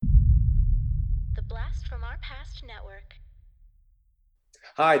The Blast from Our Past Network.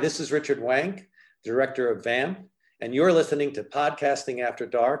 Hi, this is Richard Wank, director of VAMP, and you're listening to Podcasting After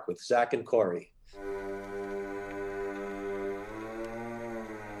Dark with Zach and Corey.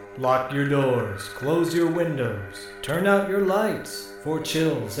 Lock your doors, close your windows, turn out your lights, for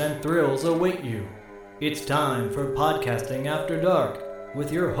chills and thrills await you. It's time for Podcasting After Dark with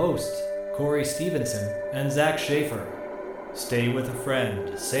your hosts, Corey Stevenson and Zach Schaefer. Stay with a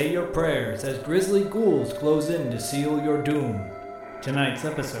friend, say your prayers as grisly ghouls close in to seal your doom. Tonight's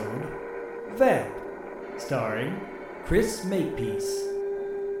episode, Vamp, starring Chris Makepeace,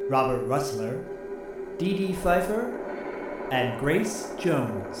 Robert Russler, Dee Dee Pfeiffer, and Grace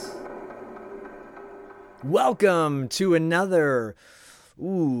Jones. Welcome to another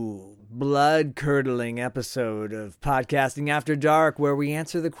blood-curdling episode of Podcasting After Dark, where we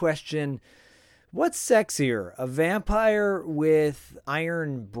answer the question, what's sexier, a vampire with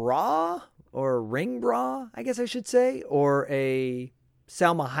iron bra, or ring bra, I guess I should say, or a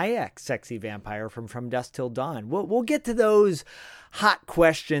Salma Hayek sexy vampire from Dusk Till Dawn? We'll get to those hot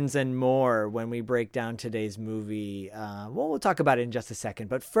questions and more when we break down today's movie. We'll talk about it in just a second.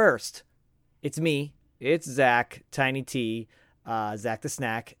 But first, it's me. It's Zach, Tiny T, Zach the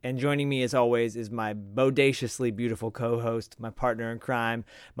Snack. And joining me, as always, is my bodaciously beautiful co-host, my partner in crime,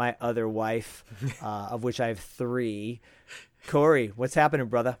 my other wife, of which I have 3. Corey, what's happening,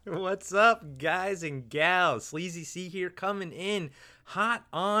 brother? What's up, guys and gals? Sleazy C here, coming in hot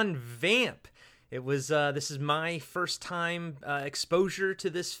on Vamp. It was this is my first time exposure to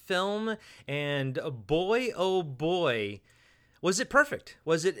this film, and boy, oh boy, was it perfect.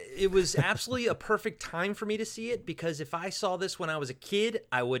 It was absolutely a perfect time for me to see it, because if I saw this when I was a kid,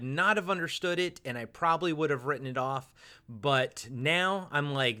 I would not have understood it, and I probably would have written it off. But now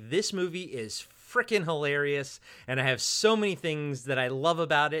I'm like, this movie is freaking hilarious, and I have so many things that I love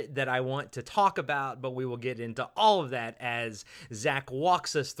about it that I want to talk about, but we will get into all of that as Zach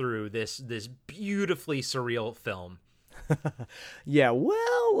walks us through this beautifully surreal film. Yeah,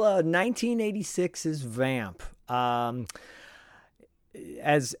 well, 1986's Vamp.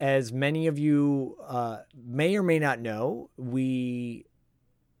 As many of you may or may not know, we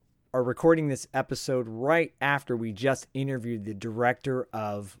are recording this episode right after we just interviewed the director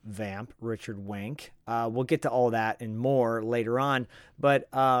of Vamp, Richard Wank. We'll get to all that and more later on, but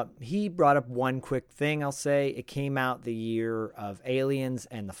he brought up one quick thing, I'll say. It came out the year of Aliens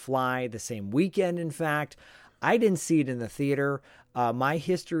and The Fly, the same weekend, in fact. I didn't see it in the theater. My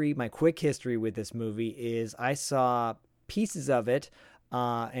quick history with this movie is I saw pieces of it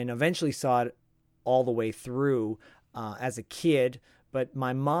and eventually saw it all the way through as a kid. But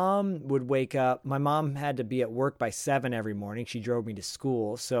my mom would wake up. My mom had to be at work by 7 every morning. She drove me to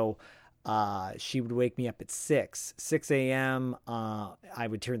school. So she would wake me up at 6 a.m. I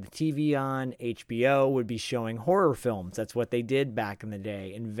would turn the TV on. HBO would be showing horror films. That's what they did back in the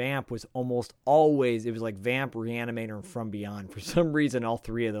day. And Vamp was almost always, it was like Vamp, Reanimator, and From Beyond. For some reason, all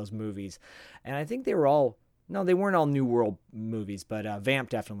 3 of those movies. And I think they were all, no, they weren't all New World movies, but Vamp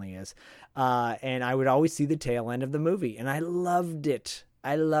definitely is. And I would always see the tail end of the movie, and I loved it.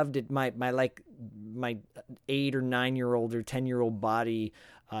 My 8 or 9 year old or 10-year-old body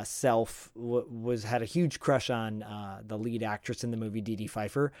self had a huge crush on the lead actress in the movie, Dee Dee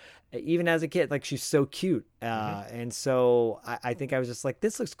Pfeiffer. Even as a kid, like, she's so cute. And so I think I was just like,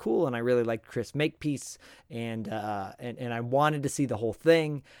 this looks cool, and I really liked Chris Makepeace, and I wanted to see the whole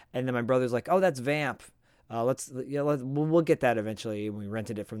thing. And then my brother's like, oh, that's Vamp. We'll get that eventually. We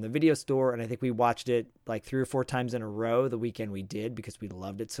rented it from the video store, and I think we watched it like 3 or 4 times in a row the weekend we did, because we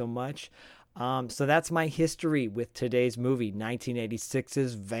loved it so much. So that's my history with today's movie,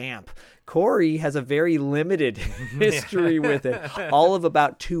 1986's Vamp. Corey has a very limited history with it, all of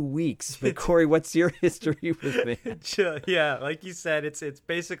about 2 weeks. But Corey, what's your history with Vamp? Yeah, like you said, it's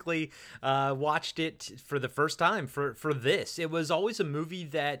basically watched it for the first time for this. It was always a movie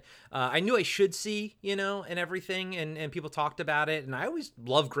that I knew I should see, and everything, and people talked about it. And I always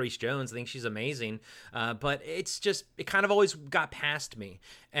love Grace Jones. I think she's amazing. But it kind of always got past me.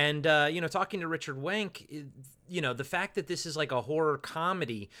 And, talking to Richard Wank, the fact that this is like a horror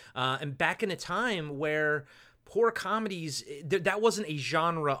comedy, and back in a time where horror comedies, that wasn't a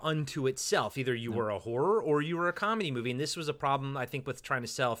genre unto itself. Either you were a horror or you were a comedy movie. And this was a problem, I think, with trying to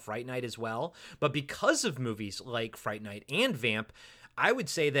sell Fright Night as well. But because of movies like Fright Night and Vamp, I would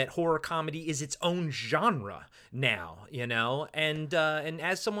say that horror comedy is its own genre now, and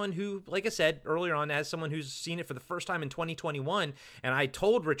as someone who, like I said earlier on, as someone who's seen it for the first time in 2021, and I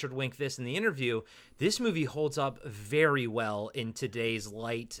told Richard Wank this in the interview, this movie holds up very well in today's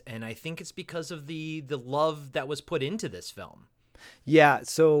light, and I think it's because of the love that was put into this film. Yeah,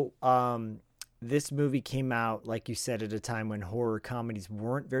 so this movie came out, like you said, at a time when horror comedies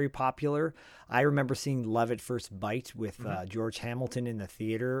weren't very popular. I remember seeing Love at First Bite with George Hamilton in the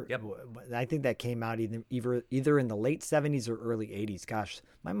theater. Yep. I think that came out either in the late 70s or early 80s. Gosh,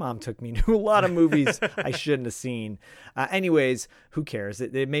 my mom took me to a lot of movies I shouldn't have seen. Anyways, who cares?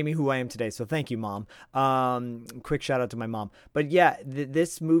 It made me who I am today, so thank you, Mom. Quick shout out to my mom. But yeah,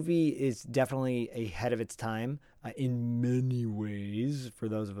 this movie is definitely ahead of its time. In many ways, for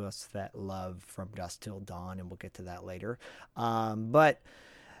those of us that love From Dusk Till Dawn, and we'll get to that later. But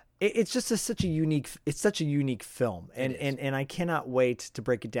it's just such a unique film, and I cannot wait to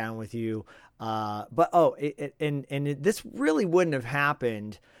break it down with you. This really wouldn't have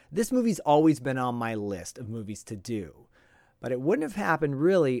happened. This movie's always been on my list of movies to do. But it wouldn't have happened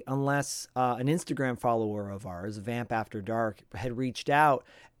really unless an Instagram follower of ours, Vamp After Dark, had reached out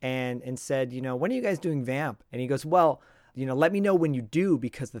and said, when are you guys doing Vamp? And he goes, well, let me know when you do,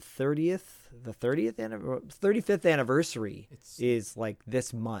 because the 35th anniversary is like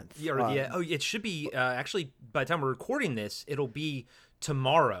this month. It should be actually, by the time we're recording this, it'll be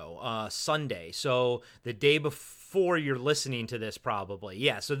tomorrow, Sunday. So the day before you're listening to this, probably.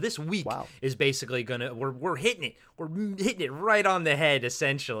 Yeah. So this week is basically we're hitting it. We're hitting it right on the head,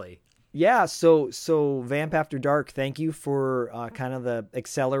 essentially. Yeah. So Vamp After Dark, thank you for kind of the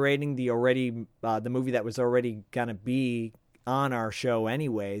accelerating the movie that was already going to be on our show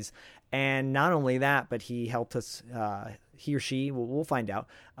anyways. And not only that, but he helped us, he or she, we'll find out,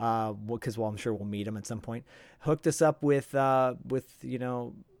 because I'm sure we'll meet him at some point, hooked us up with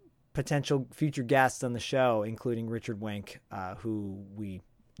potential future guests on the show, including Richard Wenk, who we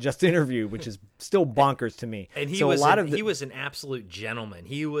just interviewed, which is still bonkers to me. And he was an absolute gentleman.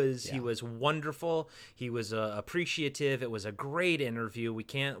 He was wonderful. He was appreciative. It was a great interview. We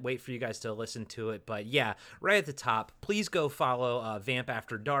can't wait for you guys to listen to it. But yeah, right at the top, please go follow Vamp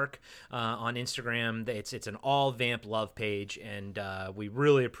After Dark on Instagram. It's an all Vamp love page, and we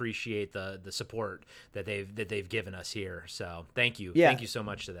really appreciate the support that they've given us here. So thank you. Yeah. Thank you so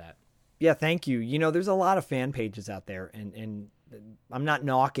much to that. Yeah, thank you. There's a lot of fan pages out there, and I'm not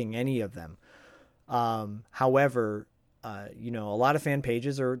knocking any of them. However, a lot of fan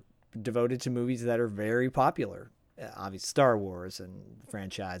pages are devoted to movies that are very popular. Obviously, Star Wars and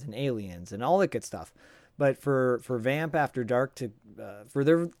franchise and Aliens and all that good stuff. But for Vamp After Dark for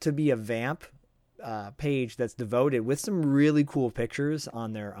there to be a Vamp page that's devoted with some really cool pictures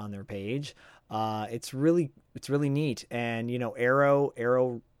on their page, it's really neat. And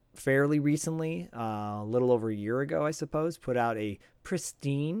Arrow fairly recently, a little over a year ago, I suppose, put out a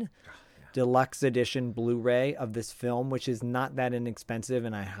pristine deluxe edition Blu-ray of this film, which is not that inexpensive,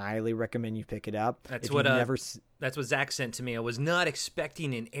 and I highly recommend you pick it up. That's what Zach sent to me. I was not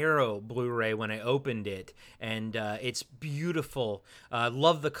expecting an Arrow Blu-ray when I opened it, and it's beautiful.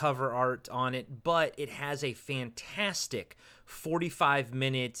 Love the cover art on it, but it has a fantastic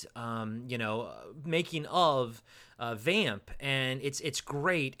 45-minute, making of Vamp, and it's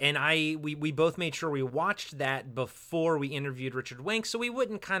great. And we both made sure we watched that before we interviewed Richard Wenk, so we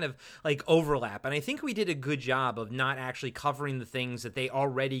wouldn't kind of like overlap. And I think we did a good job of not actually covering the things that they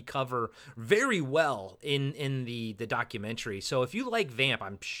already cover very well in the documentary. So if you like Vamp,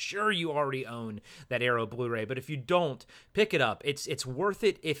 I'm sure you already own that Arrow Blu-ray, but if you don't, pick it up. It's worth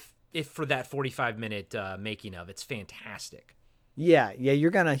it if for that 45-minute making of. It's fantastic. Yeah,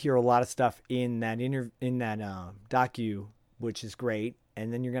 you're gonna hear a lot of stuff in that docu, which is great,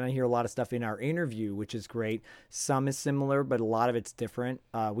 and then you're gonna hear a lot of stuff in our interview, which is great. Some is similar, but a lot of it's different.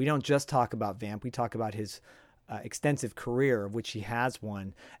 We don't just talk about Vamp; we talk about his extensive career, of which he has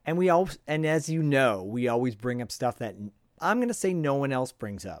one, and as you know, we always bring up stuff that I'm gonna say no one else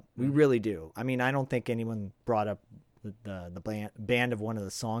brings up. We really do. I mean, I don't think anyone brought up the band of one of the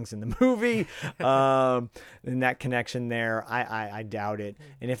songs in the movie, and that connection there, I doubt it.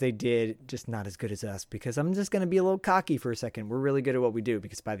 And if they did, just not as good as us, because I'm just going to be a little cocky for a second. We're really good at what we do,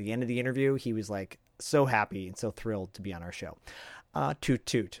 because by the end of the interview, he was like so happy and so thrilled to be on our show. Toot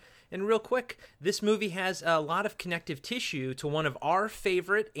toot. And real quick, this movie has a lot of connective tissue to one of our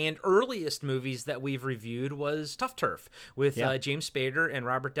favorite and earliest movies that we've reviewed was Tough Turf with James Spader and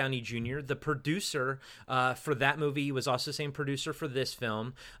Robert Downey Jr. The producer for that movie was also the same producer for this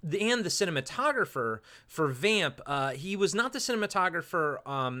film. And the cinematographer for Vamp, he was not the cinematographer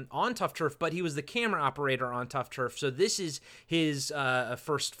on Tough Turf, but he was the camera operator on Tough Turf. So this is his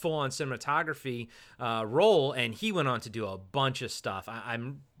first full-on cinematography role, and he went on to do a bunch of stuff.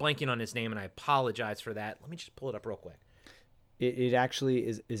 I'm blanking on his name, and I apologize for that. Let me just pull it up real quick. It actually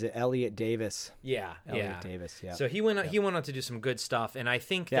is it Elliot Davis? Yeah, Elliot Davis. Yeah. So he went on to do some good stuff, and I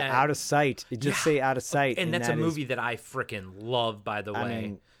think that Out of Sight. Say Out of Sight, and that's a movie that I freaking love. By the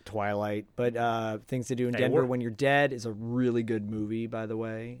way, Twilight, but Things to Do in Hey, Denver we're- When You're Dead is a really good movie, by the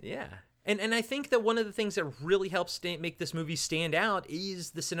way. Yeah. And I think that one of the things that really helps make this movie stand out is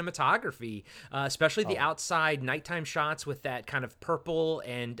the cinematography, especially the outside nighttime shots with that kind of purple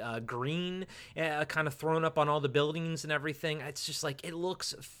and green kind of thrown up on all the buildings and everything. It's just like, it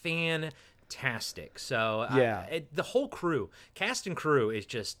looks fantastic. So Yeah. the whole crew, cast and crew is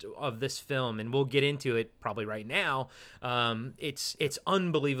just of this film, and we'll get into it probably right now. It's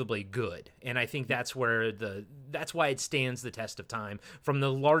unbelievably good, and I think that's why it stands the test of time. From the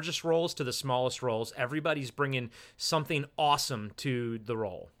largest roles to the smallest roles, everybody's bringing something awesome to the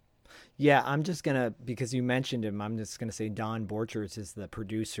role. Yeah, I'm just gonna, because you mentioned him, I'm just gonna say Don Borchers is the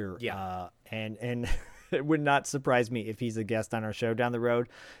producer. Yeah. And it would not surprise me if he's a guest on our show down the road,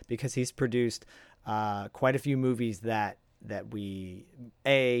 because he's produced quite a few movies that we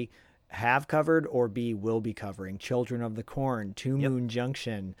have covered or B will be covering. Children of the Corn, Two Moon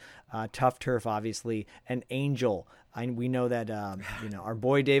Junction, Tough Turf, obviously, and Angel. We know that our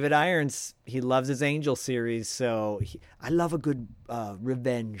boy David Irons, he loves his Angel series, so I love a good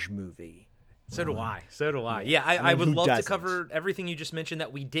revenge movie. So do I. Yeah, I would who love to doesn't? cover everything you just mentioned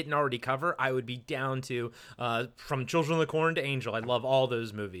that we didn't already cover. I would be down to from Children of the Corn to Angel. I love all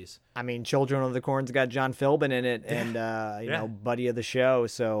those movies. I mean, Children of the Corn's got John Philbin in it, and you know, buddy of the show.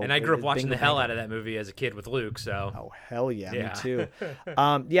 So, And I grew up watching bingo, the hell bango. out of that movie as a kid with Luke. So Oh hell yeah, Yeah. me too.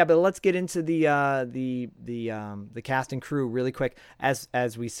 Yeah, but let's get into the cast and crew really quick.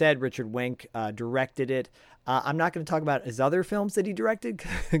 As we said, Richard Wenk directed it. I'm not going to talk about his other films that he directed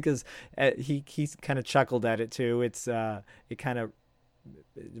because he's kind of chuckled at it too. It kind of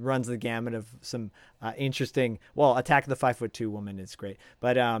runs the gamut of some interesting. Well, Attack of the 5'2" Woman is great,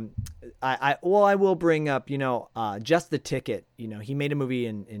 but I will bring up Just the Ticket. He made a movie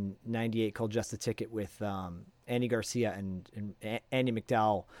in '98 called Just the Ticket with Andy Garcia and Andy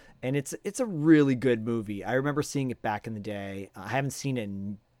McDowell, and it's a really good movie. I remember seeing it back in the day. I haven't seen it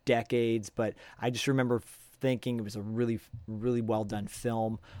in decades, but I just remember thinking it was a really, really well done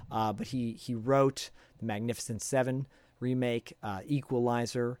film. But he wrote The Magnificent Seven remake,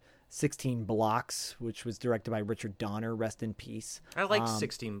 Equalizer, 16 Blocks, which was directed by Richard Donner, rest in peace. I liked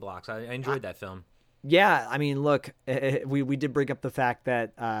 16 Blocks. I enjoyed that film. Yeah, I mean, look, we did bring up the fact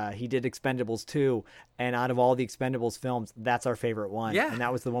that he did Expendables 2, and out of all the Expendables films, that's our favorite one. Yeah. And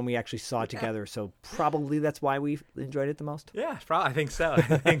that was the one we actually saw together, so probably that's why we enjoyed it the most. Yeah, probably. I think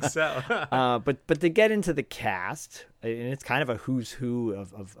so. But to get into the cast, and it's kind of a who's who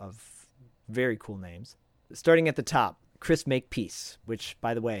of very cool names. Starting at the top, Chris Makepeace, which,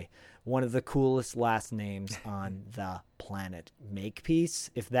 by the way, one of the coolest last names on the planet. Makepeace.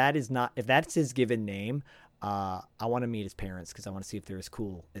 If that's his given name, I want to meet his parents because I want to see if they're as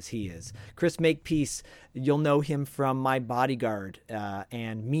cool as he is. Chris Makepeace, you'll know him from My Bodyguard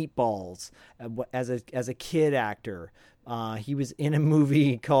and Meatballs as a kid actor. He was in a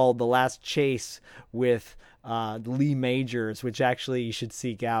movie called The Last Chase with Lee Majors, which actually you should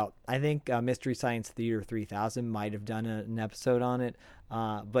seek out. I think Mystery Science Theater 3000 might have done an episode on it.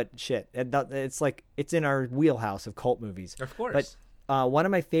 But shit, it's like it's in our wheelhouse of cult movies. Of course. But one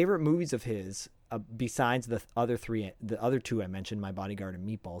of my favorite movies of his, besides the other two I mentioned, My Bodyguard and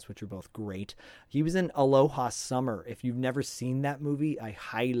Meatballs, which are both great, he was in Aloha Summer. If you've never seen that movie, I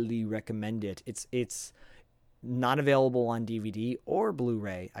highly recommend it. It's not available on DVD or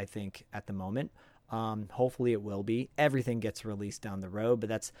Blu-ray, I think, at the moment. Hopefully it will be. Everything gets released down the road,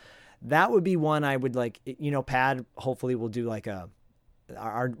 but that would be one I would like. Pad hopefully will do like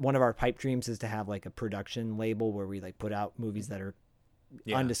one of our pipe dreams is to have like a production label where we like put out movies that are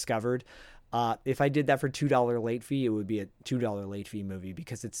undiscovered. If I did that for $2 late fee, it would be a $2 late fee movie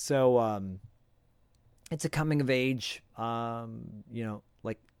because it's so it's a coming of age,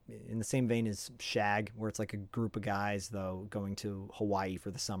 like in the same vein as Shag, where it's like a group of guys though going to Hawaii for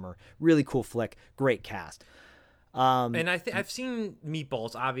the summer. Really cool flick, great cast. And I've seen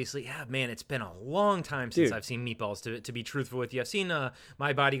Meatballs, obviously. Yeah, man, it's been a long time since I've seen Meatballs, to be truthful with you. I've seen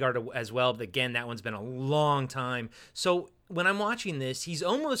My Bodyguard as well, but again, that one's been a long time. So when I'm watching this, he's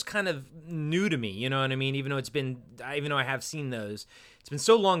almost kind of new to me, you know what I mean? Even though I have seen those, it's been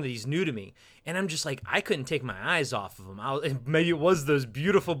so long that he's new to me. And I'm just like, I couldn't take my eyes off of him. Maybe it was those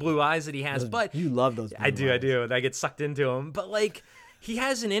beautiful blue eyes that he has, but you love those. I do. And I get sucked into him. But like, he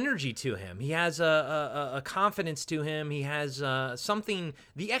has an energy to him. He has a confidence to him. He has something,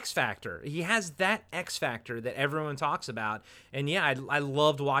 the X factor. He has that X factor that everyone talks about. And yeah, I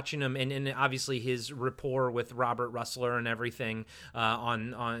loved watching him, and obviously his rapport with Robert Russler and everything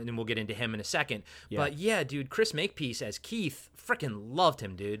and we'll get into him in a second. Yeah. But yeah, dude, Chris Makepeace as Keith, freaking loved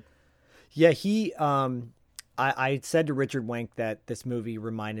him, dude. Yeah, he I said to Richard Wenk that this movie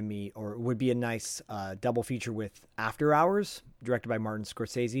reminded me, or would be a nice double feature with After Hours, directed by Martin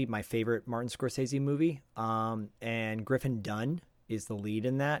Scorsese, my favorite Martin Scorsese movie. And Griffin Dunn is the lead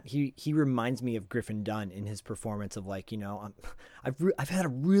in that. He reminds me of Griffin Dunn in his performance of like, I've had a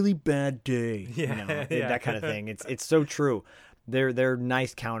really bad day, that kind of thing. It's so true. They're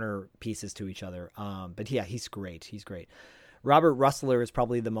nice counter pieces to each other. But yeah, he's great. He's great. Robert Russler is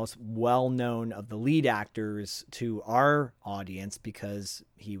probably the most well-known of the lead actors to our audience because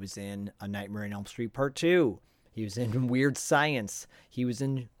he was in A Nightmare on Elm Street Part 2. He was in Weird Science. He was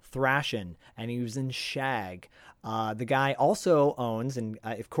in Thrashin', and he was in Shag. The guy also owns, and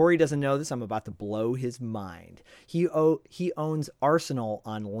if Corey doesn't know this, I'm about to blow his mind. He owns Arsenal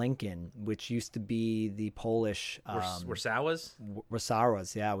on Lincoln, which used to be the Polish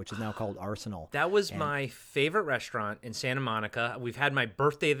Warsawas, yeah, which is now called Arsenal. That was my favorite restaurant in Santa Monica. We've had my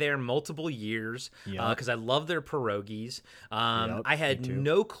birthday there multiple years because I love their pierogies. I had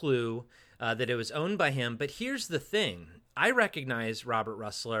no clue that it was owned by him, but here's the thing. I recognize Robert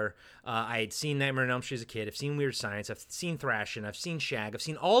Russler. I had seen Nightmare on Elm Street as a kid. I've seen Weird Science. I've seen Thrashin'. I've seen Shag. I've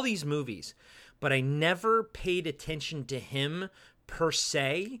seen all these movies, but I never paid attention to him per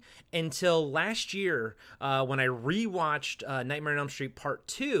se until last year when I rewatched Nightmare on Elm Street Part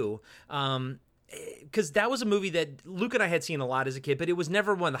 2. Because that was a movie that Luke and I had seen a lot as a kid, but it was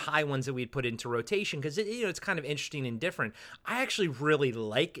never one of the high ones that we'd put into rotation because it's kind of interesting and different. I actually really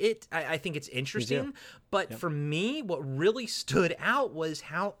like it. I think it's interesting. But for me, what really stood out was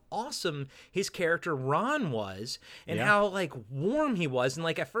how awesome his character Ron was and how like warm he was. And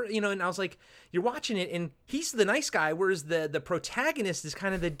like at first, and I was like, you're watching it and he's the nice guy, whereas the protagonist is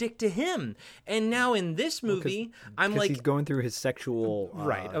kind of the dick to him. And now in this movie, I'm like, he's going through his sexual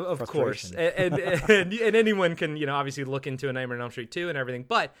right, of course, and anyone can obviously look into A Nightmare on Elm Street 2 and everything,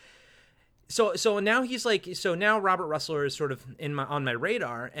 but. So now he's like, now Robert Russler is sort of on my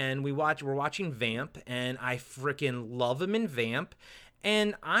radar, and we're watching Vamp, and I freaking love him in Vamp,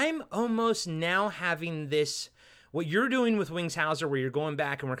 and I'm almost now having this, what you're doing with Wings Hauser, where you're going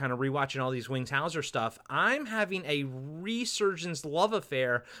back and we're kind of rewatching all these Wings Hauser stuff. I'm having a resurgence love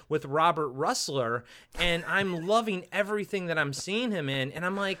affair with Robert Russler, and I'm loving everything that I'm seeing him in, and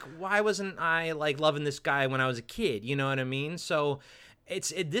I'm like, why wasn't I like loving this guy when I was a kid? You know what I mean? So.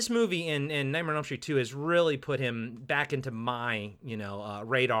 This movie and Nightmare on Elm Street 2 has really put him back into my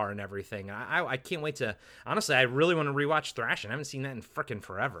radar and everything. I can't wait to, honestly, I really want to rewatch Thrashin'. I haven't seen that in frickin'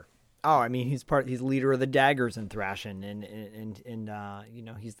 forever. Oh, I mean, he's leader of the Daggers in Thrashin', and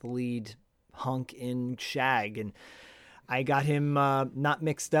he's the lead hunk in Shag, and I got him not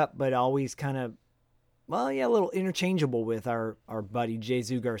mixed up, but always kind of. Well, yeah, a little interchangeable with our buddy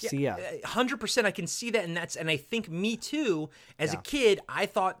Jesus Garcia. 100%, I can see that, and I think me too. As a kid, I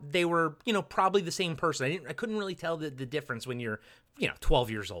thought they were, probably the same person. I couldn't really tell the difference when you're,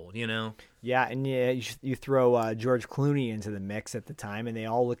 12 years old. Yeah, and you throw George Clooney into the mix at the time, and they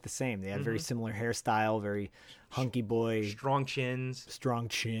all look the same. They had very similar hairstyle, very hunky boy, strong chins, strong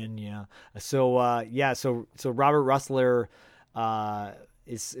chin. Yeah. So so Robert Russler,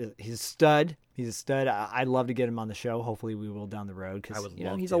 he's a stud. He's a stud. I'd love to get him on the show. Hopefully we will down the road because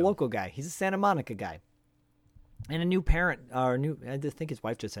he's a local guy. He's a Santa Monica guy. And a new parent, I think his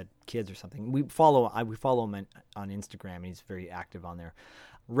wife just had kids or something. We follow him on Instagram, and he's very active on there.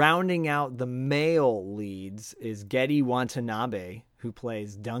 Rounding out the male leads is Getty Watanabe, who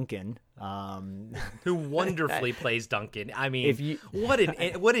plays Duncan. Who wonderfully plays Duncan. I mean, what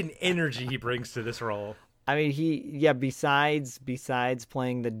an energy he brings to this role. I mean, besides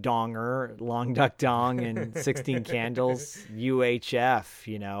playing the donger, Long Duck Dong, and 16 Candles, UHF,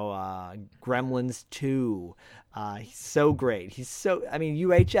 Gremlins 2. He's so great.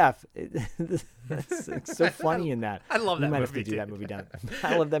 UHF. It's so funny in that. I love that movie. We might have to do that movie down.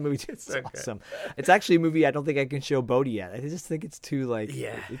 I love that movie too. It's awesome. It's actually a movie I don't think I can show Bodhi yet. I just think it's too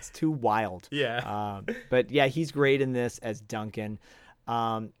it's too wild. Yeah. But yeah, he's great in this as Duncan.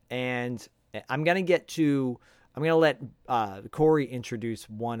 And I'm going to let Corey introduce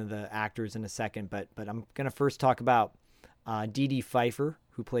one of the actors in a second, but I'm going to first talk about Dee Dee Pfeiffer,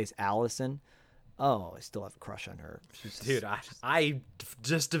 who plays Allison. Oh, I still have a crush on her. Dude, I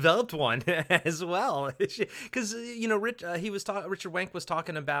just developed one as well. Because, Richard Wenk was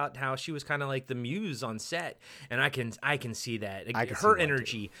talking about how she was kind of like the muse on set. And I can see that. Her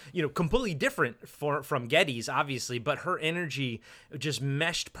energy, completely different from Getty's, obviously, but her energy just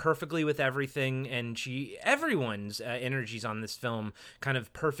meshed perfectly with everything. And everyone's energies on this film kind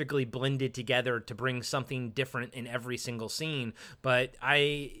of perfectly blended together to bring something different in every single scene. But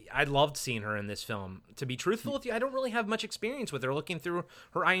I loved seeing her in this film. To be truthful with you, I don't really have much experience with her looking through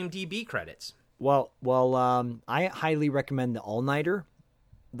her IMDb credits. I highly recommend the All Nighter.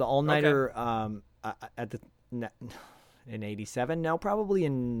 The All Nighter in '87. No, probably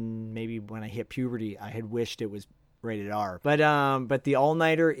in maybe when I hit puberty, I had wished it was rated R. But the All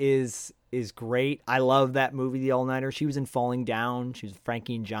Nighter is great. I love that movie, The All Nighter. She was in Falling Down. She was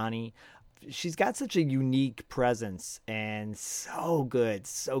Frankie and Johnny. She's got such a unique presence and so good.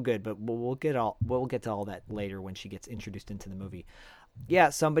 But we'll get to all that later when she gets introduced into the movie. Yeah,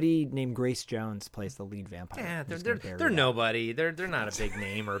 somebody named Grace Jones plays the lead vampire. Yeah, they're nobody. They're not a big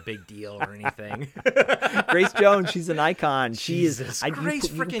name or a big deal or anything. Grace Jones, she's an icon. Jesus, Grace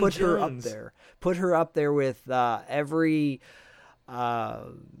freaking put her Jones. up there. Put her up there with every. I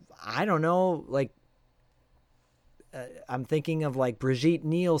don't know, like. I'm thinking of like Brigitte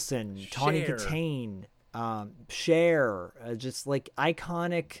Nielsen, Tawny Katane, Cher, just like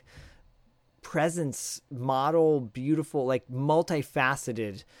iconic presence, model, beautiful, like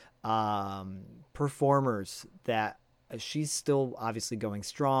multifaceted performers that she's still obviously going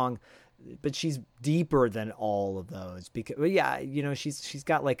strong, but she's deeper than all of those because, she's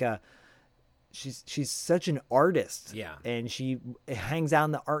got like she's such an artist. Yeah. And she hangs out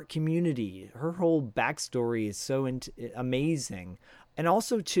in the art community. Her whole backstory is so amazing. And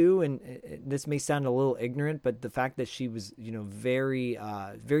also too, and this may sound a little ignorant, but the fact that she was, very,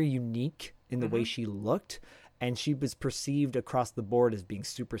 very unique in the way she looked, and she was perceived across the board as being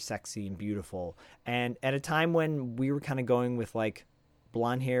super sexy and beautiful. And at a time when we were kind of going with like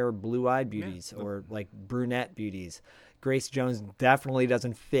blonde hair, blue-eyed beauties or like brunette beauties, Grace Jones definitely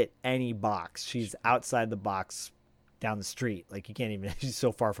doesn't fit any box. She's outside the box down the street. Like you can't even, she's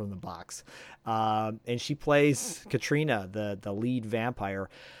so far from the box. And she plays Katrina, the lead vampire.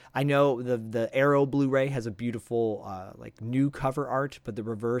 I know the Arrow Blu-ray has a beautiful like new cover art, but the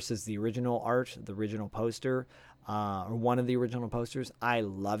reverse is the original art, the original poster, or one of the original posters. I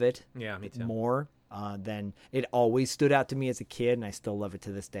love it. Yeah, me too. More than it always stood out to me as a kid, and I still love it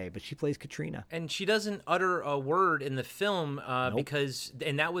to this day. But she plays Katrina, and she doesn't utter a word in the film Nope. because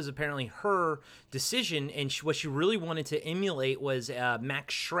that was apparently her decision. And what she really wanted to emulate was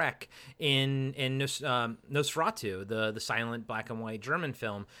Max Schreck in Nosferatu, the silent black and white German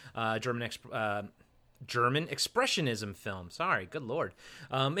film, German expressionism film. Sorry, good Lord.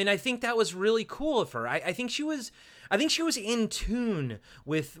 And I think that was really cool of her. I think she was in tune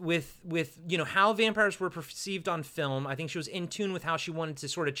with how vampires were perceived on film. I think she was in tune with how she wanted to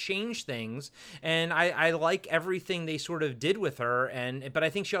sort of change things, and I like everything they sort of did with her. But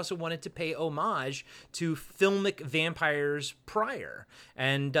I think she also wanted to pay homage to filmic vampires prior.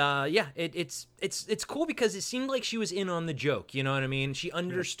 And it's cool because it seemed like she was in on the joke. You know what I mean? She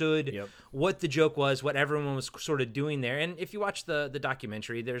understood what the joke was, what everyone was sort of doing there. And if you watch the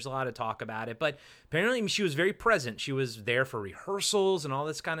documentary, there's a lot of talk about it. But apparently she was very present. She was there for rehearsals and all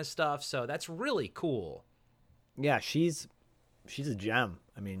this kind of stuff. So that's really cool. Yeah, she's a gem.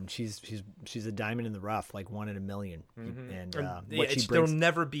 I mean, she's a diamond in the rough, like one in a million. And what she brings, there'll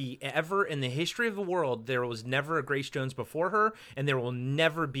never be ever in the history of the world. There was never a Grace Jones before her, and there will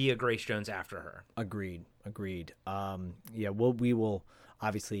never be a Grace Jones after her. Agreed. We will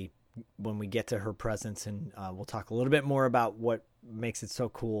obviously, when we get to her presence, and we'll talk a little bit more about what makes it so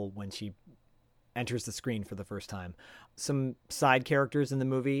cool when she enters the screen for the first time. Some side characters in the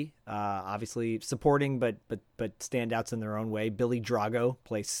movie, obviously supporting, but standouts in their own way. Billy Drago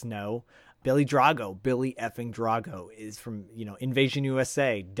plays Snow. Billy effing Drago is from, Invasion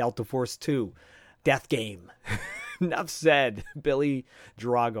USA, Delta Force 2, Death Game. Enough said. Billy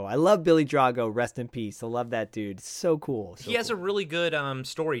Drago. I love Billy Drago. Rest in peace. I love that dude. So cool. He has a really good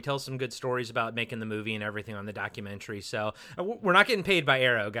story. He tells some good stories about making the movie and everything on the documentary. So we're not getting paid by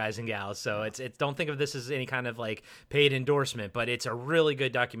Arrow, guys and gals. So it's don't think of this as any kind of like paid endorsement, but it's a really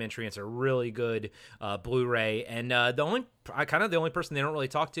good documentary. It's a really good Blu-ray. And the only person they don't really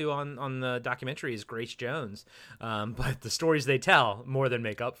talk to on the documentary is Grace Jones. But the stories they tell more than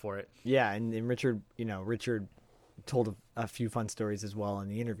make up for it. Yeah, and Richard told a few fun stories as well in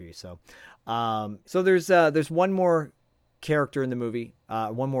the interview. So there's one more character in the movie,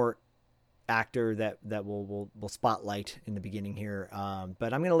 one more actor that we'll spotlight in the beginning here.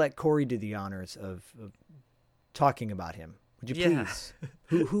 But I'm going to let Corey do the honors of talking about him. Would you please?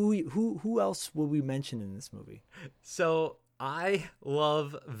 Who else will we mention in this movie? So I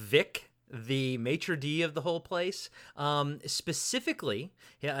love Vic, the maitre d' of the whole place. Specifically,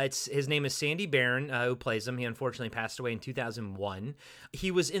 his name is Sandy Baron, who plays him. He unfortunately passed away in 2001. He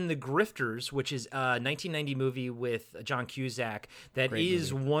was in The Grifters, which is a 1990 movie with John Cusack that Great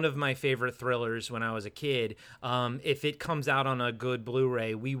is movie. one of my favorite thrillers when I was a kid. If it comes out on a good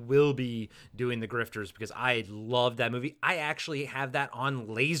Blu-ray, we will be doing The Grifters because I love that movie. I actually have that on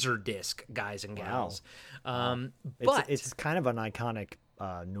Laserdisc, guys and gals. But It's kind of an iconic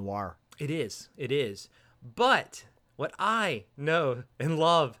noir. It is. But what I know and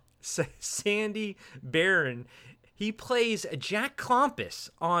love, Sandy Baron, he plays Jack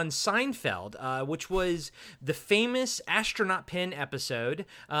Klompus on Seinfeld, which was the famous astronaut pin episode.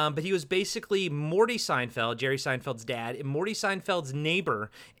 But he was basically Morty Seinfeld, Jerry Seinfeld's dad, and Morty Seinfeld's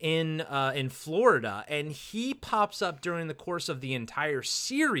neighbor in Florida. And he pops up during the course of the entire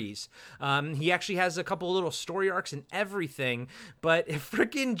series. He actually has a couple little story arcs and everything. But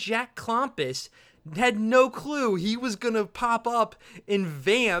freaking Jack Klompus had no clue he was gonna pop up in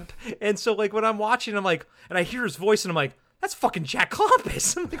Vamp, and so like when I'm watching, I'm like, and I hear his voice, and I'm like, that's fucking Jack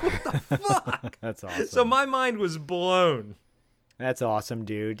Klompus. I'm like, what the fuck? That's awesome. So my mind was blown. That's awesome,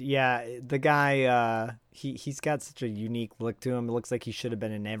 dude. Yeah, the guy, he's got such a unique look to him. It looks like he should have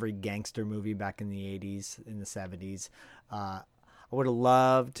been in every gangster movie back in the 80s, in the 70s. I would have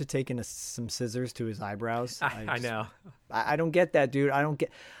loved to take in some scissors to his eyebrows. I know. I don't get that, dude. I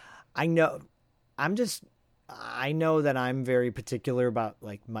know that I'm very particular about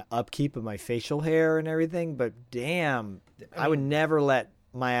like my upkeep of my facial hair and everything, but damn, I would never let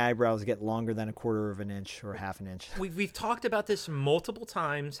my eyebrows get longer than a quarter of an inch or half an inch. We've talked about this multiple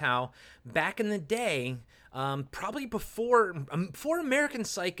times, how back in the day, probably before American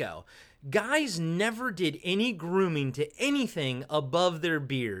Psycho, guys never did any grooming to anything above their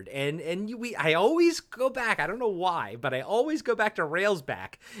beard. I always go back, I don't know why, but I always go back to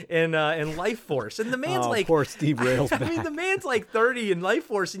Railsback in Life Force. And the man's like, poor Steve Railsback. I mean, the man's like 30 in Life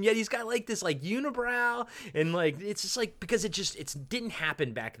Force, and yet he's got like this like unibrow, and like it's just like because it didn't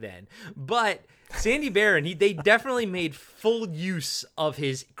happen back then. But Sandy Baron, they definitely made full use of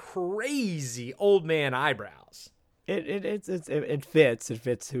his crazy old man eyebrows. It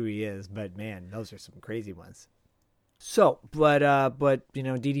fits who he is, but man, those are some crazy ones. So, but you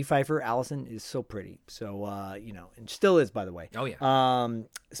know, Dee Pfeiffer, Allison is so pretty. So, you know, and still is, by the way. Oh yeah.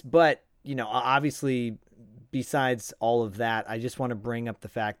 But you know, obviously, besides all of that, I just want to bring up the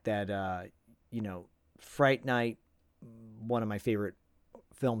fact that you know, Fright Night, one of my favorite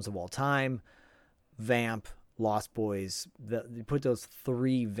films of all time, Vamp, Lost Boys, you put those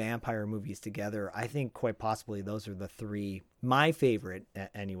three vampire movies together, I think quite possibly those are the three, my favorite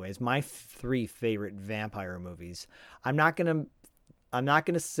anyways, my three favorite vampire movies. I'm not going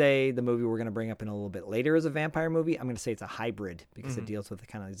to say the movie we're going to bring up in a little bit later is a vampire movie. I'm going to say it's a hybrid because it deals with the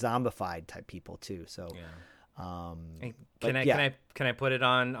kind of zombified type people too. So, yeah. Can I put it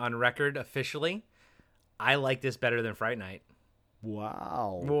on record officially? I like this better than Fright Night.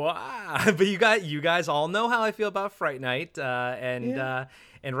 Wow. But you guys all know how I feel about Fright Night, and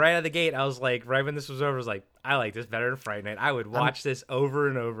right out of the gate, I was like, right when this was over, I was like, I like this better than Fright Night. I would watch this over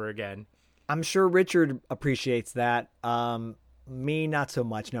and over again. I'm sure Richard appreciates that. Me, not so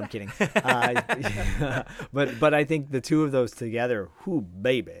much. No, I'm kidding. But I think the two of those together,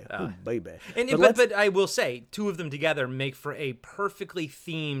 baby. But I will say, two of them together make for a perfectly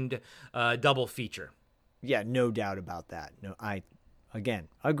themed double feature. Yeah, no doubt about that. No, I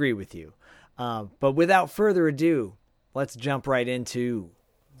agree with you. But without further ado, let's jump right into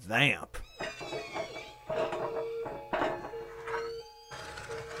Vamp.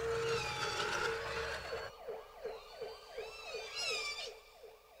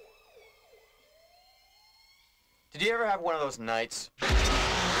 Did you ever have one of those nights?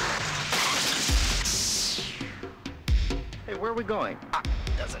 Hey, where are we going?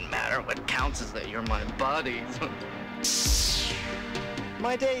 Doesn't matter. What counts is that you're my buddy.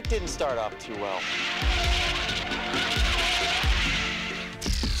 My day didn't start off too well.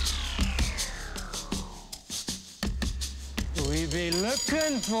 We be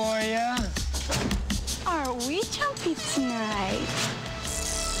looking for ya. Are we jumpy tonight?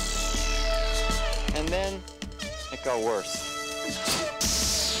 And then it got worse.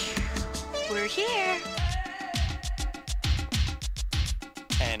 We're here.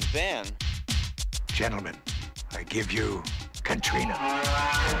 And then... Gentlemen, I give you Katrina.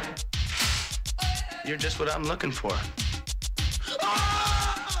 You're just what I'm looking for.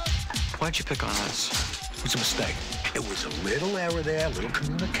 Why'd you pick on us? It was a mistake. It was a little error there, a little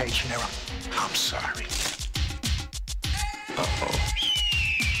communication error. I'm sorry. Uh-oh.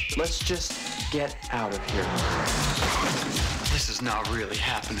 Let's just get out of here. This is not really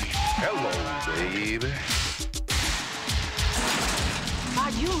happening. Hello, baby.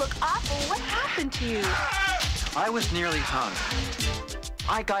 God, you look awful. What happened to you? I was nearly hung.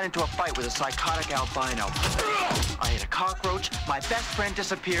 I got into a fight with a psychotic albino. I hit a cockroach, my best friend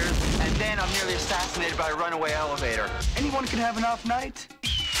disappears, and then I'm nearly assassinated by a runaway elevator. Anyone can have an off night.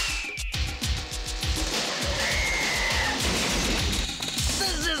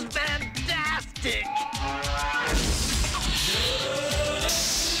 This is fantastic!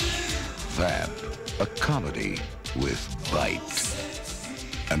 Vamp, a comedy with bite.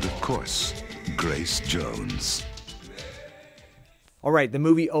 And of course, Grace Jones. All right, the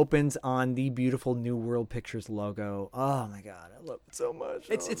movie opens on the beautiful New World Pictures logo. Oh my God, I love it so much.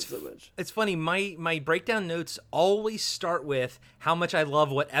 It's funny. My breakdown notes always start with how much I love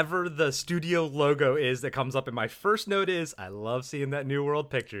whatever the studio logo is that comes up. And my first note is I love seeing that New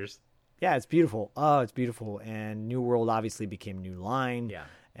World Pictures. Yeah, it's beautiful. Oh, it's beautiful. And New World obviously became New Line. Yeah.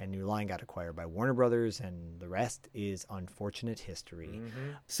 And New Line got acquired by Warner Brothers, and the rest is unfortunate history.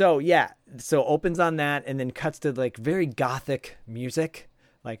 So yeah, so opens on that, and then cuts to like very gothic music,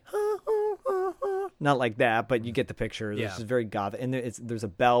 like not like that, but you get the picture. Yeah. This is very gothic, and there's a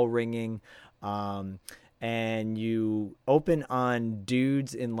bell ringing, and you open on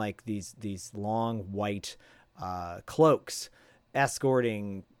dudes in like these long white cloaks,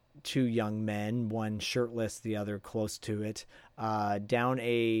 escorting two young men, one shirtless, the other close to it, down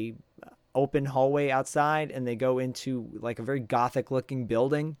a open hallway outside, and they go into like a very gothic looking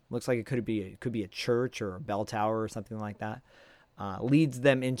building. Looks like it could be a church or a bell tower or something like that. Leads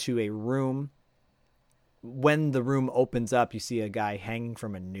them into a room. When the room opens up, you see a guy hanging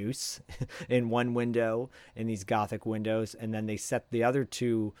from a noose in one window, in these gothic windows, and then they set the other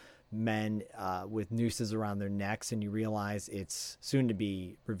two men with nooses around their necks, and you realize it's soon to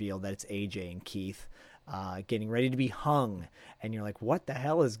be revealed that it's AJ and Keith getting ready to be hung, and you're like, what the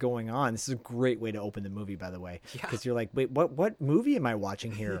hell is going on? This is a great way to open the movie, by the way, because you're like, wait, what movie am I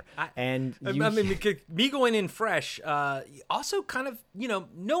watching here? Me going in fresh, also kind of,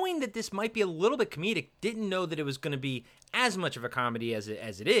 knowing that this might be a little bit comedic, didn't know that it was going to be as much of a comedy as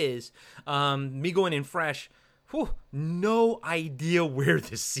it is. Me going in fresh, no idea where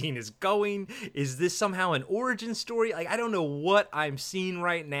this scene is going. Is this somehow an origin story? Like, I don't know what I'm seeing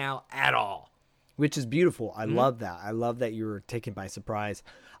right now at all. Which is beautiful. I love that. I love that you were taken by surprise.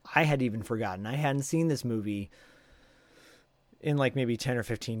 I had even forgotten. I hadn't seen this movie in like maybe 10 or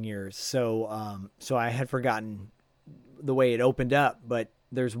 15 years. So I had forgotten the way it opened up. But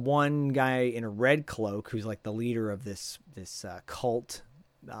there's one guy in a red cloak who's like the leader of this cult.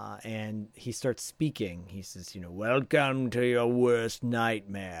 And he starts speaking. He says, welcome to your worst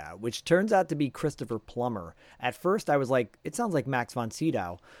nightmare, which turns out to be Christopher Plummer. At first, I was like, it sounds like Max von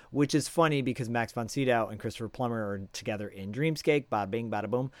Sydow, which is funny because Max von Sydow and Christopher Plummer are together in Dreamscape, bada bing, bada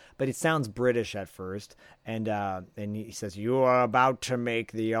boom. But it sounds British at first. And he says, you are about to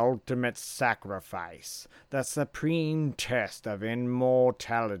make the ultimate sacrifice, the supreme test of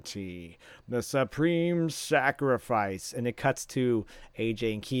immortality, the supreme sacrifice. And it cuts to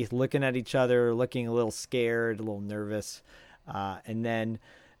AJ and Keith looking at each other, looking a little scared, a little nervous. And then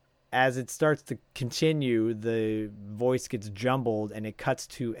as it starts to continue, the voice gets jumbled and it cuts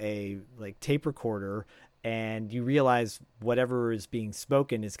to a like tape recorder, and you realize whatever is being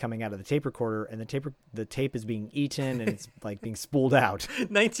spoken is coming out of the tape recorder, and the tape is being eaten and it's like being spooled out.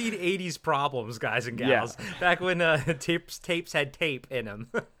 1980s problems, guys and gals. Yeah. Back when tapes had tape in them.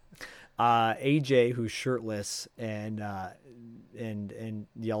 AJ, who's shirtless and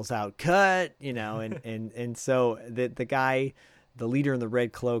yells out "cut," and so the guy, the leader in the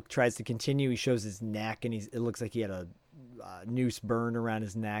red cloak, tries to continue. He shows his neck, and it looks like he had a noose burn around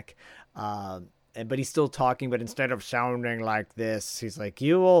his neck. But he's still talking, but instead of sounding like this, he's like,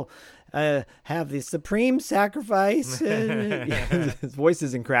 you will have the supreme sacrifice. His voice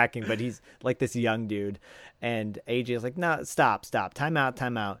isn't cracking, but he's like this young dude. And AJ is like, no, stop, time out.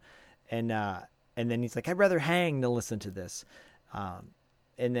 And then he's like, I'd rather hang than listen to this.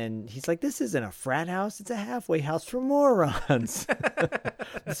 And then he's like, this isn't a frat house. It's a halfway house for morons.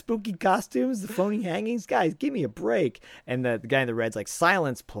 The spooky costumes, the phony hangings. Guys, give me a break. And the guy in the red's like,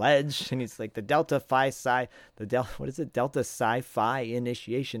 silence, pledge. And he's like, Delta Sci-Fi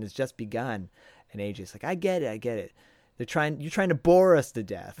initiation has just begun. And AJ's like, I get it. You're trying to bore us to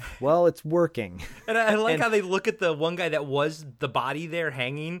death. Well, it's working. And I like how they look at the one guy that was the body there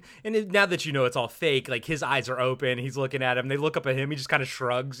hanging. And now that it's all fake, like his eyes are open. He's looking at him. They look up at him. He just kind of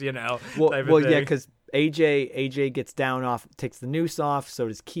shrugs, Well, yeah, because AJ gets down off, takes the noose off. So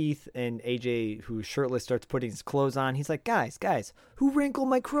does Keith, and AJ, who's shirtless, starts putting his clothes on. He's like, guys, who wrinkled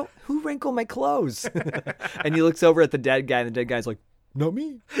my clothes? And he looks over at the dead guy, and the dead guy's like, not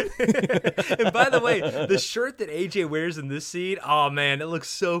me. And by the way, the shirt that AJ wears in this scene, oh man, it looks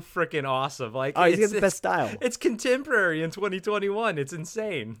so freaking awesome. Like, he's got the best style. It's contemporary in 2021. It's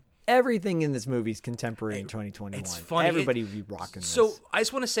insane. Everything in this movie is contemporary in 2021. It's funny. Everybody would be rocking this. So I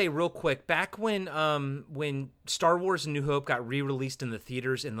just want to say real quick, back when Star Wars: A New Hope got re-released in the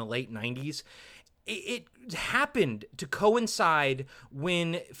theaters in the late 90s, it happened to coincide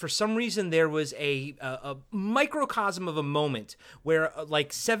when, for some reason, there was a microcosm of a moment where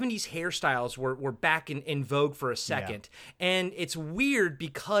like 70s hairstyles were back in vogue for a second. Yeah. And it's weird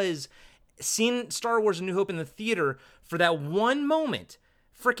because seeing Star Wars: A New Hope in the theater, for that one moment,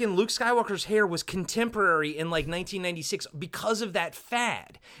 freaking Luke Skywalker's hair was contemporary in like 1996 because of that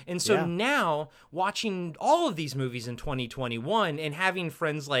fad. And so now watching all of these movies in 2021 and having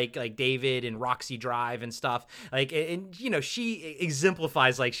friends like David and Roxy Drive and stuff, like, and you know, she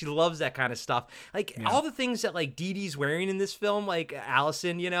exemplifies, like, she loves that kind of stuff. Like all the things that like Dee Dee's wearing in this film, like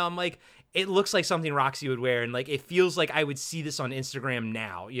Allison, you know, I'm like, it looks like something Roxy would wear, and like it feels like I would see this on Instagram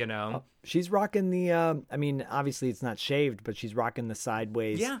now, you know. She's rocking the I mean, obviously it's not shaved, but she's rocking the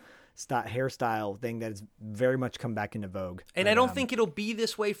sideways hairstyle thing that has very much come back into vogue. And I don't think it'll be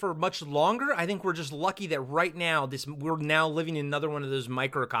this way for much longer. I think we're just lucky that right now we're now living in another one of those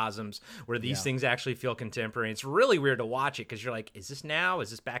microcosms where these things actually feel contemporary. It's really weird to watch it because you're like, is this now? Is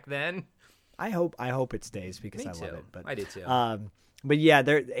this back then? I hope it stays because I love it. But I do too. But yeah,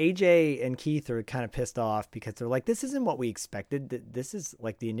 AJ and Keith are kind of pissed off because they're like, this isn't what we expected. This is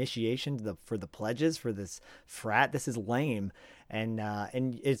like the initiation for the pledges for this frat. This is lame. And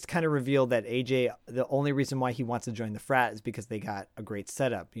it's kind of revealed that AJ, the only reason why he wants to join the frat is because they got a great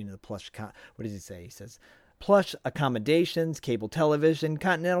setup. You know, the plush, what does he say? He says, plush accommodations, cable television,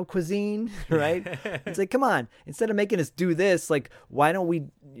 continental cuisine, right? It's like, come on, instead of making us do this, like, why don't we,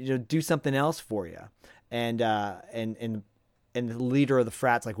 do something else for you? And the leader of the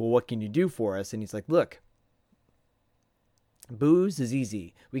frat's like, well, what can you do for us? And he's like, look, booze is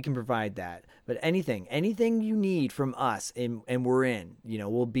easy. We can provide that. But anything you need from us, and we're in.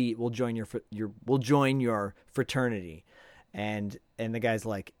 We'll join your fraternity. And the guy's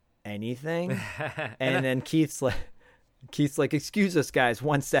like, anything? And then Keith's like, excuse us, guys,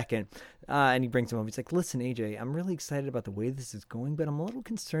 1 second. And he brings him over. He's like, listen, AJ, I'm really excited about the way this is going, but I'm a little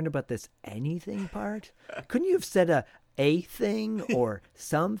concerned about this anything part. Couldn't you have said a thing or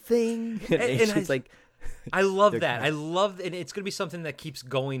something? And he's like, I love that. I love, and it's going to be something that keeps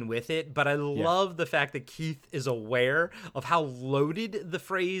going with it, but I love the fact that Keith is aware of how loaded the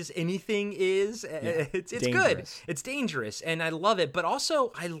phrase anything is. Yeah. It's good. It's dangerous, and I love it, but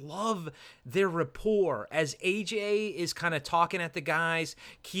also I love their rapport as AJ is kind of talking at the guys.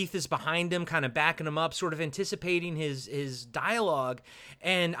 Keith is behind him, kind of backing him up, sort of anticipating his dialogue.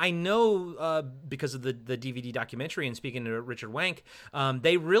 And I know because of the DVD documentary, and speaking to Richard Wank,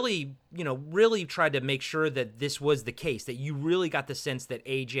 they really tried to make sure that this was the case, that you really got the sense that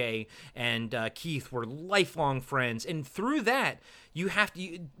AJ and Keith were lifelong friends. And through that,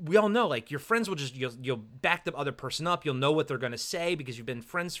 we all know, like, your friends will just, you'll back the other person up. You'll know what they're going to say because you've been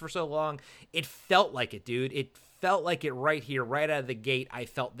friends for so long. It felt like it, dude. It felt like it right here, right out of the gate. I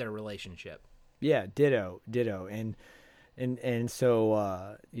felt their relationship. Yeah, ditto. And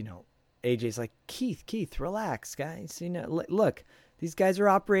so, AJ's like, Keith, relax, guys. Look, these guys are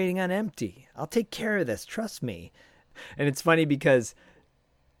operating on empty. I'll take care of this. Trust me. And it's funny because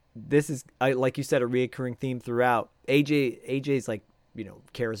this is, like you said, a reoccurring theme throughout. AJ's like,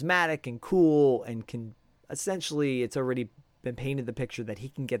 charismatic and cool, and can essentially, it's already been painted the picture that he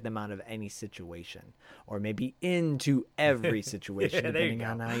can get them out of any situation, or maybe into every situation, depending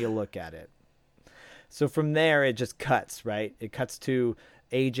on how you look at it. So from there, it just cuts, right? It cuts to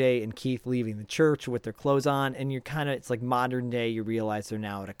AJ and Keith leaving the church with their clothes on, and it's like modern day. You realize they're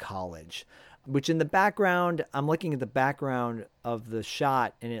now at a college, which in the background, I'm looking at the background of the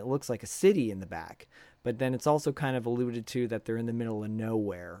shot, and it looks like a city in the back. But then it's also kind of alluded to that they're in the middle of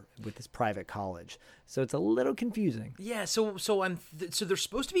nowhere with this private college. So it's a little confusing. Yeah, so they're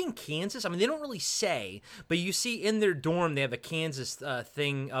supposed to be in Kansas. I mean, they don't really say, but you see in their dorm they have a Kansas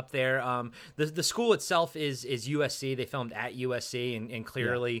thing up there. The school itself is USC. They filmed at USC, and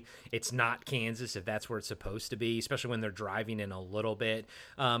clearly it's not Kansas if that's where it's supposed to be, especially when they're driving in a little bit.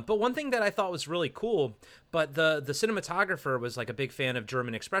 But one thing that I thought was really cool, but the cinematographer was like a big fan of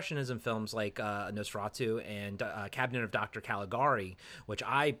German expressionism films like Nosferatu and Cabinet of Dr. Caligari, which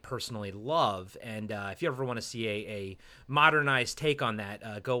I personally love. And if you ever want to see a modernized take on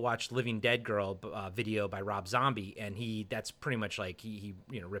that, go watch Living Dead Girl video by Rob Zombie, and that's pretty much like he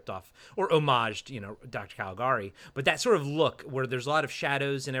ripped off or homaged Dr. Caligari, but that sort of look where there's a lot of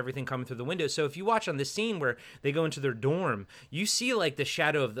shadows and everything coming through the window. So if you watch on this scene where they go into their dorm, you see like the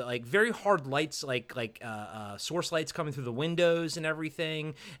shadow of the like very hard lights, like source lights coming through the windows and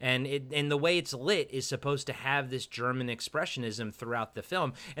everything, and the way it's lit is supposed to have this German expressionism throughout the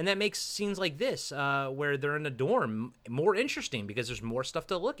film, and that makes scenes like this where they're in a dorm more interesting because there's more stuff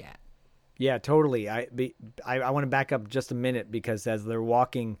to look at. Yeah, totally. I want to back up just a minute because as they're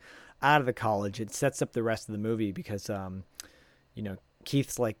walking out of the college, it sets up the rest of the movie because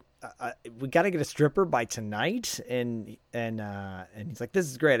Keith's like, we got to get a stripper by tonight, and he's like, this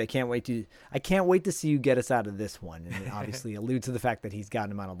is great. I can't wait to see you get us out of this one. And it obviously alludes to the fact that he's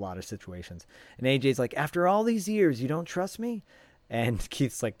gotten him out of a lot of situations. And AJ's like, after all these years, you don't trust me? And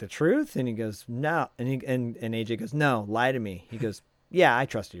Keith's like, the truth? And he goes, no. And AJ goes, no, lie to me. He goes, yeah, I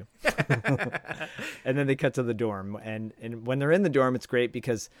trust you. And then they cut to the dorm, and when they're in the dorm, it's great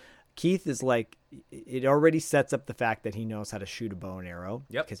because Keith is like, it already sets up the fact that he knows how to shoot a bow and arrow.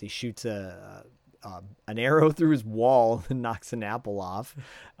 Yep. Because he shoots an arrow through his wall and knocks an apple off,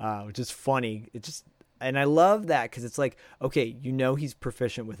 which is funny. And I love that because it's like, okay, he's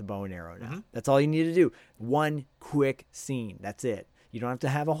proficient with a bow and arrow now. Mm-hmm. That's all you need to do. One quick scene. That's it. You don't have to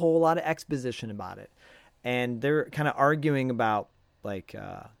have a whole lot of exposition about it. And they're kind of arguing about like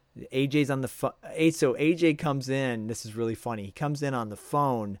AJ's on the phone. So AJ comes in. This is really funny. He comes in on the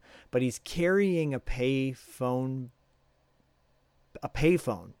phone, but he's carrying a payphone.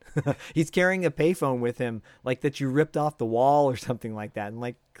 He's carrying a payphone with him, like that you ripped off the wall or something like that. And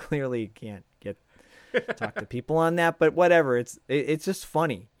like clearly you can't talk to people on that, but whatever. It's just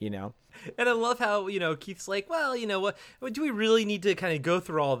funny, And I love how, Keith's like, well, what do we really need to kind of go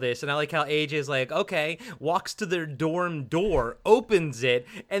through all this? And I like how AJ's like, okay, walks to their dorm door, opens it,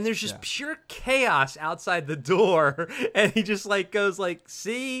 and there's just pure chaos outside the door. And he just like goes like,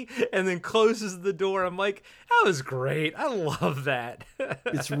 see, and then closes the door. I'm like, that was great. I love that.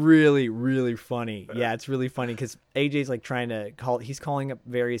 It's really, really funny. Yeah, it's really funny because AJ's like he's calling up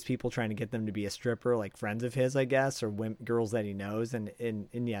various people trying to get them to be a stripper, like friends of his, I guess, or girls that he knows. And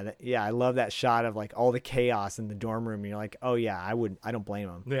I love that shot of like all the chaos in the dorm room. And you're like, oh yeah, I don't blame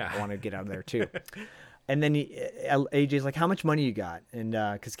him. Yeah. I want to get out of there too. And then AJ's like, how much money you got? And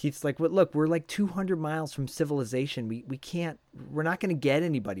because Keith's like, well, look, we're like 200 miles from civilization. We're not going to get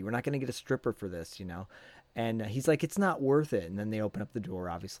anybody. We're not going to get a stripper for this, And he's like, it's not worth it. And then they open up the door,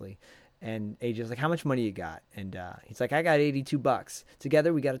 obviously. And AJ's like, how much money you got? And he's like, I got $82.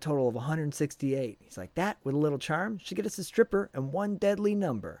 Together, we got a total of $168. He's like, that, with a little charm, should get us a stripper and one deadly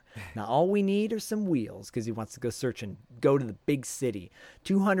number. Now, all we need are some wheels, because he wants to go search and go to the big city.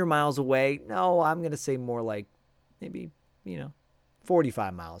 200 miles away. No, I'm going to say more like maybe,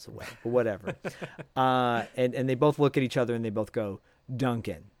 45 miles away, or whatever. And they both look at each other and they both go,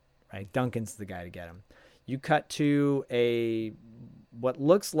 Duncan, right? Duncan's the guy to get him. You cut to what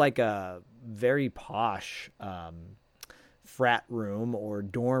looks like a very posh frat room or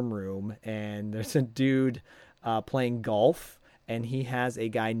dorm room, and there's a dude playing golf, and he has a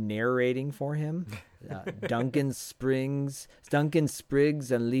guy narrating for him. Duncan Spriggs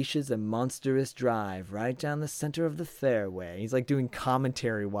unleashes a monstrous drive right down the center of the fairway. He's like doing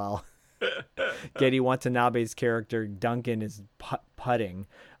commentary while Geddy Watanabe's character Duncan is putting.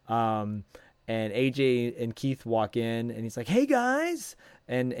 And AJ and Keith walk in, and he's like, "Hey guys!"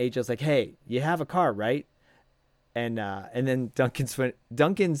 And AJ's like, "Hey, you have a car, right?" And then Duncan's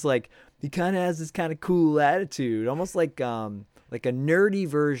like, he kind of has this kind of cool attitude, almost like a nerdy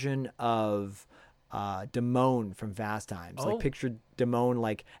version of Damone from Fast Times. Oh. Like picture Damone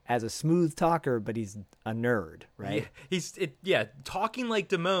like as a smooth talker, but he's a nerd, right? Yeah, talking like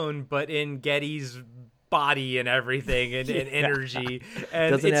Damone, but in Geddy's body and everything and energy.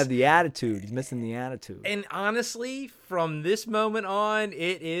 And doesn't have the attitude. He's missing the attitude. And honestly, from this moment on,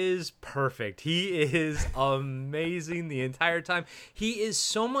 it is perfect. He is amazing the entire time. He is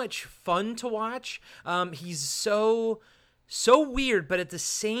so much fun to watch. He's so weird, but at the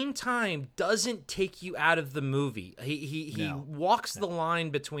same time doesn't take you out of the movie. He walks the line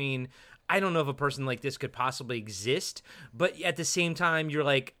between, I don't know if a person like this could possibly exist, but at the same time, you're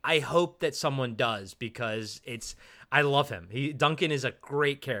like, I hope that someone does, because I love him. Duncan is a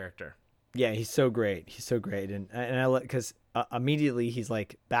great character. Yeah, he's so great. He's so great. And I love, because immediately he's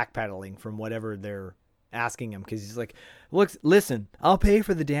like backpedaling from whatever they're asking him, because he's like, look, listen, I'll pay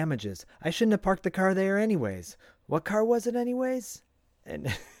for the damages. I shouldn't have parked the car there anyways. What car was it anyways?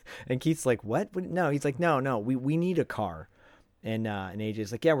 And Keith's like, what? No, he's like, no, we need a car. And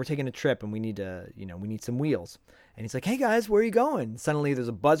AJ's like, yeah, we're taking a trip and we need some wheels. And he's like, hey guys, where are you going? Suddenly there's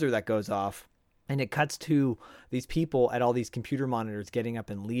a buzzer that goes off. And it cuts to these people at all these computer monitors getting up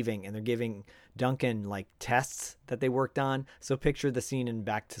and leaving, and they're giving Duncan like tests that they worked on. So picture the scene in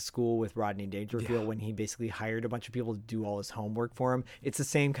Back to School with Rodney Dangerfield when he basically hired a bunch of people to do all his homework for him. It's the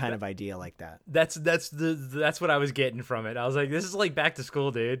same kind of idea like that. That's what I was getting from it. I was like, this is like Back to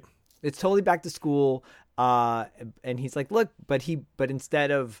School, dude. It's totally Back to School. And he's like, look, but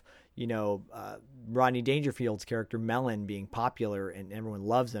instead of, Rodney Dangerfield's character Mellon being popular and everyone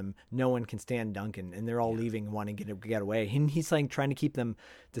loves him, no one can stand Duncan, and they're all leaving and wanting to get away. And he's like trying to keep them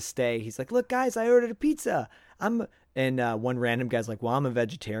to stay. He's like, look guys, I ordered a pizza. One random guy's like, well, I'm a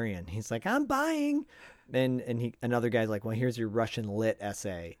vegetarian. He's like, I'm buying. Another guy's like, well, here's your Russian lit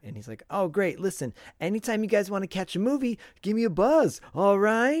essay. And he's like, oh, great. Listen, anytime you guys want to catch a movie, give me a buzz. All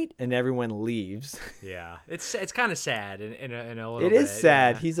right. And everyone leaves. Yeah. It's kind of sad in a little bit. It is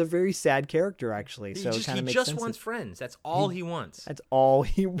sad. Yeah. He's a very sad character, actually. So he just wants friends. That's all he wants. That's all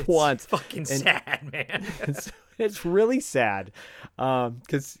he wants. It's fucking sad, man. It's really sad.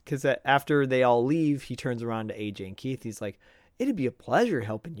 Because after they all leave, he turns around to AJ and Keith. He's like, it'd be a pleasure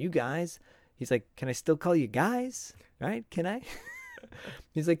helping you guys. He's like, can I still call you guys? Right? Can I?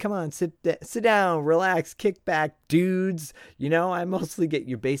 He's like, come on, sit down, relax, kick back, dudes. I mostly get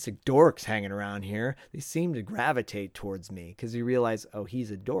your basic dorks hanging around here. They seem to gravitate towards me because you realize, oh, he's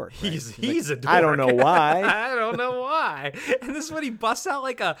a dork. Right? He's a dork. I don't know why. I don't know why. And this is when he busts out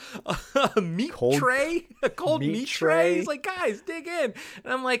like a meat tray, a cold meat tray. He's like, guys, dig in.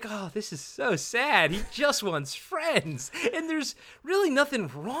 And I'm like, oh, this is so sad. He just wants friends. And there's really nothing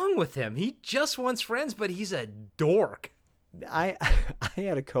wrong with him. He just wants friends, but he's a dork. I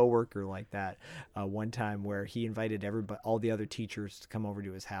had a coworker like that one time where he invited all the other teachers to come over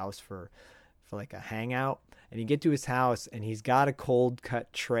to his house for like a hangout, and you get to his house and he's got a cold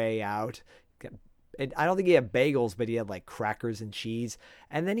cut tray out. I don't think he had bagels, but he had like crackers and cheese,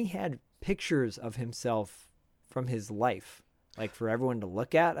 and then he had pictures of himself from his life, like for everyone to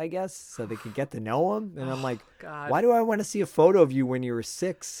look at, I guess, so they could get to know him. And I'm like, God. Why do I want to see a photo of you when you were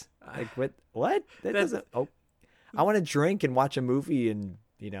 6? Like what? That doesn't. Oh. I want to drink and watch a movie and,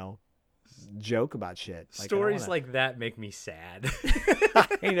 joke about shit. Stories like that make me sad.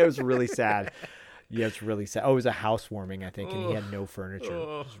 It was really sad. Yeah, it's really sad. Oh, it was a housewarming, I think, and he had no furniture. It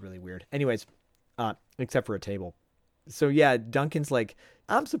was really weird. Anyways, except for a table. So, yeah, Duncan's like,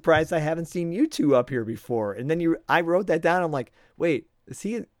 I'm surprised I haven't seen you two up here before. And then I wrote that down. I'm like, wait, is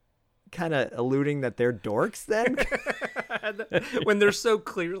he kind of alluding that they're dorks then? When they're so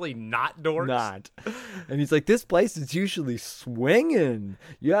clearly not dorks. And he's like, this place is usually swinging.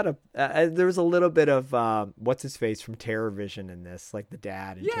 You gotta there was a little bit of what's his face from TerrorVision in this, like the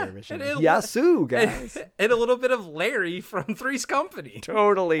dad in TerrorVision. Yasu, guys. And a little bit of Larry from Three's Company.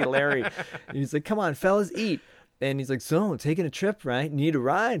 Totally Larry. And he's like, come on fellas, eat. And he's like, so, taking a trip, right? Need a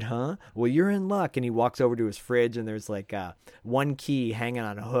ride, huh? Well, you're in luck. And he walks over to his fridge, and there's like one key hanging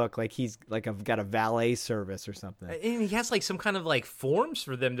on a hook, like he's like got a valet service or something. And he has like some kind of like forms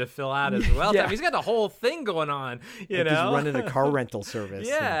for them to fill out as well. Yeah. He's got the whole thing going on, you know? He's running a car rental service.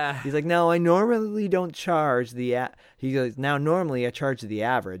 Yeah. And he's like, no, I normally don't charge the He goes, now normally I charge the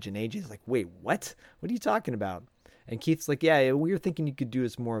average. And AJ's like, wait, what? What are you talking about? And Keith's like, yeah, we were thinking you could do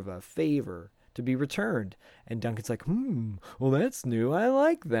us more of a favor to be returned. And Duncan's like, well, that's new. I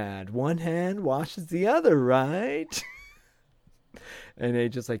like that. One hand washes the other, right? And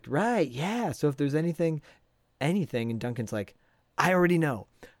AJ's like, right, yeah. So if there's anything, and Duncan's like, I already know.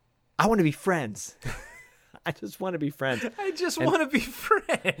 I want to be friends. I just want to be friends. I just want to be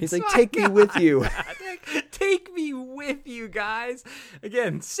friends. He's like, take me with you. Take me with you, guys.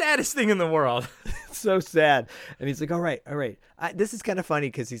 Again, saddest thing in the world. So sad. And he's like, all right. This is kind of funny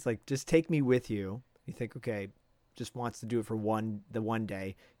because he's like, just take me with you. You think, okay, just wants to do it for the one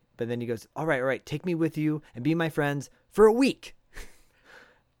day. But then he goes, all right, take me with you and be my friends for a week.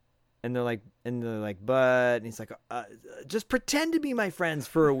 And they're like, but, and he's like, just pretend to be my friends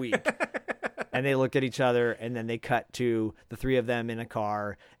for a week. And they look at each other, and then they cut to the three of them in a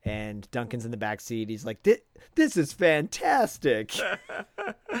car, and Duncan's in the back seat. He's like, this is fantastic.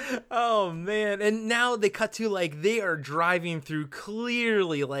 Oh, man. And now they cut to, like, they are driving through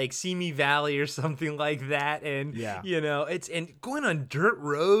clearly, like, Simi Valley or something like that. And, you know, and going on dirt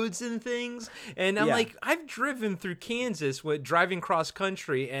roads and things. And I'm like, I've driven through Kansas with driving cross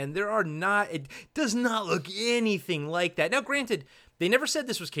country, and it does not look anything like that. Now, granted, They never said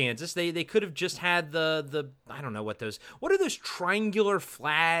this was Kansas. They could have just had the I don't know what are those triangular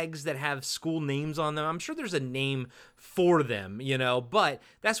flags that have school names on them? I'm sure there's a name for them, but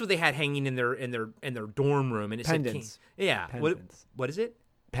that's what they had hanging in their dorm room, and it Pendants. said yeah. Pendants. What is it?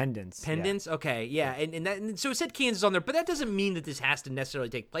 Pendants. Yeah. Okay, yeah, and so it said Kansas on there, but that doesn't mean that this has to necessarily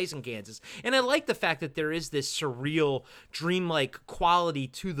take place in Kansas. And I like the fact that there is this surreal, dreamlike quality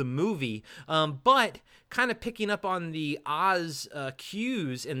to the movie, but kind of picking up on the Oz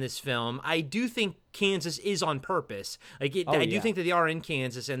cues in this film, I do think Kansas is on purpose. I do think that they are in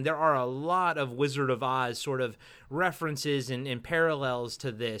Kansas, and there are a lot of Wizard of Oz sort of references and parallels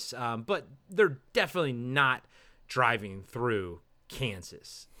to this, but they're definitely not driving through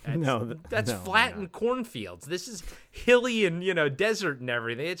Kansas. That's flat and cornfields. This is hilly and desert and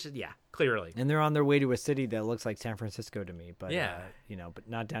everything. It's clearly. And they're on their way to a city that looks like San Francisco to me, but but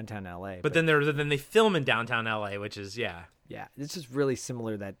not downtown LA. But then they film in downtown LA, which is this is really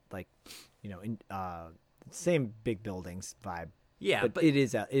similar. That same big buildings vibe. Yeah, but it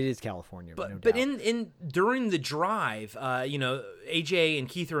is California. But doubt. in during the drive, AJ and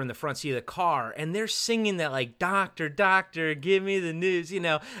Keith are in the front seat of the car, and they're singing that like "Doctor, Doctor, give me the news."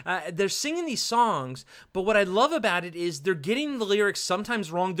 They're singing these songs. But what I love about it is they're getting the lyrics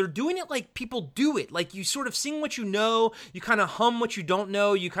sometimes wrong. They're doing it like people do it. Like you sort of sing what you know, you kind of hum what you don't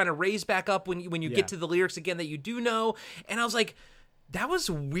know, you kind of raise back up when you get to the lyrics again that you do know. And I was like, that was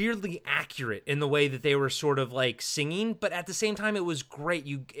weirdly accurate in the way that they were sort of like singing, but at the same time, it was great.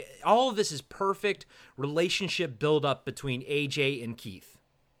 All of this is perfect relationship build up between AJ and Keith.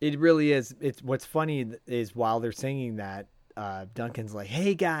 It really is. It's what's funny is while they're singing that, Duncan's like,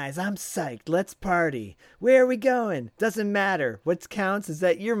 "Hey guys, I'm psyched. Let's party. Where are we going? Doesn't matter. What counts is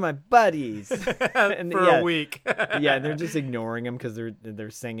that you're my buddies." And, for a week. Yeah, they're just ignoring him because they're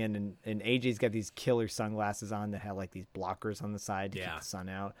singing, and AJ's got these killer sunglasses on that have like these blockers on the side to keep the sun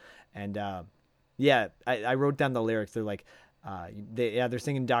out. And I wrote down the lyrics. They're like, they're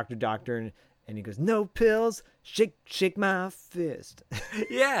singing "Doctor, Doctor," and he goes, "No pills, shake my fist."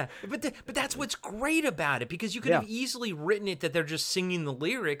 Yeah, but that's what's great about it, because you could have easily written it that they're just singing the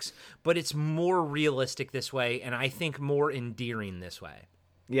lyrics, but it's more realistic this way, and I think more endearing this way.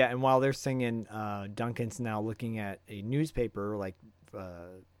 Yeah, and while they're singing, Duncan's now looking at a newspaper, like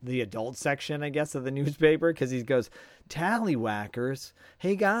the adult section, I guess, of the newspaper, because he goes, "Tallywhackers,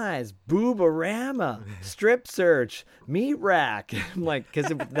 hey guys, boobarama, strip search, meat rack." I'm like,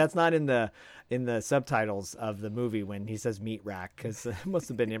 because that's not in the subtitles of the movie when he says meat rack, because it must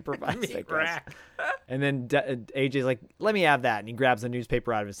have been improvised. Meat rack. And then AJ's like, "Let me have that," and he grabs the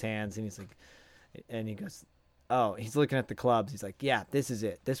newspaper out of his hands, and he's like, and he goes, "Oh," he's looking at the clubs. He's like, "Yeah, this is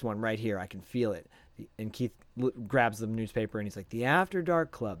it. This one right here. I can feel it." And Keith grabs the newspaper and he's like, "The After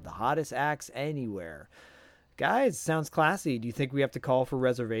Dark Club, the hottest acts anywhere." "Guys, sounds classy. Do you think we have to call for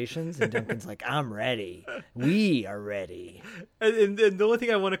reservations?" And Duncan's like, "I'm ready. We are ready." And the only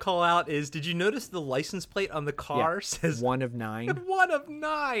thing I want to call out is, did you notice the license plate on the car says 1 of 9? 1 of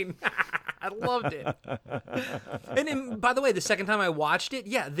 9. I loved it. And by the way, the second time I watched it,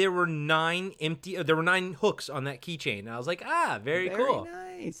 there were 9 hooks on that keychain. And I was like, very cool.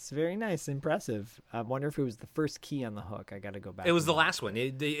 Very nice. Impressive. I wonder if it was the first key on the hook. I got to go back. It was the last one.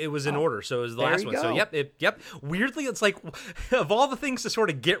 It was in order, so it was the last one. So yep. Weirdly, it's like, of all the things to sort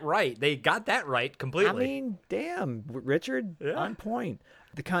of get right, they got that right completely. I mean, damn, Richard, on point.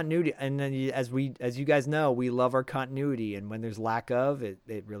 The continuity, and then as you guys know, we love our continuity, and when there's lack of it,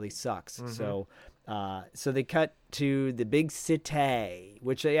 it really sucks. Mm-hmm. So they cut to the big city,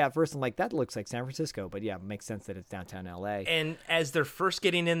 which at first I'm like, that looks like San Francisco, but it makes sense that it's downtown LA. And as they're first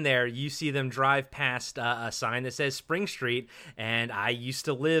getting in there, you see them drive past a sign that says Spring Street, and I used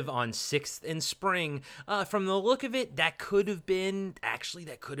to live on 6th and Spring. From the look of it, that could have been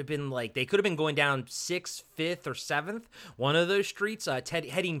like, they could have been going down 6th, 5th, or 7th, one of those streets,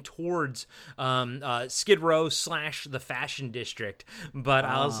 heading towards Skid Row / the Fashion District. But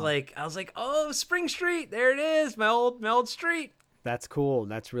I was like, oh, Spring Street, there it is. My old street. That's cool.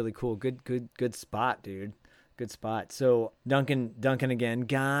 That's really cool. Good spot, dude. Good spot. So Duncan again,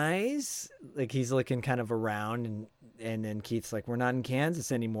 guys, like he's looking kind of around, and then Keith's like, "We're not in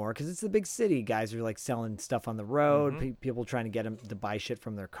Kansas anymore because it's a big city." Guys are like selling stuff on the road. Mm-hmm. People trying to get them to buy shit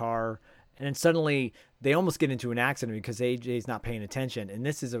from their car. And then suddenly they almost get into an accident because AJ's not paying attention. And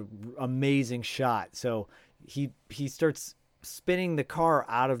this is an amazing shot. So he starts spinning the car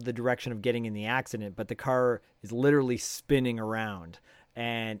out of the direction of getting in the accident, but the car is literally spinning around.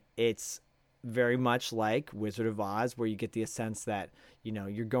 And it's very much like Wizard of Oz, where you get the sense that,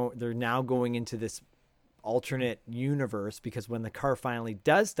 they're now going into this alternate universe, because when the car finally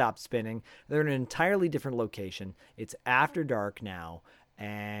does stop spinning, they're in an entirely different location. It's after dark now,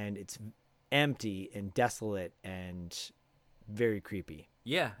 and it's empty and desolate and very creepy.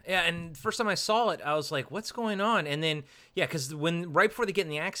 Yeah, and first time I saw it, I was like, what's going on? And then, because right before they get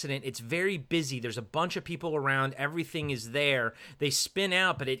in the accident, it's very busy. There's a bunch of people around. Everything is there. They spin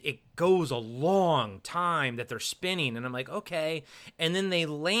out, but it goes a long time that they're spinning. And I'm like, okay. And then they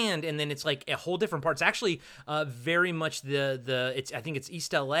land, and then it's like a whole different part. It's actually very much I think it's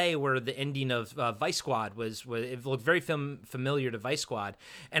East LA where the ending of Vice Squad was. It looked very familiar to Vice Squad.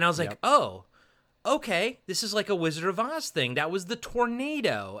 And I was like, oh, okay, this is like a Wizard of Oz thing. That was the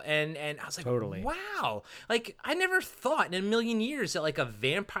tornado. And I was like, totally. Wow. Like, I never thought in a million years that like a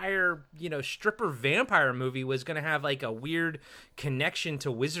vampire, stripper vampire movie was going to have like a weird connection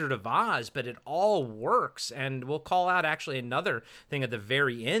to Wizard of Oz, but it all works. And we'll call out actually another thing at the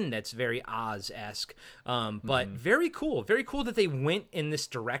very end that's very Oz-esque. But very cool. Very cool that they went in this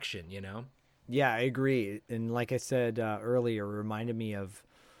direction, Yeah, I agree. And like I said earlier, it reminded me of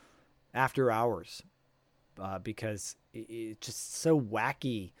After Hours, because it's just so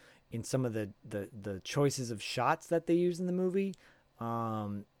wacky in some of the choices of shots that they use in the movie,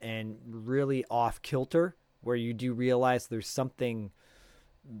 and really off kilter, where you do realize there's something.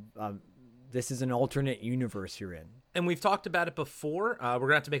 This is an alternate universe you're in. And we've talked about it before. We're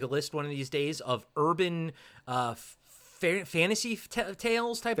gonna have to make a list one of these days of urban fantasy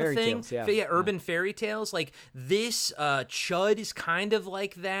tales type fairy of thing. Tales, yeah. Urban fairy tales. Like this, Chud is kind of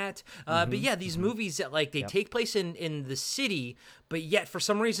like that. But yeah, these movies that like they take place in the city, but yet for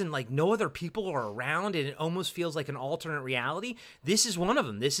some reason like no other people are around, and it almost feels like an alternate reality. This is one of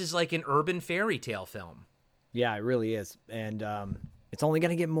them. This is like an urban fairy tale film. Yeah, it really is, and it's only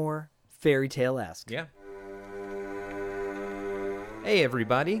gonna get more fairy tale-esque. Yeah. Hey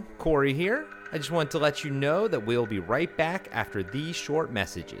everybody, Corey here. I just want to let you know that we'll be right back after these short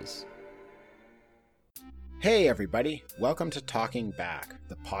messages. Hey everybody, welcome to Talking Back,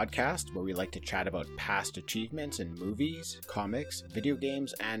 the podcast where we like to chat about past achievements in movies, comics, video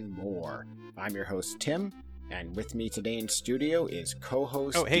games, and more. I'm your host Tim, and with me today in studio is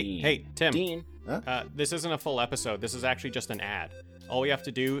co-host Dean. Hey, Tim. Dean, huh? This isn't a full episode. This is actually just an ad. All we have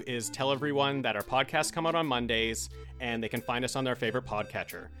to do is tell everyone that our podcasts come out on Mondays, and they can find us on their favorite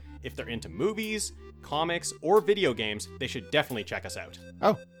podcatcher. If they're into movies, comics, or video games, they should definitely check us out.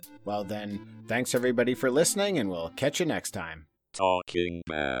 Oh, well then, thanks everybody for listening, and we'll catch you next time. Talking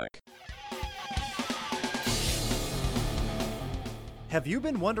Back. Have you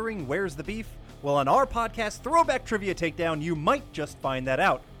been wondering where's the beef? Well, on our podcast, Throwback Trivia Takedown, you might just find that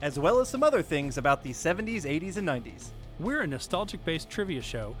out, as well as some other things about the 70s, 80s, and 90s. We're a nostalgic-based trivia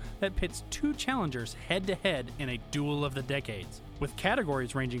show that pits two challengers head-to-head in a duel of the decades, with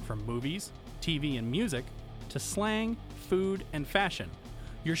categories ranging from movies, TV and music, to slang, food, and fashion.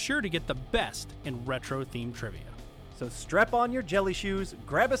 You're sure to get the best in retro-themed trivia. So strap on your jelly shoes,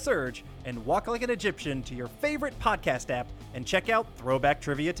 grab a Surge, and walk like an Egyptian to your favorite podcast app and check out Throwback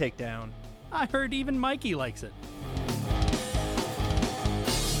Trivia Takedown. I heard even Mikey likes it.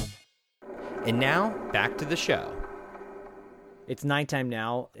 And now, back to the show. It's nighttime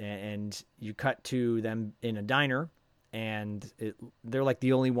now, and you cut to them in a diner, and they're like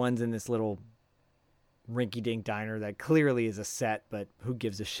the only ones in this little rinky-dink diner that clearly is a set, but who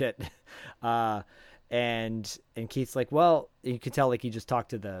gives a shit? And Keith's like, well, you can tell like he just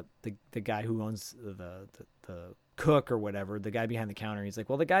talked to the guy who owns the cook or whatever, the guy behind the counter. He's like,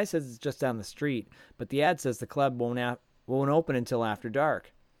 well, the guy says it's just down the street, but the ad says the club won't open until after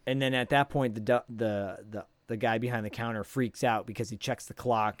dark. And then at that point, the guy behind the counter freaks out because he checks the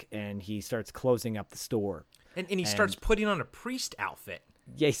clock and he starts closing up the store. And he starts putting on a priest outfit.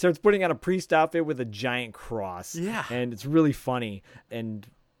 Yeah, he starts putting on a priest outfit with a giant cross. Yeah. And it's really funny. And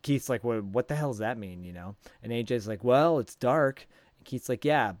Keith's like, what the hell does that mean, you know? And AJ's like, well, it's dark. And Keith's like,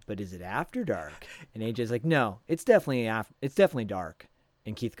 yeah, but is it after dark? And AJ's like, no, it's definitely dark.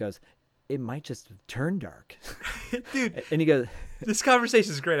 And Keith goes, it might just turn dark. Dude. And he goes, this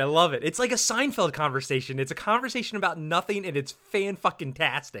conversation is great. I love it. It's like a Seinfeld conversation. It's a conversation about nothing, and it's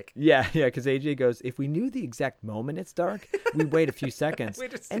fan-fucking-tastic. Yeah, because AJ goes, if we knew the exact moment it's dark, we'd wait a few seconds,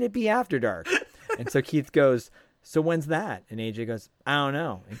 and it'd be after dark. And so Keith goes, so when's that? And AJ goes, I don't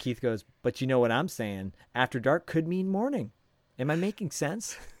know. And Keith goes, but you know what I'm saying. After dark could mean morning. Am I making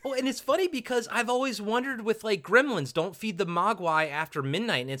sense? Oh, and it's funny because I've always wondered with like Gremlins, don't feed the Mogwai after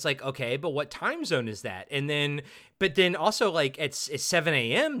midnight. And it's like, okay, but what time zone is that? But then also like it's 7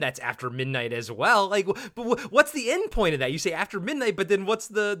 a.m. That's after midnight as well. Like, but what's the end point of that? You say after midnight, but then what's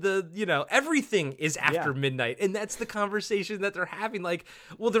the everything is after midnight. And that's the conversation that they're having. Like,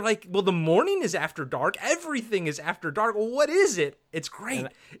 they're like, the morning is after dark. Everything is after dark. Well, what is it? It's great.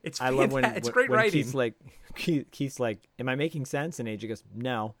 I love when it's great writing. Keith's like, am I making sense? And AJ goes,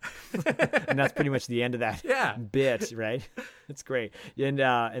 no. And that's pretty much the end of that bit, right? It's great. And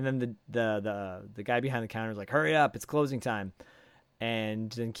then the guy behind the counter is like, hurry up, it's closing time.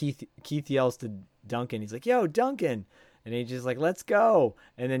 And then Keith yells to Duncan. He's like, yo, Duncan. And AJ's like, let's go.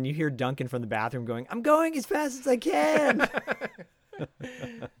 And then you hear Duncan from the bathroom going, I'm going as fast as I can.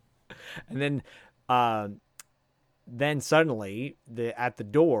 And then suddenly at the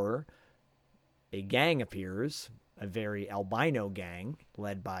door, a gang appears, a very albino gang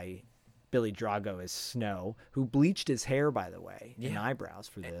led by Billy Drago as Snow, who bleached his hair, by the way, and eyebrows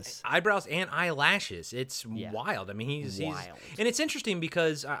for this. Eyebrows and eyelashes. It's wild. I mean, he's wild. And it's interesting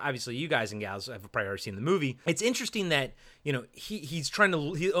because obviously you guys and gals have probably already seen the movie. It's interesting that, he's trying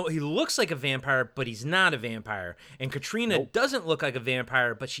to, he looks like a vampire, but he's not a vampire. And Katrina doesn't look like a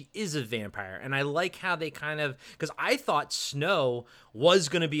vampire, but she is a vampire. And I like how they because I thought Snow was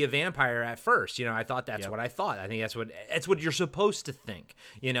going to be a vampire at first. I thought that's what I thought. I think that's what you're supposed to think,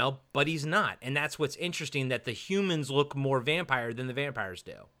 but he's not. And that's what's interesting, that the humans look more vampire than the vampires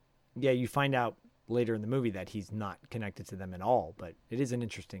do. Yeah, you find out later in the movie that he's not connected to them at all, but it is an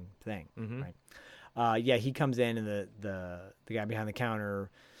interesting thing, right? He comes in and the guy behind the counter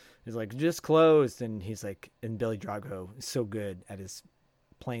is like, just closed, and he's like, and Billy Drago is so good at his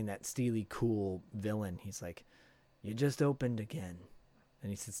playing that steely, cool villain. He's like, you just opened again. And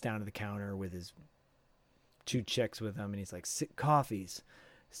he sits down at the counter with his 2 chicks with him, and he's like, 6 coffees,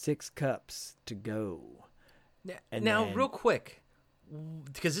 6 cups to go. And now, real quick,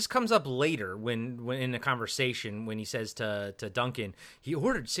 because this comes up later when in a conversation when he says to Duncan, he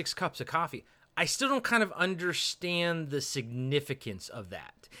ordered 6 cups of coffee. I still don't kind of understand the significance of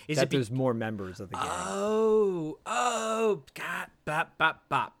that. There's more members of the gang. Oh, God,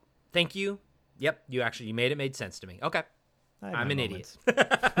 bop. Thank you. Yep, you made sense to me. Okay. I'm an idiot.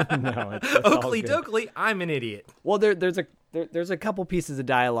 No, it's Oakley Doakley, I'm an idiot. Well, there's a couple pieces of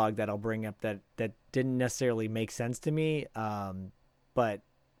dialogue that I'll bring up that didn't necessarily make sense to me, but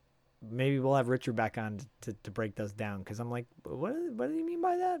maybe we'll have Richard back on to break those down, because I'm like, what do you mean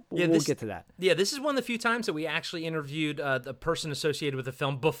by that? We'll get to that. Yeah, this is one of the few times that we actually interviewed the person associated with the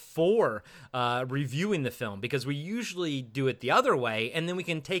film before reviewing the film, because we usually do it the other way, and then we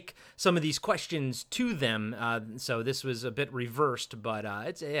can take some of these questions to them. So this was a bit reversed, but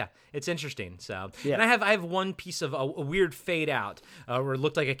it's interesting. So, and I have one piece of a weird fade out where it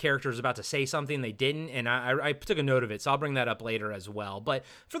looked like a character was about to say something they didn't, and I took a note of it, so I'll bring that up later as well. But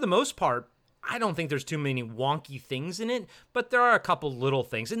for the most part, I don't think there's too many wonky things in it, but there are a couple little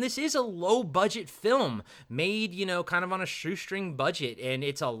things. And this is a low budget film made, kind of on a shoestring budget, and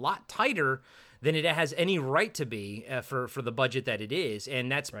it's a lot tighter than it has any right to be for the budget that it is.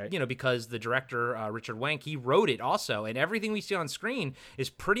 And that's, right. Because the director, Richard Wenk, he wrote it also, and everything we see on screen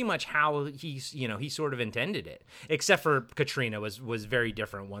is pretty much how he sort of intended it, except for Katrina was very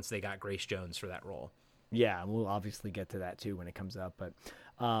different once they got Grace Jones for that role. Yeah, we'll obviously get to that too when it comes up, but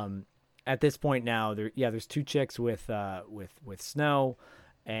at this point now, there's 2 chicks with Snow,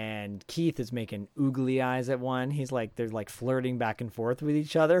 and Keith is making oogly eyes at one. They're like flirting back and forth with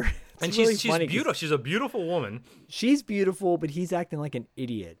each other. And she's beautiful. She's a beautiful woman. She's beautiful, but he's acting like an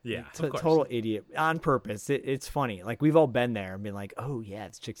idiot. Yeah, total idiot on purpose. It's funny. Like, we've all been there and been like, oh yeah,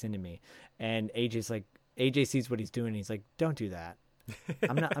 this chick's into me. And AJ sees what he's doing. And he's like, don't do that.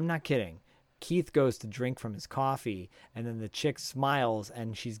 I'm not kidding. Keith goes to drink from his coffee, and then the chick smiles,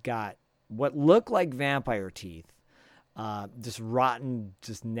 and she's got what look like vampire teeth, just rotten,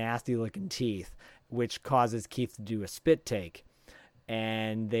 just nasty looking teeth, which causes Keith to do a spit take,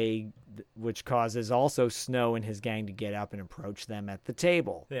 which causes also Snow and his gang to get up and approach them at the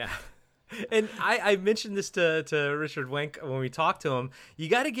table. Yeah. And I mentioned this to Richard Wenk when we talked to him. You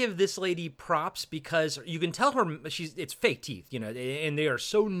got to give this lady props, because you can tell it's fake teeth, and they are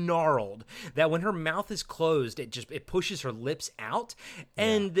so gnarled that when her mouth is closed, it pushes her lips out.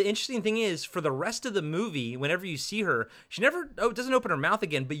 And the interesting thing is, for the rest of the movie, whenever you see her, she doesn't open her mouth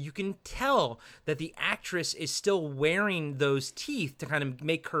again, but you can tell that the actress is still wearing those teeth to kind of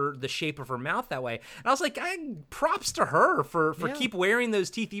make her the shape of her mouth that way. And I was like, props to her for keep wearing those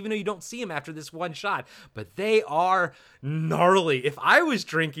teeth even though you don't see see them after this one shot, but they are gnarly. If I was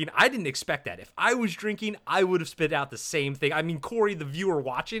drinking, I didn't expect that. If I was drinking, I would have spit out the same thing. I mean, Corey, the viewer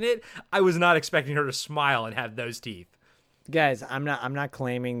watching it, I was not expecting her to smile and have those teeth. Guys, I'm not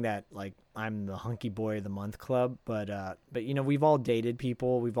claiming that like I'm the hunky boy of the month club, but you know, we've all dated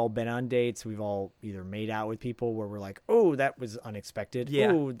people, we've all been on dates, we've all either made out with people where we're like, oh, that was unexpected,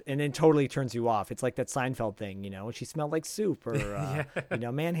 yeah, ooh, and it totally turns you off. It's like that Seinfeld thing, you know, she smelled like soup, or you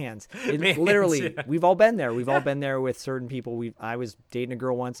know, man hands. Literally, yeah. We've all been there. We've all been there with certain people. I was dating a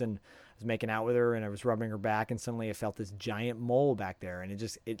girl once and I was making out with her and I was rubbing her back, and suddenly I felt this giant mole back there, and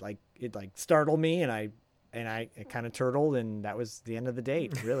it startled me, and I kind of turtled, and that was the end of the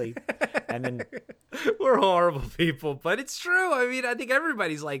date, really. And then we're horrible people, but it's true. I mean, I think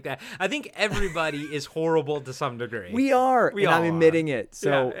everybody's like that. I think everybody is horrible to some degree. We are, and I'm admitting it.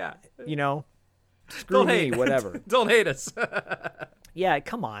 So, you know, screw me, whatever. Don't hate us. Yeah,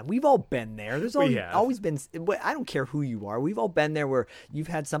 come on. We've all been there. There's always been, I don't care who you are. We've all been there where you've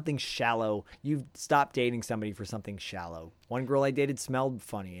had something shallow. You've stopped dating somebody for something shallow. One girl I dated smelled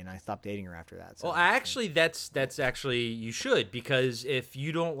funny, and I stopped dating her after that. So. Well, actually, that's actually, you should, because if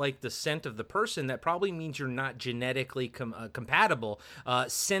you don't like the scent of the person, that probably means you're not genetically compatible.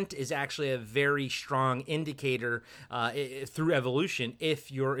 Scent is actually a very strong indicator through evolution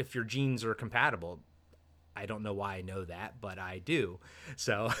if your genes are compatible. I don't know why I know that, but I do.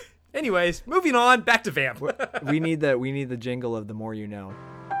 So, anyways, moving on, back to Vamp. we need the jingle of The More You Know.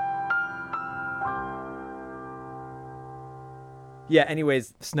 Yeah,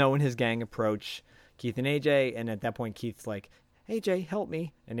 anyways, Snow and his gang approach Keith and AJ, and at that point Keith's like, AJ, help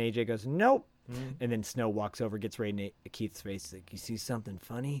me. And AJ goes, nope. And then Snow walks over, gets right in Keith's face. He's like, you see something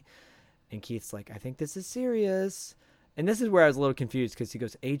funny? And Keith's like, I think this is serious. And this is where I was a little confused, because he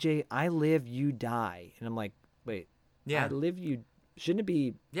goes, AJ, I live, you die. And I'm like, wait, I live, you... Shouldn't it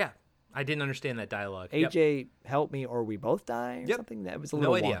be... Yeah, I didn't understand that dialogue. AJ, help me, or we both die, or something? That was a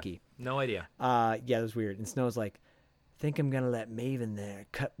little wonky. No idea. Yeah, it was weird. And Snow's like, think I'm going to let Maven there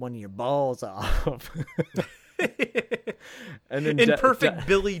cut one of your balls off. And then in perfect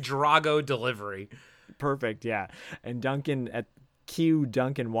Billy Drago delivery. Perfect, yeah. And Duncan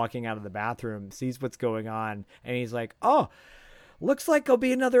walking out of the bathroom sees what's going on, and he's like, oh, looks like it'll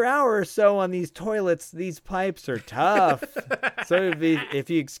be another hour or so on these toilets. These pipes are tough. So if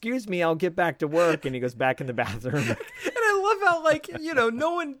you excuse me, I'll get back to work. And he goes back in the bathroom. And I love how, like, you know,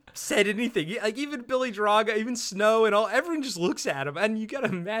 no one said anything. Like, even Billy Drago, even Snow and all, everyone just looks at him. And you got to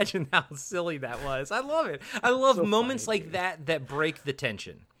imagine how silly that was. I love it. I love so moments funny, like that break the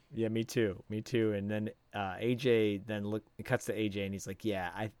tension. Yeah, me too. And then AJ cuts to AJ, and he's like, yeah,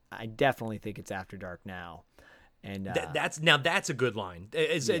 I definitely think it's after dark now. And that's a good line.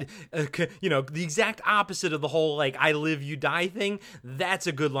 You know, the exact opposite of the whole like I live you die thing. That's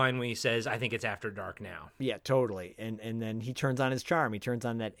a good line when he says I think it's after dark now. Yeah, totally. And then he turns on his charm. He turns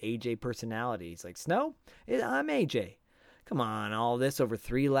on that AJ personality. He's like, Snow, I'm AJ. Come on, all this over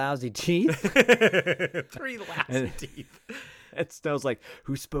 3 lousy teeth. 3 lousy teeth. And Snow's like,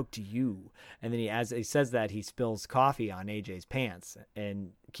 who spoke to you? And then as he says that, he spills coffee on AJ's pants. And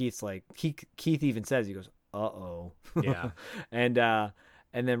Keith's like, Keith even says, he goes, uh-oh. Yeah. And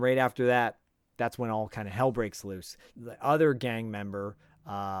then right after that, that's when all kind of hell breaks loose. The other gang member,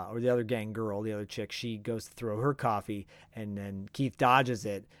 or the other gang girl, the other chick, she goes to throw her coffee, and then Keith dodges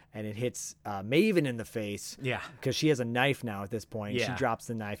it, and it hits Maven in the face. Yeah. Because she has a knife now at this point. Yeah. She drops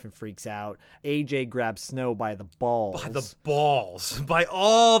the knife and freaks out. AJ grabs Snow by the balls. By the balls. By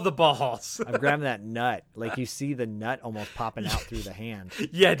all the balls. I'm grabbing that nut. Like, you see the nut almost popping out through the hand.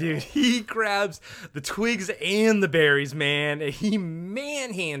 Yeah, dude. He grabs the twigs and the berries, man. He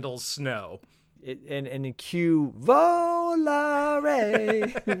manhandles Snow. And in cue volare,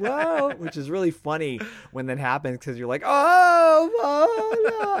 whoa, which is really funny when that happens, because you're like, oh,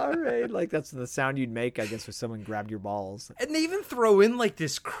 volare, like that's the sound you'd make, I guess, if someone grabbed your balls. And they even throw in like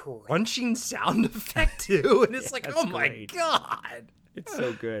this crunching sound effect too, and it's like, oh my god. It's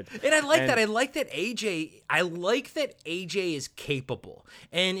so good. And I like that. I like that AJ is capable.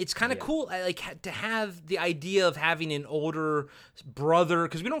 And it's kind of cool. I like to have the idea of having an older brother,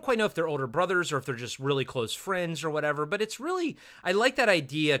 because we don't quite know if they're older brothers or if they're just really close friends or whatever. But it's really, I like that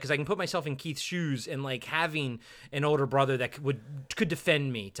idea, because I can put myself in Keith's shoes and like having an older brother that could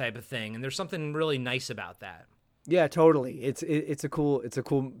defend me type of thing. And there's something really nice about that. Yeah, totally. It's a cool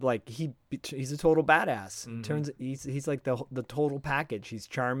like he's a total badass. He's like the total package. He's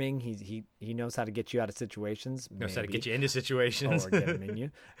charming. He knows how to get you out of situations. Knows how to get you into situations. Or get him in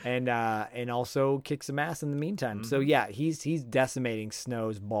you. And also kick some ass in the meantime. So yeah, he's decimating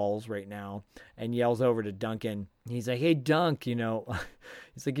Snow's balls right now and yells over to Duncan. He's like, "Hey Dunk,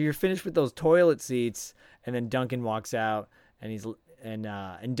 he's like, you're finished with those toilet seats." And then Duncan walks out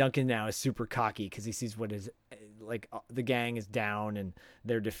and Duncan now is super cocky because he sees what is like the gang is down and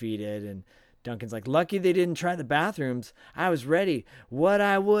they're defeated, and Duncan's like, "Lucky they didn't try the bathrooms. I was ready. What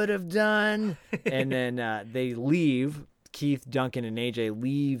I would have done." And then they leave. Keith, Duncan, and AJ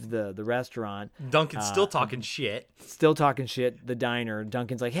leave the restaurant. Duncan's still talking shit. The diner.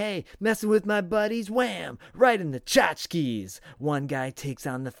 Duncan's like, "Hey, messing with my buddies? Wham! Right in the tchotchkes. One guy takes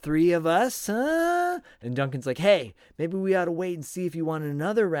on the three of us, huh?" And Duncan's like, "Hey, maybe we ought to wait and see if you want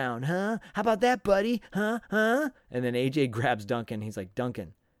another round, huh? How about that, buddy? Huh? And then AJ grabs Duncan. He's like,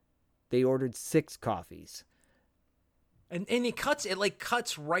 "Duncan, they ordered 6 coffees." And it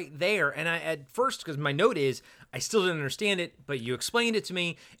cuts right there. And I, at first, because my note is, I still didn't understand it, but you explained it to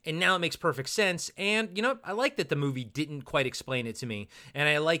me, and now it makes perfect sense. And, I like that the movie didn't quite explain it to me. And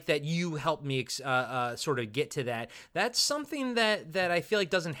I like that you helped me sort of get to that. That's something that I feel like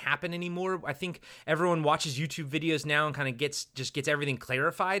doesn't happen anymore. I think everyone watches YouTube videos now and kind of gets everything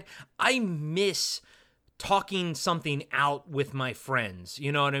clarified. I miss talking something out with my friends.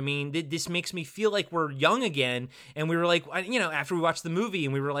 You know what I mean? This makes me feel like we're young again. And we were like, after we watched the movie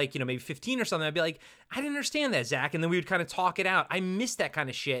and we were like, maybe 15 or something, I'd be like, "I didn't understand that, Zach." And then we would kind of talk it out. I miss that kind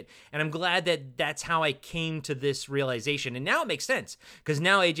of shit. And I'm glad that that's how I came to this realization. And now it makes sense, because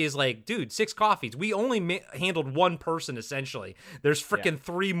now AJ's like, "Dude, 6 coffees. We only handled one person, essentially. There's freaking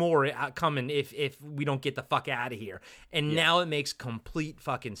 3 more coming if we don't get the fuck out of here." And now it makes complete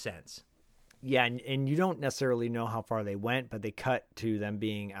fucking sense. Yeah, and you don't necessarily know how far they went, but they cut to them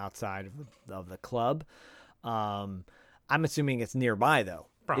being outside of the club. I'm assuming it's nearby, though.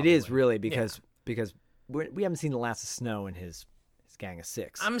 Probably. It is really because we haven't seen the last of Snow and his gang of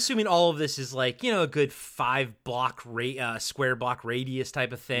 6. I'm assuming all of this is like, a good 5 block square block radius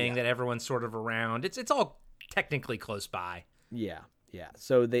type of thing that everyone's sort of around. It's all technically close by. Yeah.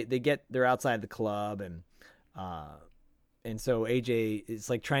 So they're outside the club, and so AJ is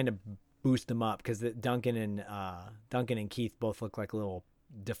like trying to boost them up, because Duncan and Keith both look like a little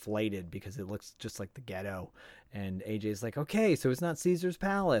deflated because it looks just like the ghetto. And AJ's like, "Okay, so it's not Caesar's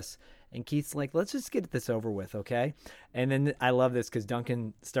Palace." And Keith's like, "Let's just get this over with, okay?" And then I love this because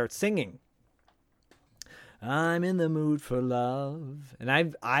Duncan starts singing, "I'm in the mood for love." And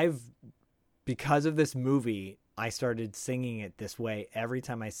I've because of this movie, I started singing it this way every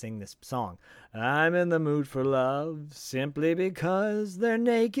time I sing this song. "I'm in the mood for love simply because they're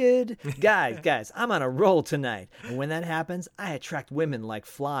naked." Guys, I'm on a roll tonight. And when that happens, I attract women like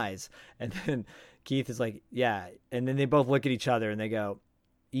flies. And then Keith is like, "Yeah." And then they both look at each other and they go,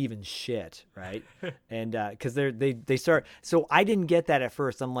 "Even shit," right? And because they start. So I didn't get that at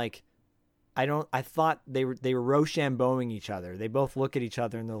first. I'm like, I thought they were Rochambeauing each other. They both look at each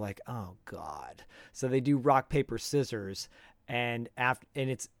other and they're like, "Oh God." So they do rock, paper, scissors, and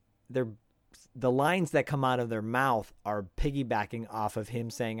the lines that come out of their mouth are piggybacking off of him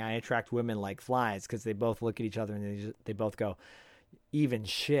saying, "I attract women like flies," because they both look at each other and they both go, "Even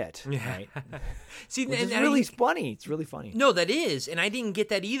shit," right? See, Which is really funny. It's really funny. No, that is, and I didn't get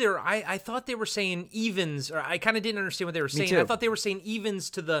that either. I thought they were saying evens, or I kind of didn't understand what they were saying. I thought they were saying evens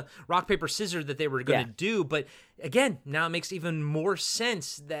to the rock, paper, scissors that they were going to do. But again, now it makes even more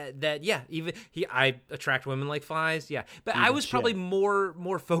sense that I attract women like flies. Yeah, but even I was probably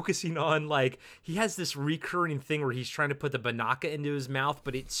more focusing on, like, he has this recurring thing where he's trying to put the banaka into his mouth,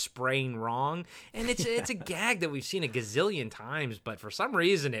 but it's spraying wrong, and it's a gag that we've seen a gazillion times, but for some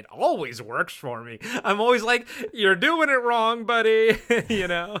reason it always works for me. I'm always like, "You're doing it wrong, buddy."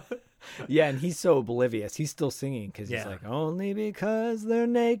 Yeah, and he's so oblivious. He's still singing because he's like, "Only because they're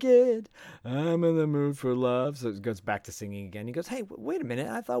naked, I'm in the mood for love." So it goes back to singing again. He goes, "Hey, wait a minute.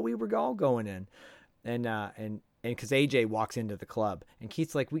 I thought we were all going in." And because AJ walks into the club, and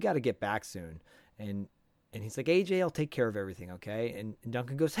Keith's like, "We got to get back soon." And he's like, "AJ, I'll take care of everything, okay?" And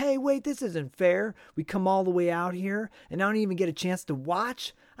Duncan goes, "Hey, wait, this isn't fair. We come all the way out here, and I don't even get a chance to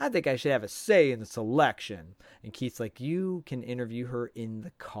watch. I think I should have a say in the selection." And Keith's like, "You can interview her in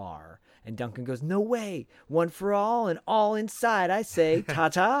the car." And Duncan goes, "No way. One for all and all inside, I say.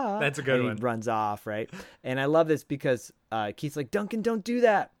 Ta-ta." That's a good one. He runs off, right? And I love this because Keith's like, "Duncan, don't do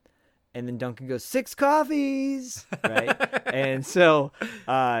that." And then Duncan goes, 6 coffees, right? And so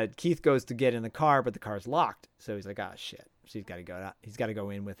Keith goes to get in the car, but the car's locked. So he's like, "Oh, shit." So he's got to go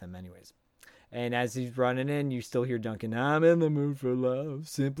in with him anyways. And as he's running in, you still hear Duncan, I'm in the mood for love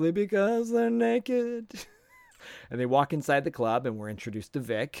simply because they're naked. And they walk inside the club, and we're introduced to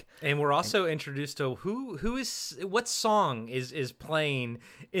Vic. And we're also introduced to what song is playing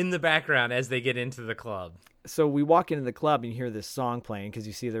in the background as they get into the club. So we walk into the club and you hear this song playing because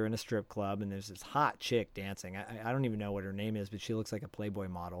you see they're in a strip club, and there's this hot chick dancing. I don't even know what her name is, but she looks like a Playboy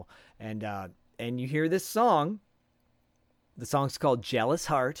model. And you hear this song. The song's called Jealous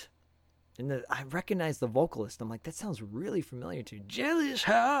Heart. And I recognize the vocalist. I'm like, that sounds really familiar to Jealous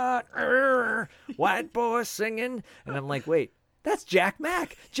Heart, white boy singing. And I'm like, wait, that's Jack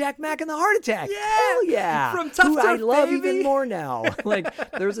Mack. Jack Mack and the Heart Attack. Yeah. Hell yeah. From Tough Who I Turf, love baby. even more now.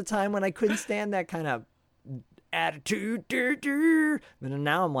 Like, there was a time when I couldn't stand that kind of attitude. And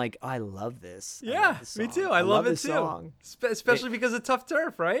now I'm like, I love this. Yeah, me too. I love it this too. Song. Especially because of Tough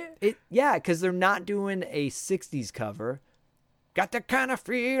Turf, right? Yeah, because they're not doing a 60s cover. Got that kind of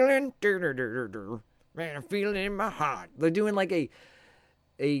feeling, man, I feel it in my heart. They're doing like a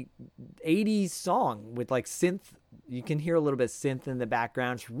 80s song with like synth. You can hear a little bit of synth in the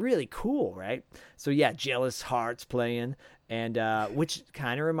background. It's really cool, right? So yeah, Jealous Heart's playing, and which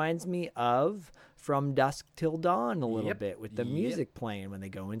kind of reminds me of From Dusk Till Dawn a little bit, with the music playing when they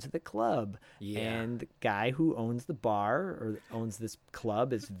go into the club. Yeah. And the guy who owns the bar or owns this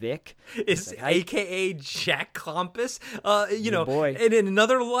club is Vic. Is like, AKA Jack Compass. Boy. And in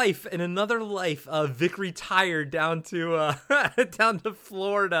another life, Vic retired down to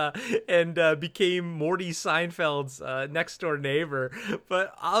Florida and became Morty Seinfeld's next door neighbor.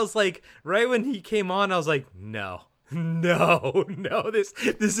 But I was like, right when he came on, I was like, no,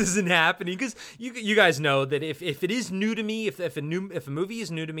 this isn't happening, because you guys know that if it is new to me, if a movie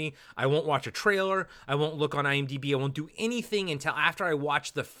is new to me, I won't watch a trailer, I won't look on IMDb, I won't do anything until after I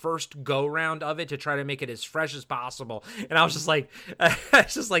watch the first go round of it to try to make it as fresh as possible. And I was just like,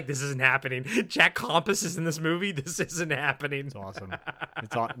 this isn't happening. Jack Compass is in this movie. This isn't happening. It's awesome.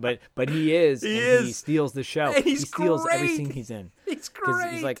 But he is. He steals the show. And he steals great. everything he's in. He's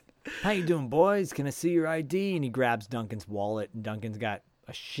great. He's like, how you doing, boys? Can I see your ID? And he grabs Duncan's wallet, and Duncan's got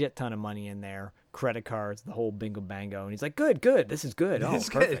a shit ton of money in there, credit cards, the whole bingo bango. And he's like, good, this is good. Oh,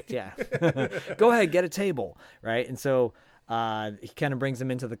 perfect. Good. Yeah. Go ahead, get a table, right? And so he kind of brings him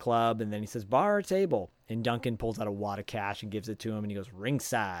into the club, and then he says, bar or table? And Duncan pulls out a wad of cash and gives it to him, and he goes,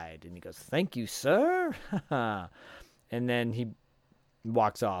 ringside. And he goes, thank you, sir. And then he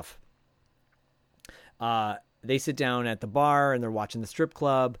walks off. They sit down at the bar and they're watching the strip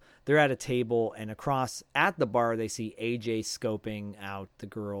club. They're at a table, and across at the bar, they see AJ scoping out the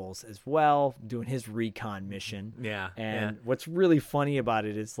girls as well, doing his recon mission. Yeah. And what's really funny about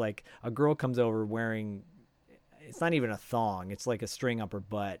it is like a girl comes over wearing, it's not even a thong, it's like a string up her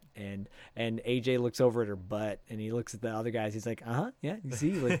butt, and AJ looks over at her butt, and he looks at the other guys. He's like, yeah, you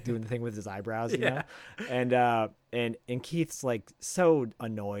see, like doing the thing with his eyebrows, you know? And Keith's like so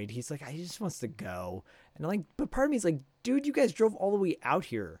annoyed. He's like, he just wants to go. And like, but part of me is like, dude, you guys drove all the way out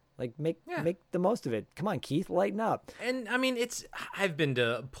here. Like, make the most of it. Come on, Keith, lighten up. And I mean, I've been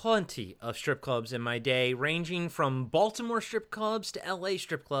to plenty of strip clubs in my day, ranging from Baltimore strip clubs to LA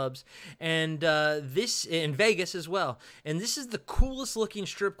strip clubs, and this in Vegas as well. And this is the coolest looking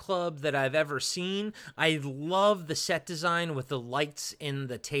strip club that I've ever seen. I love the set design with the lights in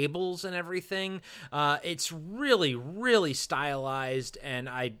the tables and everything. It's really, really stylized, and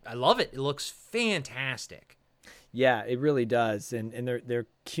I love it. It looks fantastic. Yeah, it really does. And they're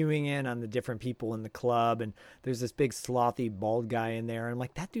queuing in on the different people in the club, and there's this big slothy bald guy in there. And I'm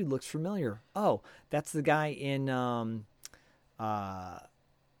like, that dude looks familiar. Oh, that's the guy in it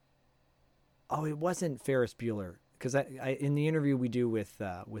wasn't Ferris Bueller. Because I in the interview we do with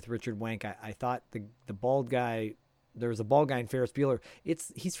Richard Wank, I thought the bald guy, there was a bald guy in Ferris Bueller.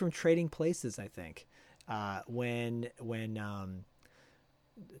 He's from Trading Places, I think. When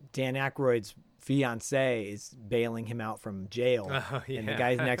Dan Aykroyd's fiance is bailing him out from jail, and the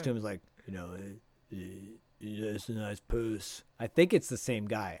guy next to him is like, it's a nice purse. I think it's the same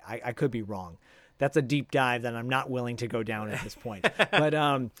guy. I could be wrong. That's a deep dive that I'm not willing to go down at this point. But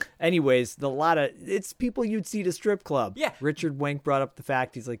anyways, it's people you'd see at a strip club. Yeah. Richard Wank brought up the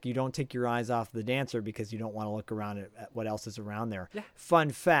fact, he's like, you don't take your eyes off the dancer because you don't want to look around at what else is around there. Yeah.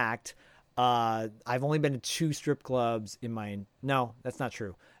 Fun fact, I've only been to 2 strip clubs no, that's not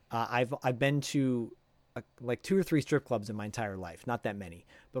true. I've been to like 2 or 3 strip clubs in my entire life, not that many.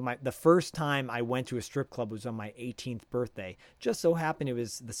 But the first time I went to a strip club was on my 18th birthday. Just so happened it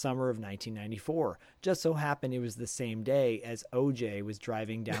was the summer of 1994. Just so happened it was the same day as OJ was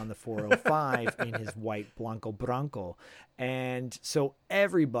driving down the 405 in his white Blanco. And so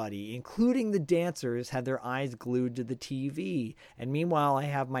everybody, including the dancers, had their eyes glued to the TV. And meanwhile, I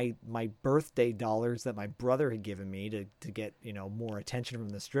have my birthday dollars that my brother had given me to get, more attention from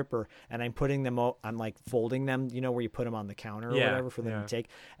the stripper. And I'm putting them, I'm like folding them, where you put them on the counter or whatever for them to take.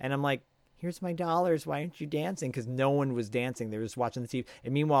 And I'm like, here's my dollars. Why aren't you dancing? Because no one was dancing. They were just watching the TV.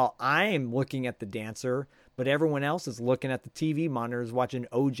 And meanwhile, I'm looking at the dancer, but everyone else is looking at the TV monitors watching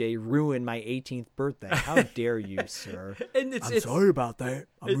OJ ruin my 18th birthday. How dare you, sir? And I'm sorry about that.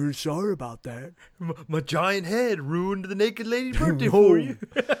 I'm really sorry about that. My giant head ruined the naked lady's birthday for you.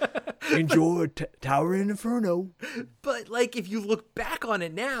 Enjoy Towering Inferno. But like, if you look back on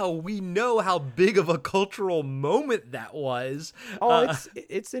it now, we know how big of a cultural moment that was. Oh,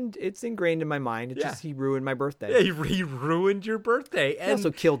 it's ingrained in my mind. It's just he ruined my birthday. Yeah, he ruined your birthday. And he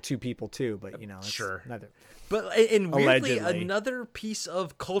also killed 2 people too, but sure. Neither. But and weirdly, Allegedly. another piece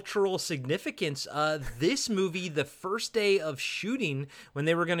of cultural significance. This movie, the first day of shooting, when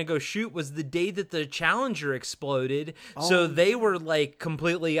they were going to go shoot, was the day that the Challenger exploded. Oh. So they were like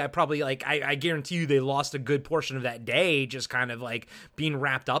completely. I guarantee you, they lost a good portion of that day, just kind of like being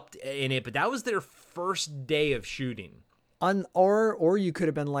wrapped up in it. But that was their first day of shooting. Or you could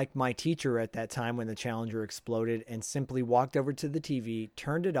have been like my teacher at that time when the Challenger exploded and simply walked over to the TV,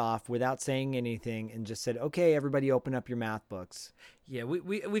 turned it off without saying anything, and just said, "Okay, everybody, open up your math books." Yeah,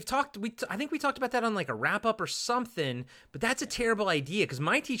 we've talked. I think we talked about that on like a wrap up or something. But that's a terrible idea because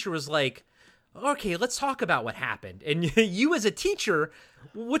my teacher was like, "Okay, let's talk about what happened." And you, as a teacher,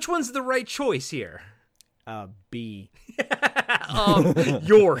 which one's the right choice here? B.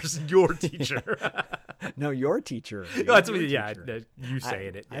 Your teacher. No, your teacher. You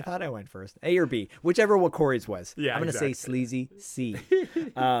saying it. Yeah. I thought I went first. A or B, whichever what Corey's was. Yeah, I'm going to say sleazy C.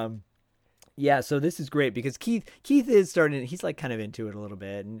 Yeah, so this is great because Keith is starting. He's like kind of into it a little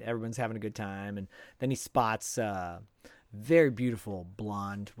bit, and everyone's having a good time. And then he spots very beautiful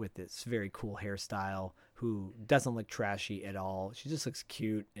blonde with this very cool hairstyle who doesn't look trashy at all. She just looks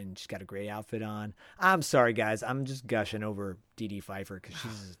cute, and she's got a great outfit on. I'm sorry, guys. I'm just gushing over Dee Pfeiffer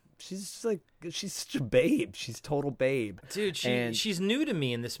because she's such a babe. She's total babe. Dude, she's new to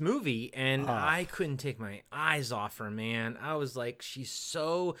me in this movie, and I couldn't take my eyes off her, man. I was like,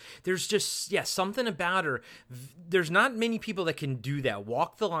 there's just, something about her. There's not many people that can do that.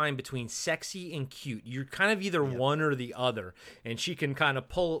 Walk the line between sexy and cute. You're kind of either one or the other, and she can kind of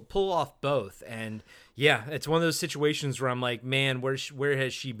pull off both. And yeah, it's one of those situations where I'm like, man, where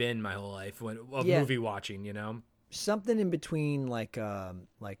has she been my whole life of movie watching, Something in between like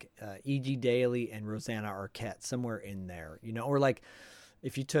E.G. Daily and Rosanna Arquette, somewhere in there, or like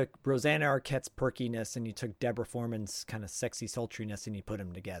if you took Rosanna Arquette's perkiness and you took Deborah Foreman's kind of sexy sultriness and you put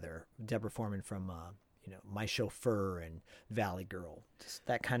them together. Deborah Foreman from My Chauffeur and Valley Girl, just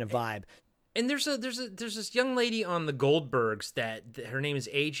that kind of vibe. And there's this young lady on the Goldbergs that her name is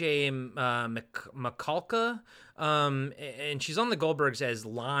AJ McCulka, and she's on the Goldbergs as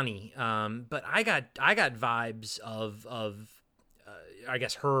Lonnie. But I got vibes of I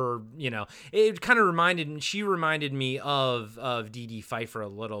guess her. It kind of she reminded me of Dee Pfeiffer a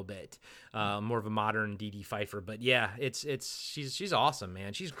little bit, more of a modern Dee Pfeiffer. But yeah, she's awesome,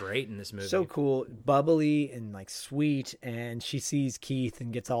 man. She's great in this movie. So cool, bubbly and like sweet. And she sees Keith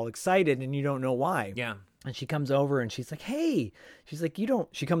and gets all excited, and you don't know why. Yeah. And she comes over and she's like, "Hey," she's like,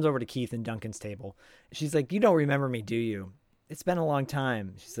 she comes over to Keith and Duncan's table. She's like, "You don't remember me, do you? It's been a long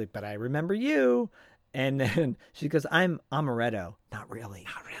time." She's like, "But I remember you." And then she goes, "I'm Amaretto." Not really.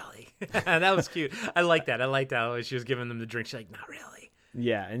 That was cute. I like that. I liked how she was giving them the drink. She's like, "Not really."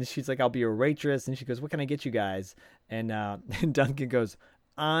 Yeah. And she's like, "I'll be your waitress." And she goes, "What can I get you guys?" And Duncan goes,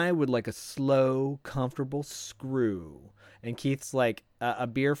 "I would like a slow, comfortable screw." And Keith's like, a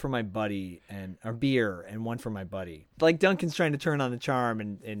beer for my buddy, and a beer and one for my buddy. Like Duncan's trying to turn on the charm,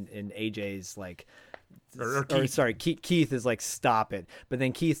 and AJ's like, Keith is like, "Stop it." But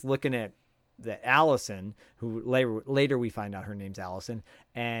then Keith's looking at the Allison, who later we find out her name's Allison,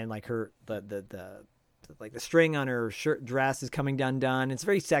 and like her the string on her shirt dress is coming undone. It's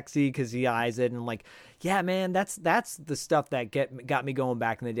very sexy because he eyes it, and like, yeah, man, that's the stuff that got me going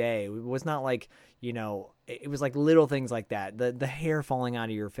back in the day. It was not like, it was like little things like that. The hair falling out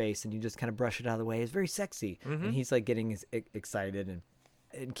of your face and you just kind of brush it out of the way is very sexy. And he's like getting excited,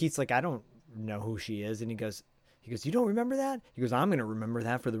 and Keith's like, "I don't know who she is," and he goes, He goes, you don't remember that? He goes, I'm going to remember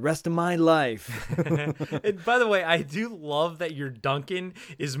that for the rest of my life. And by the way, I do love that your Duncan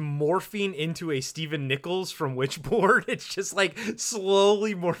is morphing into a Stephen Nichols from Witchboard. It's just like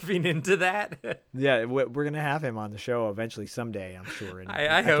slowly morphing into that. Yeah, we're going to have him on the show eventually someday, I'm sure. And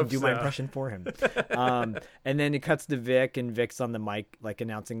I can hope do so. my impression for him. And then it cuts to Vic, and Vic's on the mic, like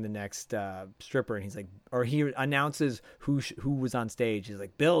announcing the next stripper. And he's like, or he announces who was on stage. He's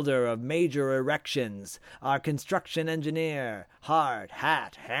like, builder of major erections, our construction engineer, Hard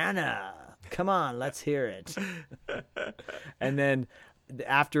Hat Hannah. Come on, let's hear it. And then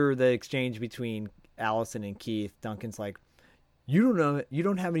after the exchange between Allison and Keith, Duncan's like, you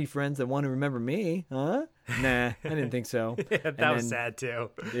don't have any friends that want to remember me, huh? Nah, I didn't think so. Yeah, that was sad too.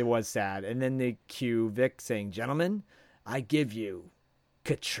 It was sad. And then they cue Vic saying, gentlemen, I give you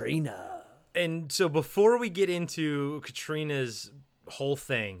Katrina. And so before we get into Katrina's whole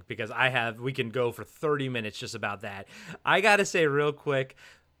thing, because we can go for 30 minutes just about that, I gotta say real quick,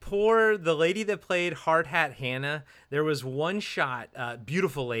 the lady that played Hard Hat Hannah, there was one shot,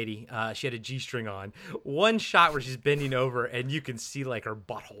 beautiful lady, she had a G-string on, one shot where she's bending over and you can see like her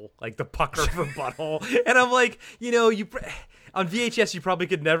butthole, like the pucker of her butthole. And I'm like, on VHS, you probably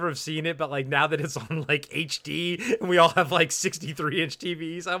could never have seen it, but like now that it's on like HD and we all have like 63-inch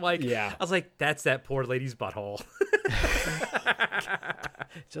TVs, I'm like, yeah. I was like, that's that poor lady's butthole.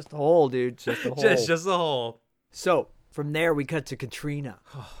 Just a hole, dude. Just a hole. Just a hole. So from there, we cut to Katrina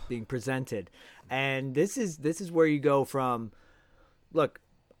being presented. And this is where you go from, look,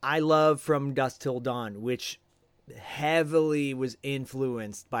 I love From Dusk Till Dawn, which heavily was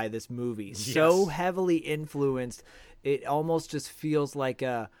influenced by this movie. Yes. So heavily influenced, it almost just feels like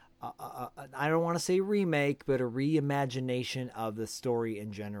I don't want to say remake, but a reimagination of the story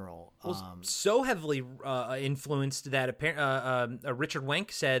in general. So heavily influenced that Richard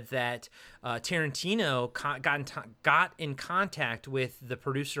Wenk said that Tarantino got in contact with the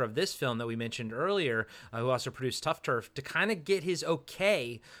producer of this film that we mentioned earlier, who also produced Tough Turf, to kind of get his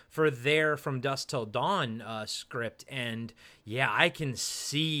okay for their From Dusk Till Dawn script. And yeah, I can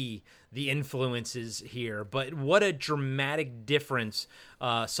see the influences here, but what a dramatic difference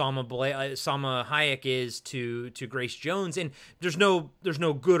Salma Hayek is to Grace Jones. And there's no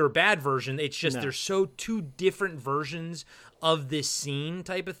good or bad version. It's just there's so two different versions of this scene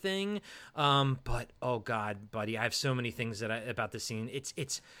type of thing. But oh God, buddy, I have so many things about this scene.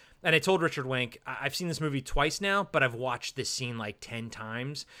 It's and I told Richard Wenk, I've seen this movie twice now, but I've watched this scene like 10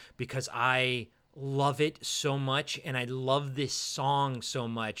 times because I love it so much, and I love this song so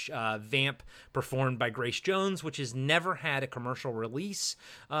much. Vamp, performed by Grace Jones, which has never had a commercial release,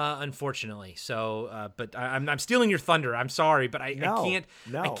 unfortunately. So, but I'm stealing your thunder. I'm sorry, but I can't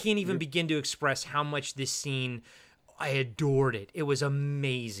even begin to express how much this scene, I adored it. It was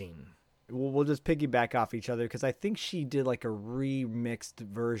amazing. We'll just piggyback off each other because I think she did like a remixed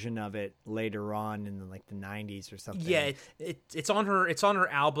version of it later on in like the 90s or something. Yeah, it's on her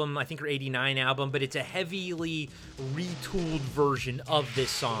album, I think her 89 album, but it's a heavily retooled version of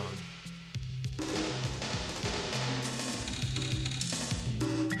this song.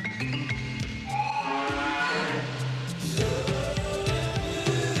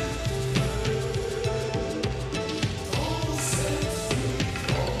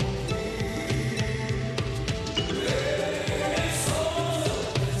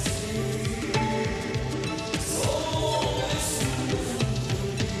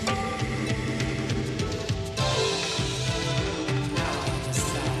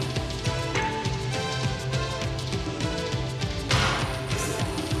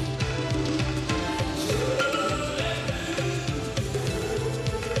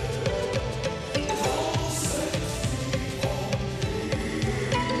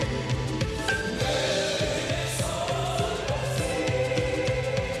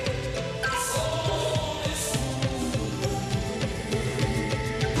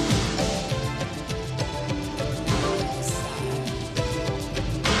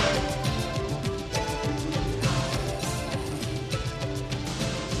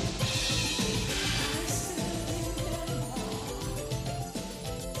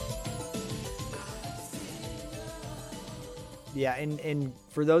 Yeah, and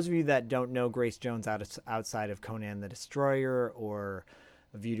for those of you that don't know Grace Jones outside of Conan the Destroyer or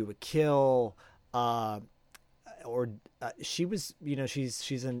A View to a Kill, she was,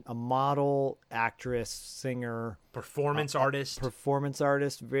 she's a model, actress, singer, performance artist,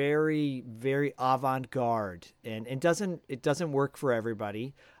 very, very avant-garde, and it doesn't work for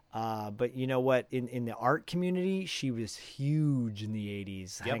everybody. But you know what? In the art community, she was huge in the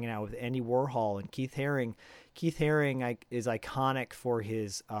 80s, hanging out with Andy Warhol and Keith Haring. Keith Haring is iconic for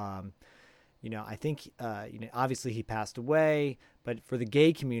his I think, obviously he passed away, but for the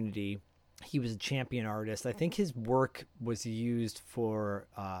gay community, he was a champion artist. I think his work was used for,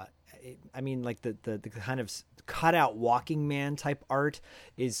 like the kind of cutout walking man type art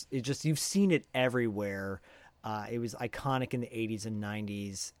is just, you've seen it everywhere. It was iconic in the 80s and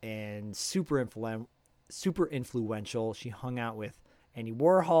 90s and super influential. She hung out with Andy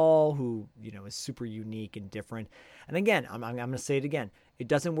Warhol, who, is super unique and different. And again, I'm going to say it again. It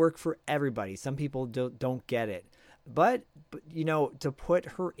doesn't work for everybody. Some people don't get it. But to put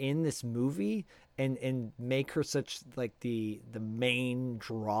her in this movie and make her such like the main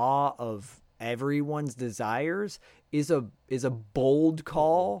draw of everyone's desires is a bold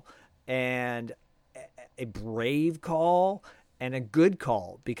call and a brave call and a good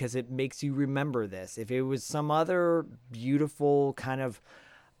call, because it makes you remember this. If it was some other beautiful kind of,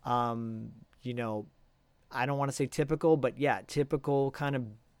 I don't want to say typical, but yeah, typical kind of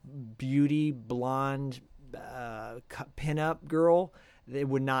beauty, blonde, pinup girl, it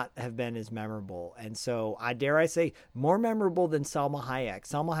would not have been as memorable. And so I dare I say more memorable than Salma Hayek.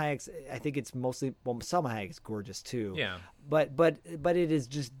 Salma Hayek's, I think it's mostly, Salma Hayek's gorgeous too. Yeah. But it is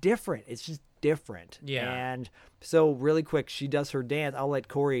just different. It's just different. Yeah. And so really quick, she does her dance. I'll let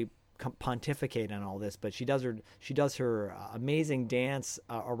Corey pontificate on all this, but she does her amazing dance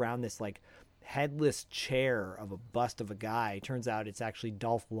around this like headless chair of a bust of a guy. Turns out it's actually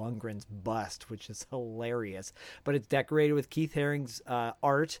Dolph Lundgren's bust, which is hilarious. But it's decorated with Keith Haring's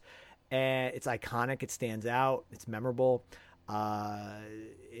art, and it's iconic. It stands out. It's memorable.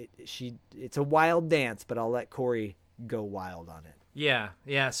 It's a wild dance, but I'll let Corey go wild on it. Yeah.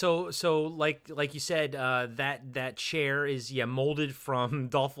 So like you said, that chair is molded from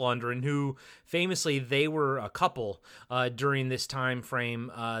Dolph Lundgren, who famously they were a couple during this time frame.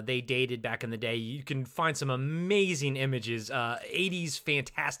 They dated back in the day. You can find some amazing images, 80s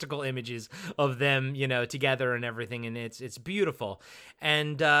fantastical images of them, together and everything, and it's beautiful.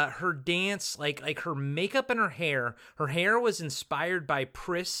 And her dance, like her makeup and her hair was inspired by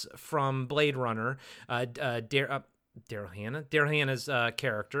Pris from Blade Runner. Daryl Hannah's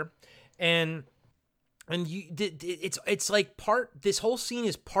character, and it's like this whole scene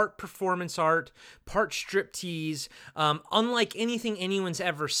is part performance art, part striptease. Unlike anything anyone's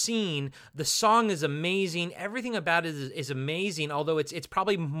ever seen, the song is amazing. Everything about it is amazing. Although it's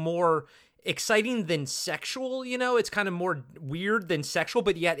probably more exciting than sexual, it's kind of more weird than sexual,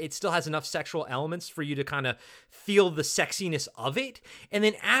 but yet it still has enough sexual elements for you to kind of feel the sexiness of it. And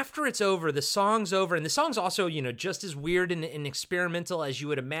then after it's over, the song's over, and the song's also, just as weird and experimental as you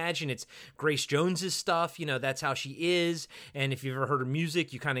would imagine. It's Grace Jones's stuff, that's how she is. And if you've ever heard her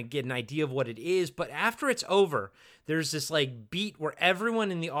music, you kind of get an idea of what it is. But after it's over, there's this like beat where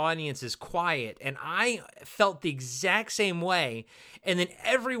everyone in the audience is quiet, and I felt the exact same way. And then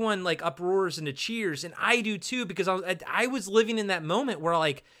everyone like uproars into cheers, and I do too, because I was living in that moment where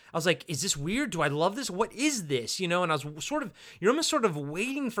I was like, is this weird? Do I love this? What is this? And I was you're almost sort of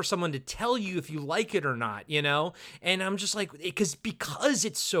waiting for someone to tell you if you like it or not, And I'm just like, because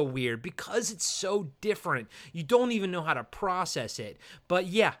it's so weird, because it's so different, you don't even know how to process it. But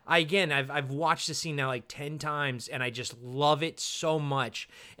yeah, I've watched the scene now like 10 times, and I just love it so much.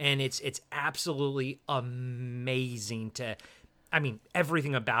 And it's absolutely amazing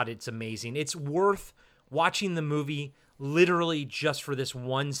everything about it's amazing. It's worth watching the movie literally just for this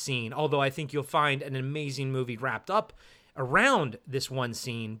one scene, although I think you'll find an amazing movie wrapped up around this one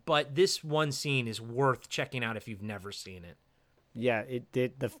scene, but this one scene is worth checking out if you've never seen it. Yeah, it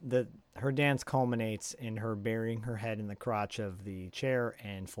did. Her dance culminates in her burying her head in the crotch of the chair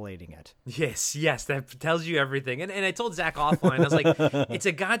and filleting it. Yes, that tells you everything. And I told Zach offline, I was like, it's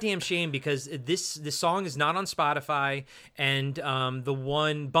a goddamn shame because this song is not on Spotify, and the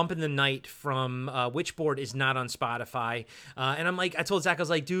one Bump in the Night from Witchboard is not on Spotify. And I'm like, I told Zach, I was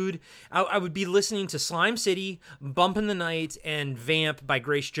like, dude, I would be listening to Slime City, Bump in the Night, and Vamp by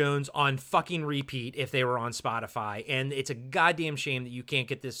Grace Jones on fucking repeat if they were on Spotify. And it's a goddamn shame that you can't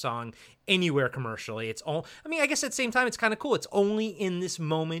get this song anywhere commercially. I guess at the same time, it's kind of cool. It's only in this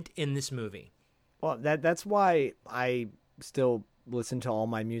moment in this movie. Well, that's why I still listen to all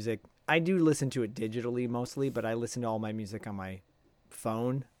my music. I do listen to it digitally mostly, but I listen to all my music on my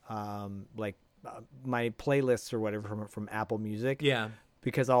phone, my playlists or whatever from Apple Music. Yeah.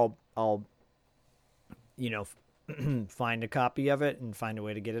 Because I'll find a copy of it and find a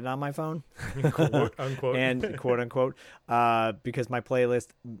way to get it on my phone, quote unquote, and quote unquote, because my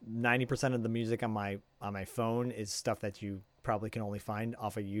playlist, 90% of the music on my phone is stuff that you probably can only find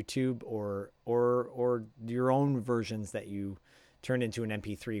off of YouTube or your own versions that you turn into an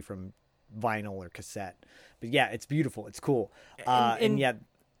MP3 from vinyl or cassette. But yeah, it's beautiful. It's cool. And yet,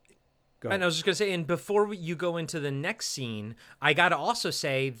 Go And ahead. I was just going to say, and before you go into the next scene, I got to also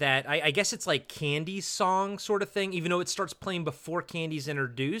say that I guess it's like Candy's song sort of thing, even though it starts playing before Candy's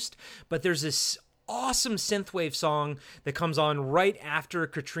introduced. But there's this awesome synthwave song that comes on right after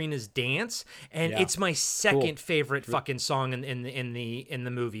Katrina's dance, and it's my second favorite fucking song in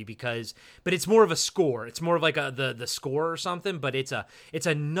the movie but it's more of a score. It's more of like the score or something, but it's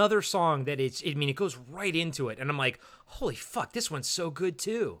another song that it goes right into it, and I'm like, holy fuck, this one's so good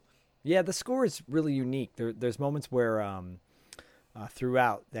too. Yeah, the score is really unique. There's moments where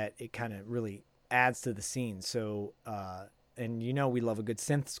throughout that it kind of really adds to the scene. So, and we love a good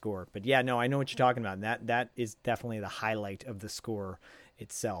synth score. But yeah, no, I know what you're talking about. And that is definitely the highlight of the score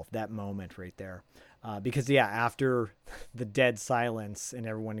itself, that moment right there. Because, yeah, after the dead silence and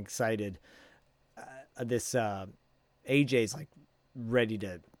everyone excited, this AJ's like ready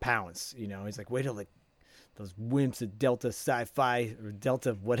to pounce. He's like, wait till those wimps at Delta Sci-Fi or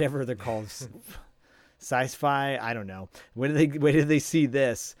Delta whatever they're called, Sci-Fi, I don't know. Where did they see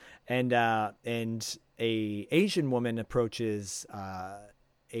this? And a Asian woman approaches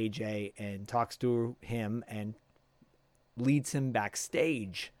AJ and talks to him and leads him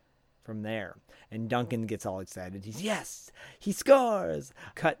backstage from there. And Duncan gets all excited. He scores.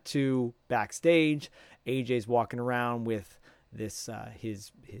 Cut to backstage. AJ's walking around with this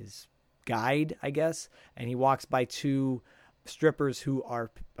his guide, I guess, and he walks by two strippers who are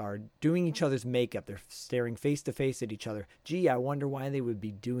doing each other's makeup. They're staring face to face at each other. Gee, I wonder why they would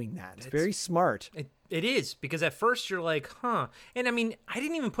be doing that. It's very smart. It is, because at first you're like, huh. And I mean, I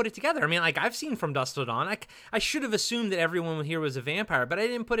didn't even put it together. I mean, like, I've seen From Dusk Till Dawn. I should have assumed that everyone here was a vampire, but I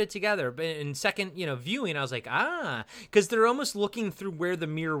didn't put it together. But in second, viewing, I was like, because they're almost looking through where the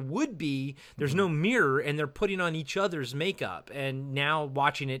mirror would be. There's no mirror, and they're putting on each other's makeup. And now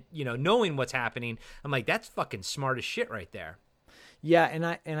watching it, knowing what's happening, I'm like, that's fucking smart as shit right there. Yeah,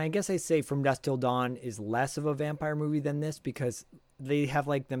 and I guess I say From Dusk Till Dawn is less of a vampire movie than this because they have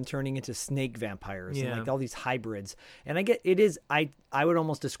like them turning into snake vampires and like all these hybrids. And I get it is I would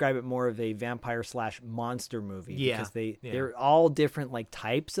almost describe it more of a vampire / monster movie because they're all different like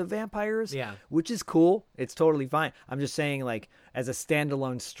types of vampires. Yeah. Which is cool. It's totally fine. I'm just saying like as a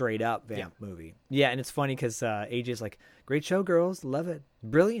standalone straight up vamp movie. Yeah, and it's funny because AJ's like, great show, girls, love it.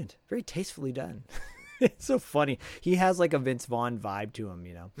 Brilliant. Very tastefully done. It's so funny. He has like a Vince Vaughn vibe to him,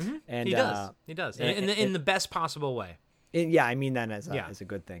 Mm-hmm. And he does. In the best possible way. Yeah, I mean that as a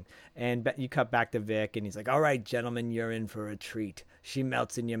good thing. And you cut back to Vic, and he's like, all right, gentlemen, you're in for a treat. She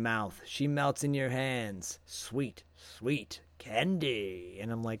melts in your mouth. She melts in your hands. Sweet, sweet candy. And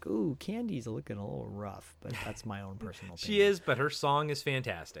I'm like, ooh, Candy's looking a little rough, but that's my own personal opinion. She is, but her song is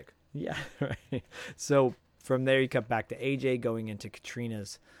fantastic. Yeah, right. So from there, you cut back to AJ going into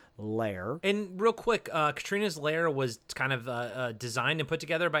Katrina's lair. And real quick, Katrina's lair was kind of designed and put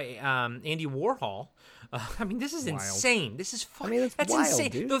together by Andy Warhol. I mean, this is insane. This is fucking. That's wild,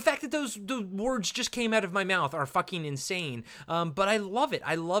 insane. Dude. The fact that the words just came out of my mouth are fucking insane. But I love it.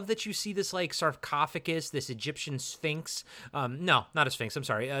 I love that you see this like sarcophagus, this Egyptian sphinx. No, not a sphinx. I'm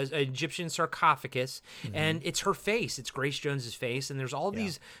sorry, Egyptian sarcophagus, and it's her face. It's Grace Jones's face, and there's all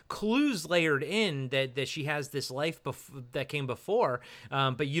these clues layered in that she has this life that came before.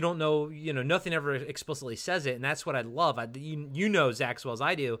 But you don't know. Nothing ever explicitly says it, and that's what I love. Zach, as well as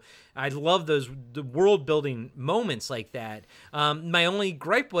I do. I love the world building moments like that. My only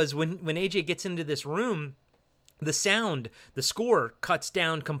gripe was when AJ gets into this room, the score cuts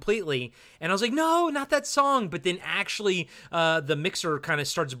down completely, and I was like, no, not that song. But then actually the mixer kind of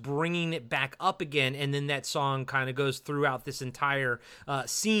starts bringing it back up again, and then that song kind of goes throughout this entire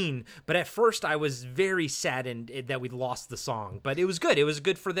scene. But at first I was very saddened that we lost the song, but it was good. It was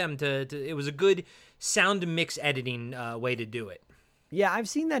good for them it was a good sound mix editing way to do it. Yeah, I've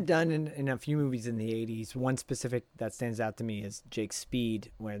seen that done in a few movies in the 80s. One specific that stands out to me is Jake's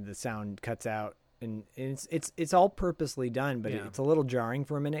Speed, where the sound cuts out, and it's all purposely done, but it's a little jarring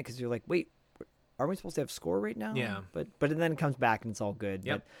for a minute because you're like, wait, are we supposed to have score right now? Yeah. But then it comes back and it's all good.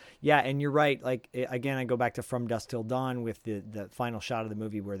 Yep. But yeah, and you're right. Like again, I go back to From Dusk Till Dawn with the final shot of the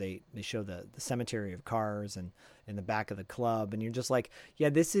movie where they show the cemetery of cars and in the back of the club, and you're just like, yeah,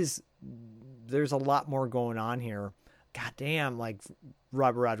 there's a lot more going on here. God damn, like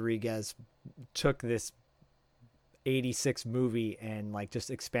Robert Rodriguez took this 86 movie and like just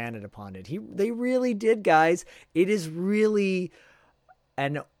expanded upon it. They really did, guys. It is really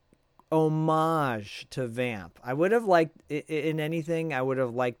an homage to Vamp. I would have liked in anything. I would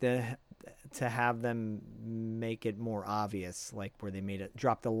have liked to have them make it more obvious, like where they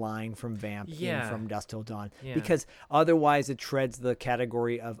drop the line from Vamp in From Dusk Till Dawn, because otherwise it treads the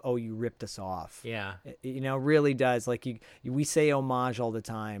category of, oh, you ripped us off. Yeah. Really does. Like we say homage all the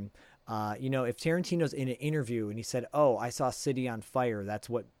time. If Tarantino's in an interview and he said, "Oh, I saw City on Fire. That's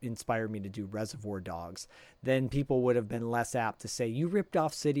what inspired me to do Reservoir Dogs," then people would have been less apt to say, "You ripped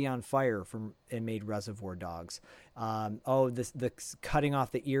off City on Fire and made Reservoir Dogs." The cutting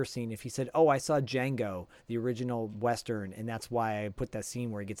off the ear scene. If he said, "Oh, I saw Django, the original Western, and that's why I put that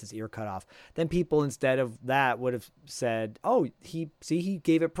scene where he gets his ear cut off," then people instead of that would have said, "Oh, he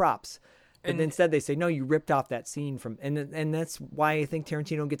gave it props." But instead they say, "No, you ripped off that scene from," and that's why I think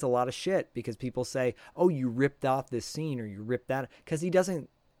Tarantino gets a lot of shit, because people say, "Oh, you ripped off this scene," or "You ripped that," because he doesn't.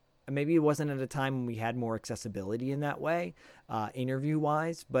 Maybe it wasn't at a time when we had more accessibility in that way, interview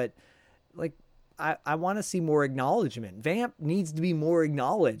wise. But like, I want to see more acknowledgement. Vamp needs to be more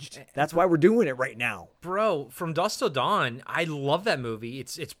acknowledged. That's why we're doing it right now, bro. From Dusk Till Dawn, I love that movie.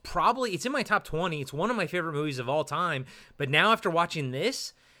 It's in my top 20. It's one of my favorite movies of all time. But now after watching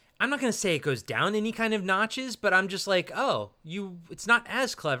this, I'm not going to say it goes down any kind of notches, but I'm just like, it's not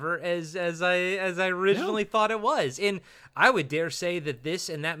as clever as I originally thought it was. And I would dare say that this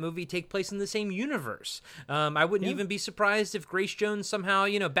and that movie take place in the same universe. I wouldn't even be surprised if Grace Jones somehow,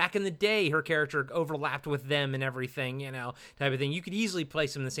 back in the day, her character overlapped with them and everything, type of thing. You could easily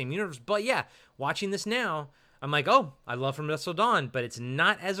place them in the same universe. But yeah, watching this now, I'm like, oh, I love From Dusk Till Dawn, but it's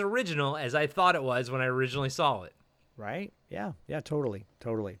not as original as I thought it was when I originally saw it. Right? Yeah, totally.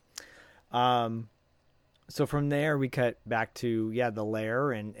 So from there we cut back to the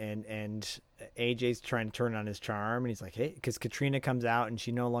lair, and AJ's trying to turn on his charm, and he's like, hey, because Katrina comes out and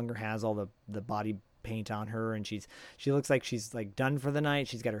she no longer has all the body paint on her, and she looks like she's like done for the night.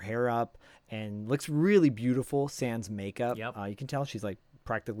 She's got her hair up and looks really beautiful sans makeup. Yep. You can tell she's like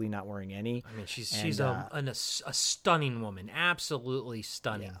practically not wearing any. I mean, she's a stunning woman, absolutely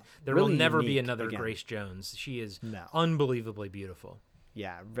stunning. Yeah, there really will never unique, be another again. Grace Jones. She is unbelievably beautiful.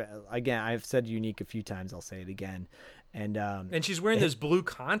 Yeah, again, I've said unique a few times. I'll say it again, and she's wearing those blue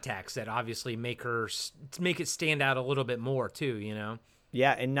contacts that obviously make it stand out a little bit more too.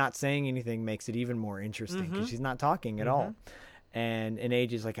 Yeah, and not saying anything makes it even more interesting because she's not talking at all. And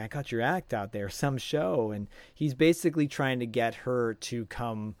AJ's like, I cut your act out there, some show, and he's basically trying to get her to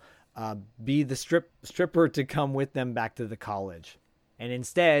come be the stripper to come with them back to the college. And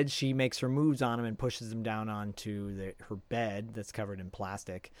instead, she makes her moves on him and pushes him down onto her bed that's covered in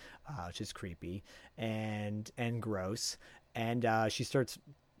plastic, which is creepy and gross. And she starts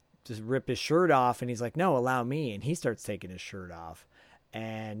to rip his shirt off, and he's like, no, allow me. And he starts taking his shirt off.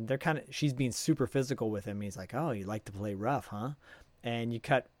 And she's being super physical with him. He's like, oh, you like to play rough, huh? And you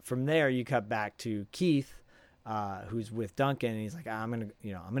cut back to Keith, who's with Duncan, and he's like, I'm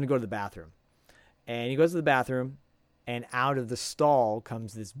gonna go to the bathroom. And he goes to the bathroom, and out of the stall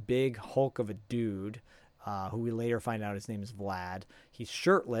comes this big hulk of a dude, who we later find out his name is Vlad. He's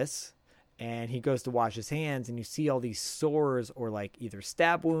shirtless, and he goes to wash his hands, and you see all these sores or like either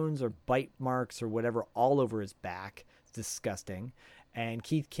stab wounds or bite marks or whatever all over his back. It's disgusting. And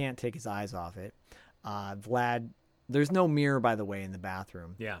Keith can't take his eyes off it. Vlad, there's no mirror, by the way, in the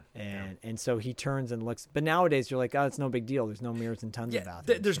bathroom. Yeah. And so he turns and looks. But nowadays, you're like, oh, it's no big deal. There's no mirrors in tons of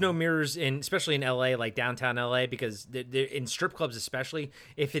bathrooms. There's no mirrors, especially in L.A., like downtown L.A., because in strip clubs especially,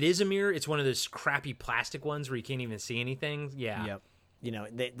 if it is a mirror, it's one of those crappy plastic ones where you can't even see anything. Yeah.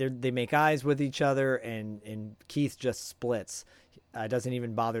 Yep. They make eyes with each other, and Keith just splits. Doesn't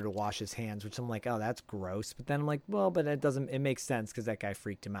even bother to wash his hands, which I'm like, oh, that's gross. But then I'm like, well, but it makes sense because that guy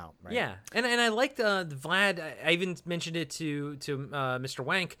freaked him out, right? Yeah, and I liked Vlad. I even mentioned it to Mr.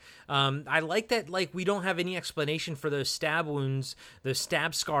 Wank. I like that, like, we don't have any explanation for those stab wounds, those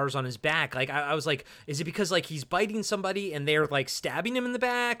stab scars on his back. Like, I was like, is it because like he's biting somebody and they're like stabbing him in the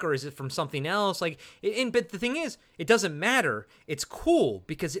back, or is it from something else? Like, but the thing is, it doesn't matter. It's cool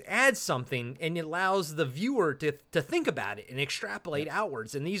because it adds something and it allows the viewer to think about it and extrapolate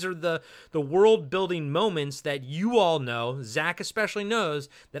outwards. And these are the world building moments that you all know, Zach especially knows,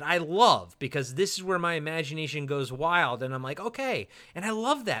 that I love, because this is where my imagination goes wild, and I'm like, okay. And I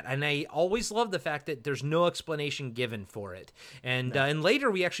love that, and I always love the fact that there's no explanation given for it. And and later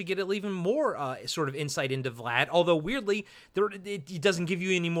we actually get even more sort of insight into Vlad, although weirdly it doesn't give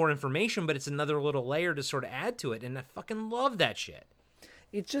you any more information, but it's another little layer to sort of add to it, and I fucking love that shit.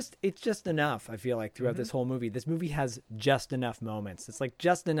 It's just enough, I feel like, throughout this whole movie. This movie has just enough moments. It's like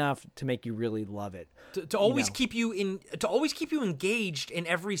just enough to make you really love it. To always keep you engaged in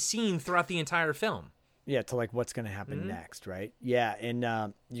every scene throughout the entire film. Yeah, to like what's going to happen next, right? Yeah,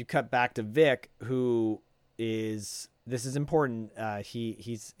 and you cut back to Vic, who is, this is important.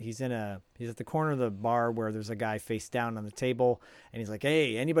 He's at the corner of the bar where there's a guy face down on the table, and he's like,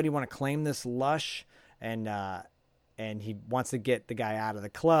 "Hey, anybody want to claim this lush?" And he wants to get the guy out of the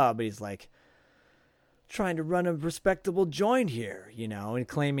club, but he's like, trying to run a respectable joint here, you know, and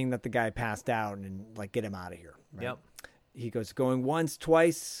claiming that the guy passed out and like, get him out of here. Right? Yep. He goes, going once,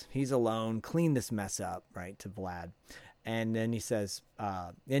 twice, he's alone, clean this mess up, right, to Vlad. And then he says,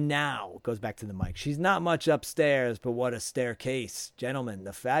 and now, goes back to the mic, she's not much upstairs, but what a staircase. Gentlemen,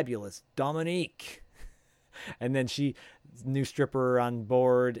 the fabulous Dominique. And then new stripper on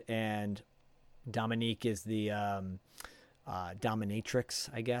board, and Dominique is the dominatrix,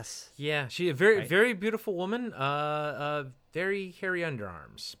 I guess. Yeah, she a very beautiful woman. Very hairy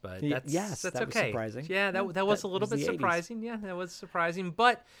underarms, but that's that okay. Was surprising. Yeah, that was a little bit surprising. Yeah, that was surprising,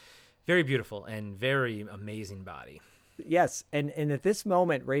 but very beautiful and very amazing body. Yes, and at this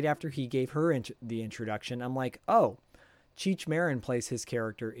moment, right after he gave her the introduction, I'm like, oh, Cheech Marin plays his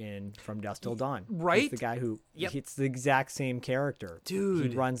character in From Dusk Till Dawn. Right? He's the guy who, it's the exact same character.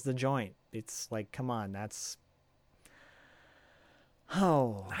 Dude. He runs the joint. It's like, come on, that's...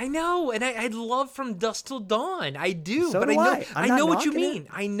 Oh. I know, and I love From Dusk Till Dawn. I do, So but do I know what you knocking mean.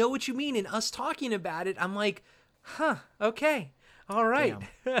 I know what you mean, and us talking about it, I'm like, huh, okay. All right.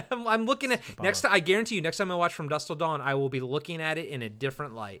 I'm looking at next time. I guarantee you, next time I watch From Dusk Till Dawn, I will be looking at it in a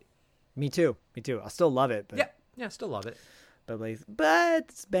different light. Me too. I'll still love it. But, yeah, still love it. But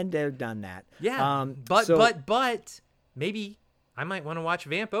it's been there, done that. Yeah. But maybe I might want to watch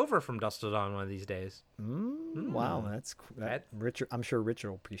Vamp over From Dusk Till Dawn one of these days. Wow, that's Richard. I'm sure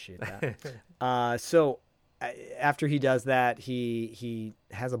Richard will appreciate that. So after he does that, he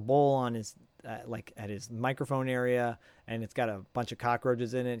has a bowl on his at his microphone area, and it's got a bunch of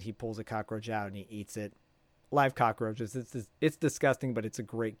cockroaches in it. He pulls a cockroach out and he eats it. Live cockroaches. It's disgusting, but it's a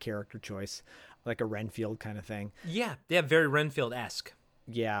great character choice, like a Renfield kind of thing. Yeah, very Renfield-esque.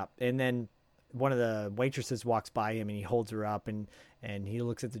 Yeah, and then one of the waitresses walks by him and he holds her up and he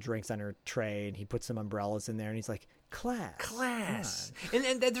looks at the drinks on her tray and he puts some umbrellas in there and he's like, class.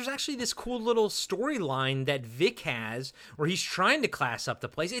 And there's actually this cool little storyline that Vic has where he's trying to class up the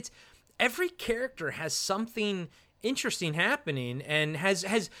place. It's every character has something interesting happening and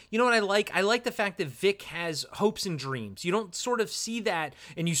has you know what I like the fact that Vic has hopes and dreams. You don't sort of see that,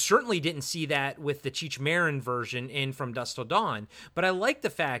 and you certainly didn't see that with the Cheech Marin version in From Dusk Till Dawn, but I like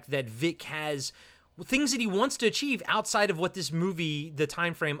the fact that Vic has things that he wants to achieve outside of what this movie, the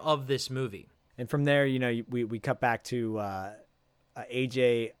time frame of this movie. And from there, you know, we cut back to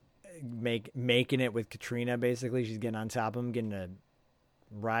AJ making it with Katrina. Basically, she's getting on top of him, getting to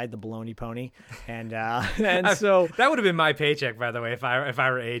ride the baloney pony, and so that would have been my paycheck, by the way, if I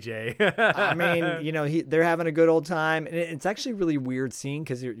were AJ. I mean, you know, they're having a good old time, and it's actually a really weird scene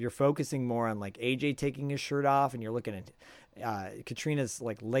because you're focusing more on like AJ taking his shirt off, and you're looking at Katrina's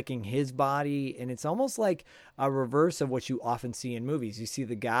like licking his body, and it's almost like a reverse of what you often see in movies. You see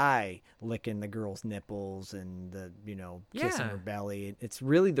the guy licking the girl's nipples and kissing her belly. It's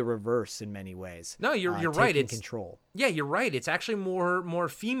really the reverse in many ways. No, you're right. It's control. Yeah, you're right. It's actually more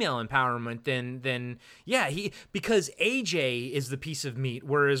female empowerment than because AJ is the piece of meat,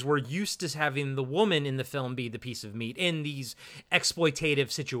 whereas we're used to having the woman in the film be the piece of meat in these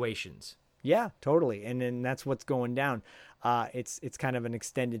exploitative situations. Yeah, totally. And then that's what's going down. It's kind of an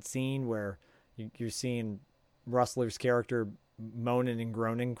extended scene where you're seeing Rustler's character moaning and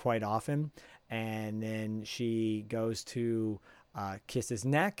groaning quite often. And then she goes to kiss his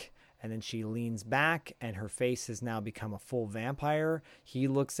neck, and then she leans back, and her face has now become a full vampire. He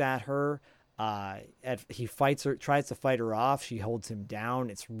looks at her. He fights her, tries to fight her off. She holds him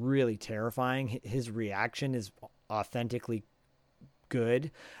down. It's really terrifying. His reaction is authentically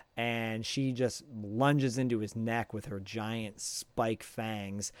good, and she just lunges into his neck with her giant spike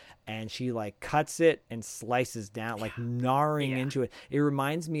fangs, and she like cuts it and slices down, like gnawing into it. It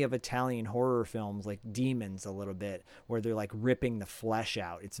reminds me of Italian horror films like Demons a little bit, where they're like ripping the flesh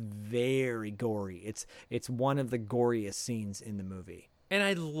out. It's very gory. It's one of the goriest scenes in the movie. And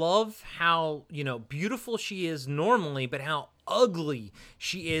I love how, beautiful she is normally, but how ugly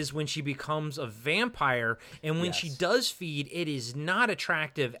she is when she becomes a vampire. And when she does feed, it is not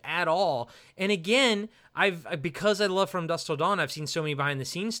attractive at all. And again, because I love From Dusk Till Dawn, I've seen so many behind the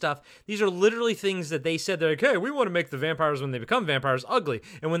scenes stuff. These are literally things that they said. They're like, hey, we want to make the vampires when they become vampires ugly.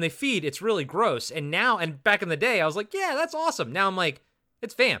 And when they feed, it's really gross. And back in the day, I was like, yeah, that's awesome. Now I'm like,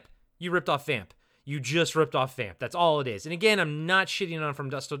 it's Vamp. You ripped off Vamp. You just ripped off Vamp. That's all it is. And again, I'm not shitting on From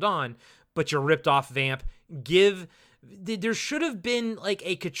Dusk Till Dawn, but you ripped off Vamp. There should have been like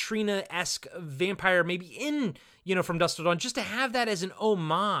a Katrina-esque vampire maybe in, From Dusk Till Dawn, just to have that as an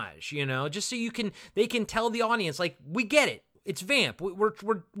homage, just so they can tell the audience, like, we get it. It's Vamp. We're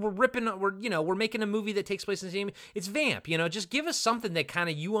we're making a movie that takes place in the same. It's Vamp. Just give us something that kind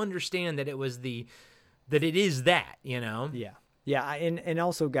of you understand that it is that. Yeah. Yeah, and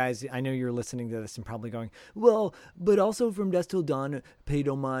also, guys, I know you're listening to this and probably going, well, but also From Dusk Till Dawn paid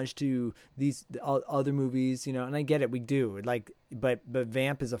homage to these other movies, you know, and I get it, we do. Like, but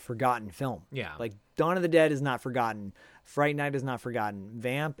Vamp is a forgotten film. Yeah. Like, Dawn of the Dead is not forgotten. Fright Night is not forgotten.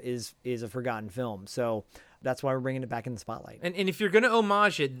 Vamp is a forgotten film. So that's why we're bringing it back in the spotlight. And if you're going to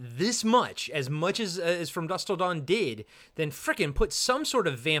homage it this much as From Dusk Till Dawn did, then frickin' put some sort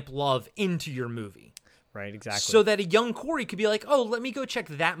of Vamp love into your movie. Right, exactly. So that a young Corey could be like, oh, let me go check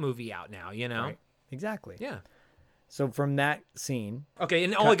that movie out now, you know? Right. Exactly. Yeah. So from that scene... Okay,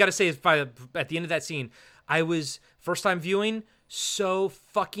 and all I got to say is at the end of that scene, I was, first time viewing, so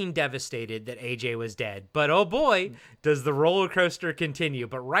fucking devastated that AJ was dead. But oh boy, does the roller coaster continue.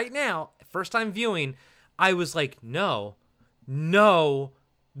 But right now, first time viewing, I was like, no. Yeah,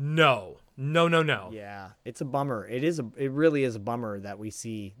 it's a bummer. It really is a bummer that we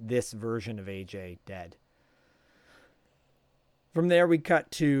see this version of AJ dead. From there, we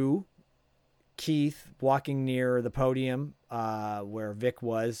cut to Keith walking near the podium where Vic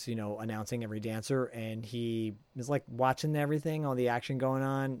was, you know, announcing every dancer, and he is like watching everything, all the action going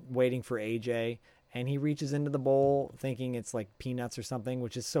on, waiting for AJ. And he reaches into the bowl thinking it's like peanuts or something,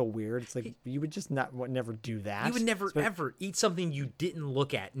 which is so weird. It's like you would just never do that. You would never, ever eat something you didn't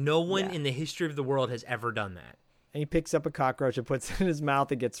look at. No one in the history of the world has ever done that. And he picks up a cockroach and puts it in his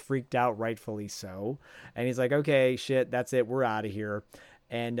mouth and gets freaked out, rightfully so. And he's like, okay, shit, that's it. We're out of here.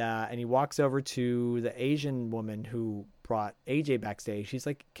 And he walks over to the Asian woman who brought AJ backstage. She's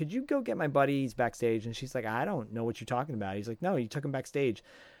like, could you go get my buddies backstage? And she's like, I don't know what you're talking about. He's like, no, you took him backstage.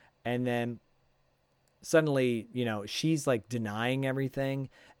 And then suddenly, you know, she's like denying everything.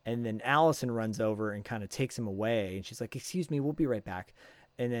 And then Allison runs over and kind of takes him away. And she's like, excuse me, we'll be right back.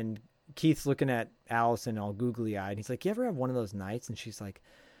 And then Keith's looking at Allison all googly eyed. He's like, you ever have one of those nights? And she's like,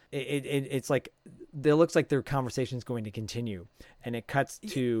 it's like, it looks like their conversation's going to continue. And it cuts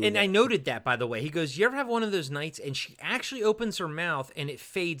to... And I noted that, by the way. He goes, you ever have one of those nights? And she actually opens her mouth and it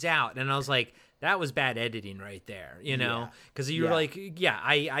fades out. And I was like, that was bad editing right there, you know? Because you were like,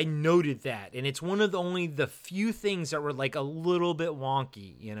 I noted that. And it's one of only the few things that were like a little bit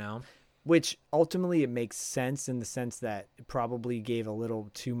wonky, you know? Which ultimately it makes sense in the sense that it probably gave a little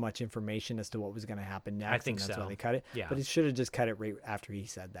too much information as to what was going to happen next. I think and that's so. why they cut it. Yeah. But it should have just cut it right after he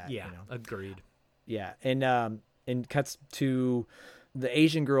said that. Yeah, you know? Agreed. Yeah. And cuts to the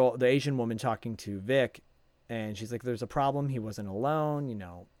Asian woman talking to Vic, and she's like, there's a problem. He wasn't alone. You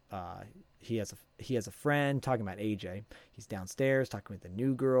know, he has a friend, talking about AJ. He's downstairs talking with the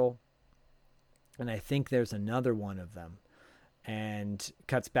new girl. And I think there's another one of them. And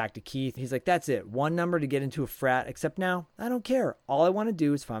cuts back to Keith. He's like, that's it. One number to get into a frat, except now I don't care. All I want to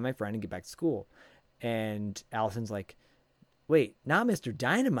do is find my friend and get back to school. And Allison's like, wait, not Mr.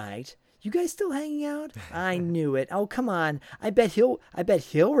 Dynamite. You guys still hanging out? I knew it. Oh, come on. I bet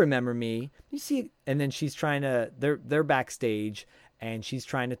he'll remember me. You see, and then she's trying to, they're backstage and she's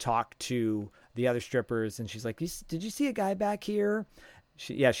trying to talk to the other strippers. And she's like, did you see a guy back here?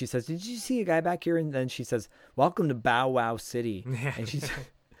 She says, did you see a guy back here? And then she says, welcome to Bow Wow City. And she's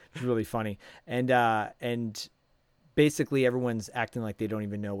really funny. And basically everyone's acting like they don't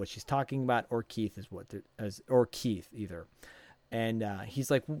even know what she's talking about, or Keith or Keith either. And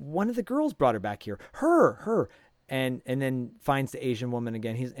he's like, one of the girls brought her back here. Her. And then finds the Asian woman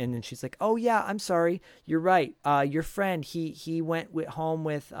again. And then she's like, oh yeah, I'm sorry. You're right. Your friend, he went home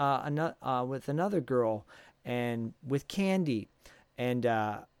with another girl and with Candy. And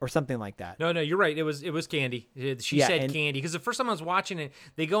or something like that. No, you're right. It was Candy. She said Candy, because the first time I was watching it,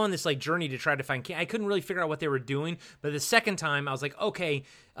 they go on this like journey to try to find Candy. I couldn't really figure out what they were doing, but the second time I was like, okay,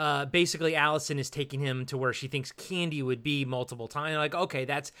 basically Allison is taking him to where she thinks Candy would be multiple times. Like, okay,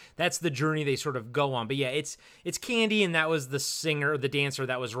 that's the journey they sort of go on. But yeah, it's Candy, and that was the singer, the dancer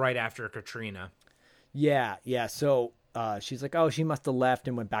that was right after Katrina. Yeah. So she's like, oh, she must have left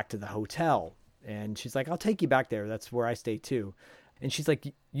and went back to the hotel. And she's like, I'll take you back there. That's where I stay too. And she's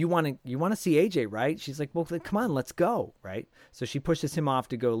like, you want to see AJ, right? She's like, well, come on, let's go, right? So she pushes him off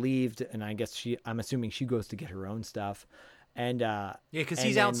to go leave, and I guess I'm assuming she goes to get her own stuff. And because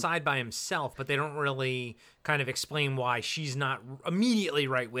he's outside by himself, but they don't really kind of explain why she's not immediately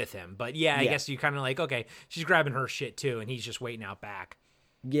right with him. But I guess you kind of like, okay, she's grabbing her shit too, and he's just waiting out back.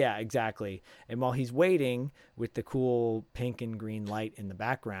 Yeah, exactly. And while he's waiting with the cool pink and green light in the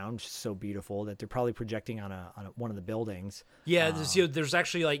background, which is so beautiful that they're probably projecting on one of the buildings. Yeah, there's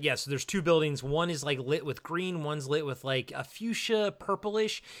actually like, so there's two buildings. One is like lit with green, one's lit with like a fuchsia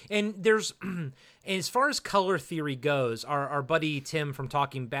purplish. And there's, and as far as color theory goes, our buddy Tim from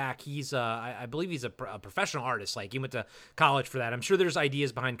Talking Back, he's I believe he's a professional artist. Like he went to college for that. I'm sure there's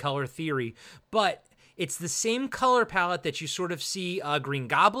ideas behind color theory, but it's the same color palette that you sort of see Green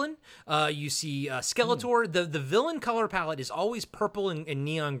Goblin, you see Skeletor. The villain color palette is always purple and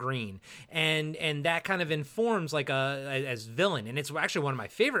neon green, and that kind of informs like as villain, and it's actually one of my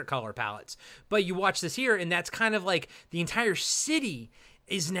favorite color palettes. But you watch this here, and that's kind of like the entire city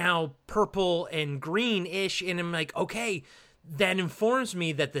is now purple and green-ish, and I'm like, okay, that informs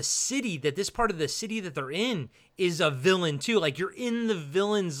me that this part of the city that they're in is a villain too. Like, you're in the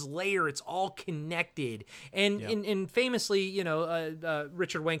villain's lair. It's all connected. And and famously, you know,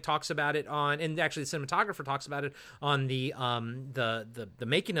 Richard Wenk talks about it on, and actually the cinematographer talks about it on the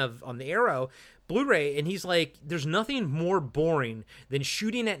making of on the Arrow Blu-ray, and he's like, there's nothing more boring than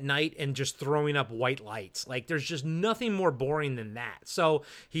shooting at night and just throwing up white lights. Like, there's just nothing more boring than that. So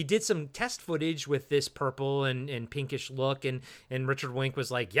he did some test footage with this purple and pinkish look, and Richard Wenk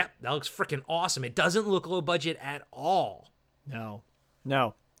was like, yep, that looks freaking awesome. It doesn't look low budget at all. No,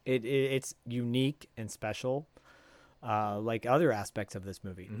 it's unique and special, like other aspects of this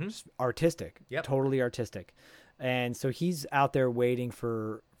movie. Just artistic, totally artistic. And so he's out there waiting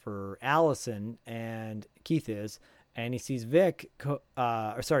for Allison, and Keith is, and he sees Vlad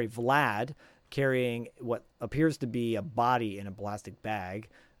carrying what appears to be a body in a plastic bag,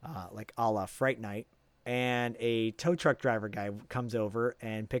 like a la Fright Night. And a tow truck driver guy comes over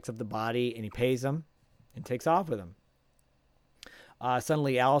and picks up the body, and he pays him and takes off with him.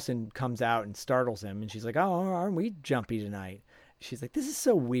 Suddenly Allison comes out and startles him, and she's like, oh, aren't we jumpy tonight? She's like, this is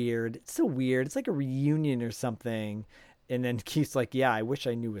so weird. It's so weird. It's like a reunion or something. And then Keith's like, yeah, I wish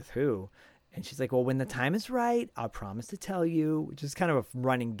I knew with who. And she's like, well, when the time is right, I'll promise to tell you, which is kind of a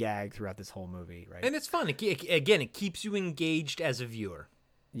running gag throughout this whole movie, right? And it's fun. Again, it keeps you engaged as a viewer.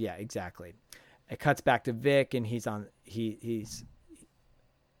 Yeah, exactly. It cuts back to Vic, and he's on the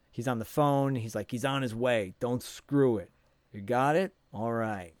phone. He's like, he's on his way. Don't screw it. You got it? All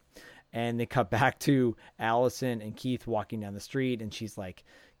right. And they cut back to Allison and Keith walking down the street, and she's like,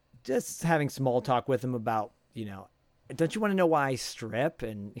 just having small talk with him about, you know, don't you want to know why I strip?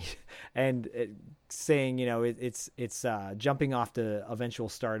 And saying, you know, it's jumping off to eventual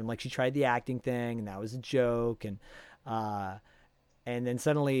stardom. Like, she tried the acting thing, and that was a joke. And then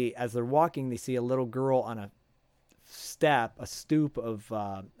suddenly, as they're walking, they see a little girl on a stoop of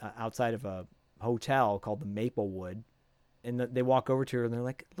outside of a hotel called the Maplewood. And they walk over to her, and they're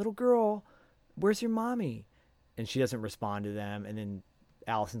like, little girl, where's your mommy? And she doesn't respond to them. And then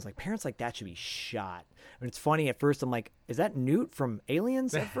Allison's like, parents like that should be shot. And it's funny, at first I'm like, is that Newt from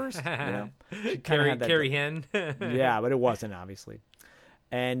Aliens at first? You know, Carrie Henn. Yeah, but it wasn't, obviously.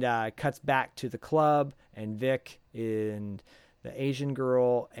 And cuts back to the club, and Vic and the Asian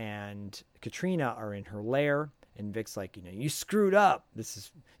girl and Katrina are in her lair. And Vic's like, you know, you screwed up. This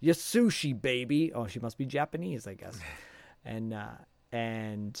is your sushi, baby. Oh, she must be Japanese, I guess. And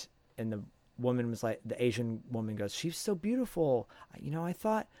the woman was like, the Asian woman goes, she's so beautiful. You know, I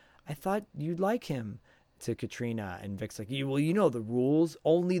thought you'd like him, to Katrina. And Vic's like, well, you know the rules.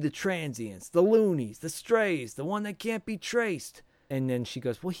 Only the transients, the loonies, the strays, the one that can't be traced. And then she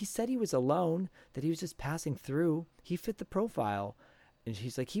goes, well, he said he was alone, that he was just passing through. He fit the profile. And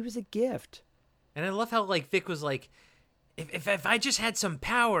she's like, he was a gift. And I love how, like, Vic was like, if I just had some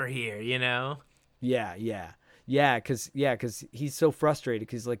power here, you know? Yeah, because he's so frustrated,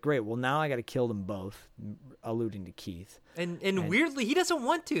 because he's like, great, well, now I got to kill them both, alluding to Keith. And weirdly, he doesn't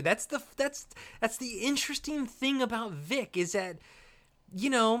want to. That's the interesting thing about Vic, is that, you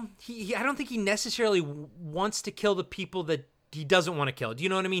know, he I don't think he necessarily wants to kill the people that he doesn't want to kill. Do you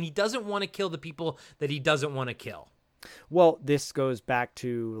know what I mean? He doesn't want to kill the people that he doesn't want to kill. Well, this goes back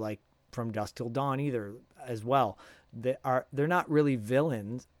to, like, From Dusk Till Dawn either as well. They're not really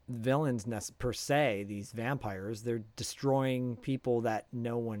villains per se, these vampires. They're destroying people that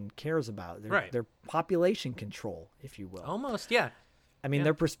no one cares about. They're population control, if you will. Almost, yeah. I mean,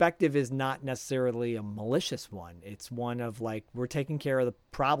 their perspective is not necessarily a malicious one. It's one of, like, we're taking care of the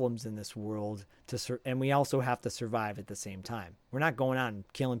problems in this world, and we also have to survive at the same time. We're not going out and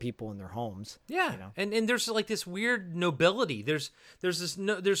killing people in their homes. Yeah, you know? and there's, like, this weird nobility. There's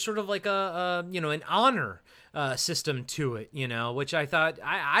sort of like a you know, an honor system to it, you know, which I thought,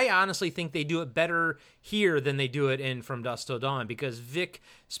 I honestly think they do it better here than they do it in From Dusk Till Dawn, because Vic,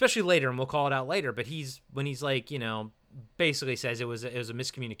 especially later, and we'll call it out later, but when he's like, you know, basically says it was a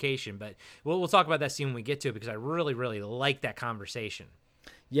miscommunication. But we'll talk about that scene when we get to it, because I really, really like that conversation.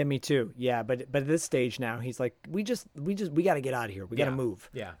 Yeah, me too. Yeah, but at this stage now, he's like, we got to get out of here. We got to move.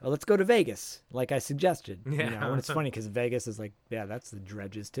 Yeah. Well, let's go to Vegas, like I suggested. Yeah. You know, and it's funny because Vegas is like, yeah, that's the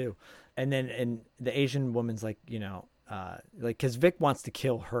dredges too. And then the Asian woman's like, you know, like, because Vic wants to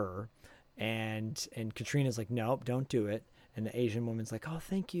kill her, and Katrina's like, nope, don't do it. And the Asian woman's like, oh,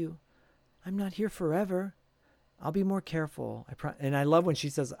 thank you. I'm not here forever. I'll be more careful. And I love when she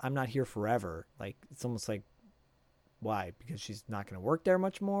says, I'm not here forever. Like, it's almost like, why? Because she's not going to work there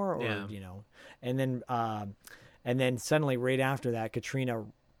much more? Or, Yeah. you know, and then suddenly right after that, Katrina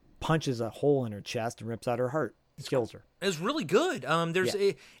punches a hole in her chest and rips out her heart. Kills her. It's really good.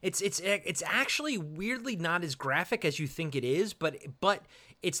 It's actually weirdly not as graphic as you think it is, but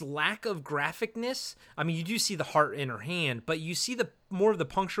its lack of graphicness. I mean, you do see the heart in her hand, but you see the more of the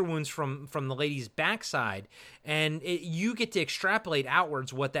puncture wounds from the lady's backside, and you get to extrapolate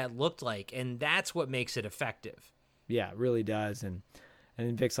outwards what that looked like, and that's what makes it effective. Yeah, it really does. And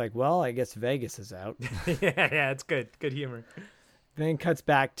then Vic's like, well, I guess Vegas is out. yeah, it's good. Good humor. Then cuts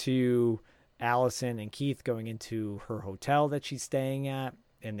back to Allison and Keith going into her hotel that she's staying at,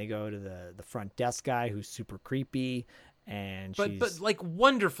 and they go to the front desk guy who's super creepy, and but like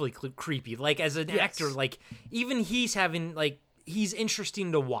wonderfully creepy. Like as an actor, like even he's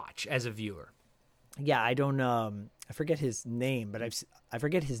interesting to watch as a viewer. Yeah, I don't I forget his name, but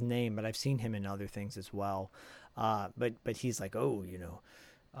I've seen him in other things as well. But he's like, oh, you know,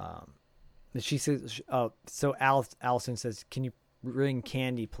 she says, oh, so Allison says, can you bring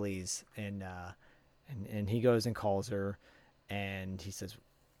Candy, please? And he goes and calls her, and he says,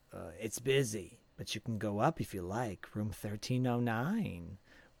 it's busy, but you can go up if you like, room 1309.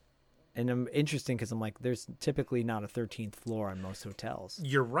 And I'm interesting because I'm like, there's typically not a 13th floor on most hotels.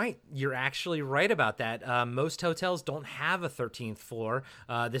 You're right. You're actually right about that. Most hotels don't have a 13th floor.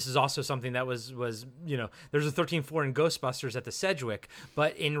 This is also something that was you know, there's a 13th floor in Ghostbusters at the Sedgwick,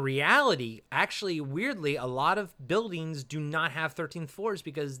 but in reality, actually, weirdly, a lot of buildings do not have 13th floors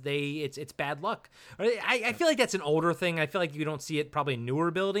because it's bad luck. I feel like that's an older thing. I feel like you don't see it probably in newer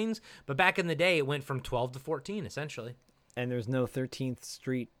buildings, but back in the day, it went from 12 to 14 essentially. And there's no 13th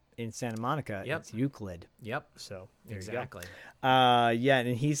Street in Santa Monica. Yep. It's Euclid. Yep. So exactly. Yeah,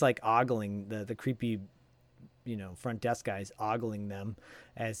 and he's like ogling the creepy, you know, front desk guys, ogling them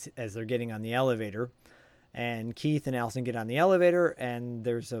as they're getting on the elevator. And Keith and Allison get on the elevator, and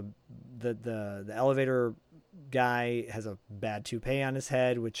there's the elevator guy has a bad toupee on his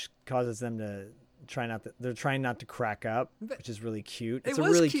head, which causes them to they're trying not to crack up, which is really cute. It's a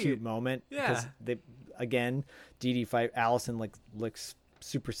really cute moment. Yeah. Because Allison looks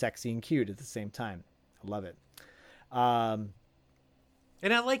super sexy and cute at the same time. I love it.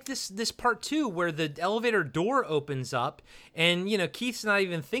 And I like this part too, where the elevator door opens up, and you know Keith's not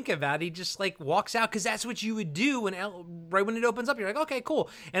even thinking about it. He just like walks out because that's what you would do right when it opens up. You're like, okay, cool.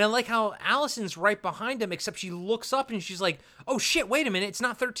 And I like how Allison's right behind him, except she looks up and she's like, oh shit, wait a minute, it's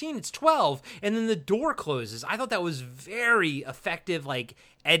not 13, it's 12. And then the door closes. I thought that was very effective, like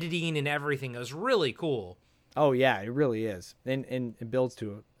editing and everything. It was really cool. Oh yeah, it really is, and it builds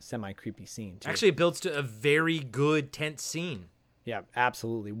to a semi-creepy scene too. Actually, it builds to a very good tense scene. Yeah,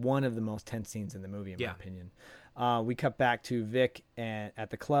 absolutely, one of the most tense scenes in the movie, in my opinion. We cut back to Vic at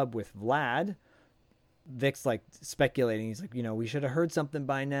the club with Vlad. Vic's like speculating. He's like, you know, we should have heard something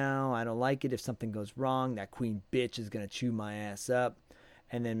by now. I don't like it if something goes wrong. That queen bitch is gonna chew my ass up.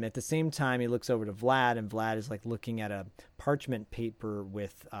 And then at the same time, he looks over to Vlad, and Vlad is like looking at a parchment paper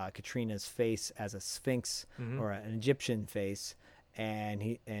with Katrina's face as a sphinx or an Egyptian face.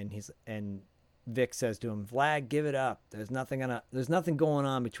 And Vic says to him, Vlad, give it up. There's nothing going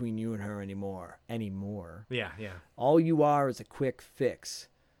on between you and her anymore. Yeah. All you are is a quick fix.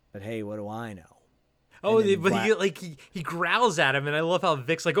 But hey, what do I know? Oh, but Vlad, he growls at him, and I love how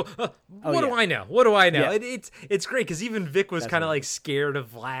Vic's like, what do I know? What do I know? Yeah. It's great because even Vic was kind of like scared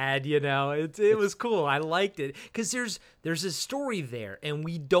of Vlad, you know. It was cool. I liked it because there's a story there, and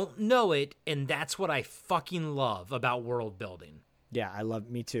we don't know it, and that's what I fucking love about world building. Yeah,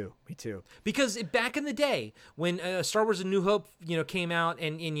 me too. Because back in the day when Star Wars: A New Hope, you know, came out,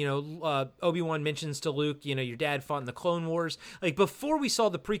 and you know, Obi-Wan mentions to Luke, you know, your dad fought in the Clone Wars. Like before we saw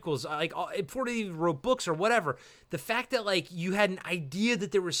the prequels, like before they even wrote books or whatever, the fact that like you had an idea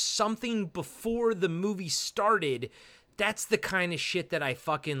that there was something before the movie started. That's the kind of shit that I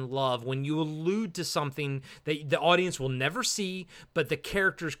fucking love, when you allude to something that the audience will never see, but the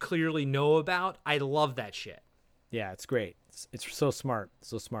characters clearly know about. I love that shit. Yeah, it's great. It's so smart.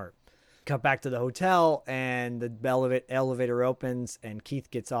 Cut back to the hotel, and the elevator opens, and Keith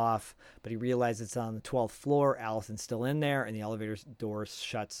gets off, but he realizes it's on the 12th floor. Allison's still in there, and the elevator door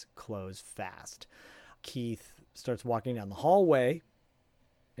close fast. Keith starts walking down the hallway,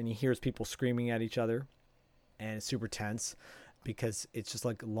 and he hears people screaming at each other, and it's super tense because it's just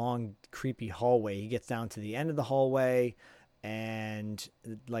like a long, creepy hallway. He gets down to the end of the hallway, and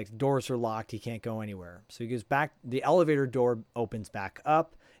like doors are locked. He can't go anywhere. So he goes back. The elevator door opens back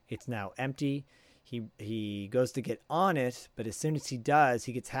up. It's now empty. He goes to get on it, but as soon as he does,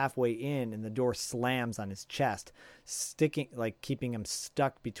 he gets halfway in and the door slams on his chest, keeping him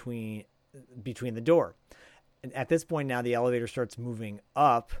stuck between the door. And at this point now the elevator starts moving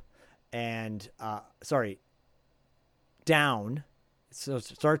up and down. So it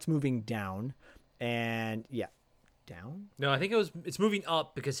starts moving down and down. No, I think it's moving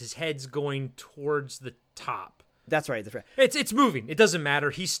up because his head's going towards the top. That's right. It's moving. It doesn't matter.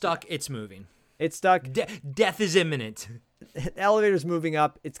 He's stuck. It's moving. It's stuck. Death is imminent. The elevator's moving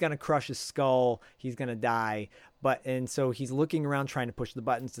up. It's going to crush his skull. He's going to die. And so he's looking around trying to push the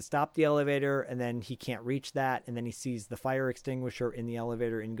buttons to stop the elevator, and then he can't reach that. And then he sees the fire extinguisher in the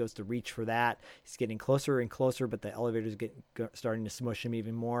elevator and goes to reach for that. He's getting closer and closer, but the elevator's starting to smush him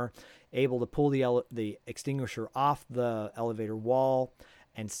even more. Able to pull the extinguisher off the elevator wall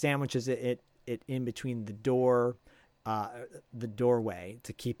and sandwiches it in between the doorway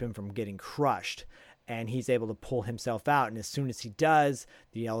to keep him from getting crushed. And he's able to pull himself out. And as soon as he does,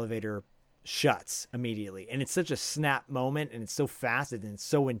 the elevator shuts immediately. And it's such a snap moment, and it's so fast and it's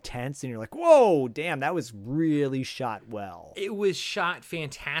so intense, and you're like, whoa, damn, that was really shot well. It was shot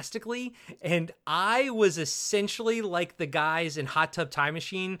fantastically, and I was essentially like the guys in Hot Tub Time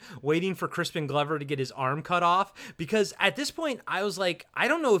Machine waiting for Crispin Glover to get his arm cut off, because at this point I was like, I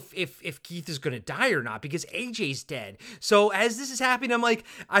don't know if Keith is gonna die or not, because AJ's dead. So as this is happening,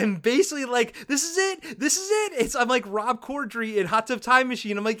 I'm basically like, this is it. I'm like Rob Corddry in Hot Tub Time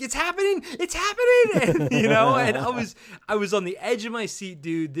Machine. I'm like, it's happening, and, and I was on the edge of my seat,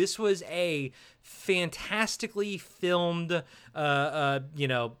 dude. This was a fantastically filmed,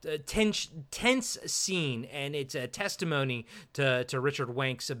 tense scene, and it's a testimony to Richard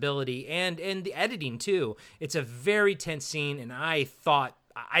Wank's ability and the editing too. It's a very tense scene, and I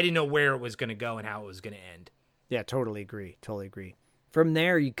didn't know where it was going to go and how it was going to end. Yeah, totally agree. From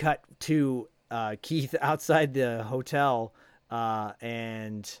there, you cut to Keith outside the hotel,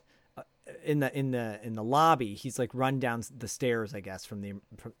 and in the lobby, he's like run down the stairs, I guess, from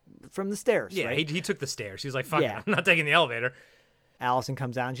the stairs. Yeah, right? he took the stairs. He's like, fuck it, I'm not taking the elevator. Allison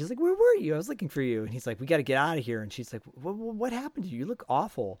comes out and she's like, where were you? I was looking for you. And he's like, we got to get out of here. And she's like, what happened to you? You look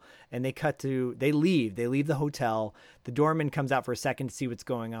awful. And they leave the hotel. The doorman comes out for a second to see what's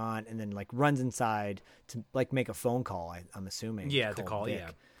going on, and then like runs inside to like make a phone call, I'm assuming. Yeah, to call Vic.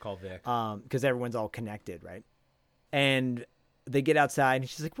 Call Vic. Because everyone's all connected, right? And they get outside and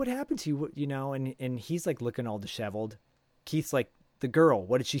she's like, what happened to you? And he's like looking all disheveled. Keith's like, the girl,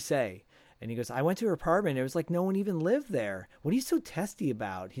 what did she say? And he goes, I went to her apartment. It was like no one even lived there. What are you so testy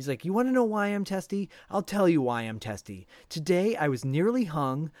about? He's like, you want to know why I'm testy? I'll tell you why I'm testy. Today, I was nearly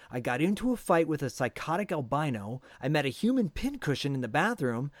hung. I got into a fight with a psychotic albino. I met a human pincushion in the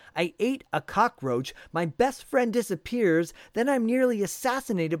bathroom. I ate a cockroach. My best friend disappears. Then I'm nearly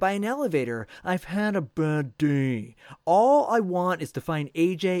assassinated by an elevator. I've had a bad day. All I want is to find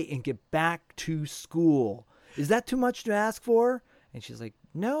AJ and get back to school. Is that too much to ask for? And she's like,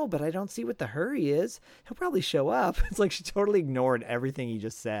 no, but I don't see what the hurry is. He'll probably show up. It's like she totally ignored everything he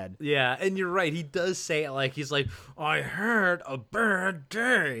just said. Yeah, and you're right. He does say it like he's like, I had a bad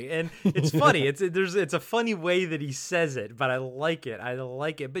day. And it's funny. It's a funny way that he says it, but I like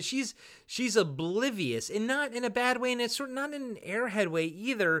it. But she's oblivious, and not in a bad way, and it's sort of not in an airhead way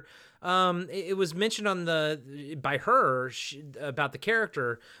either. It was mentioned by her about the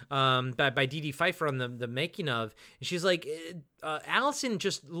character, by Dee Dee Pfeiffer on the making of. And she's like, Allison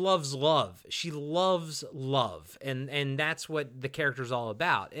just loves love. She loves love, and that's what the character's all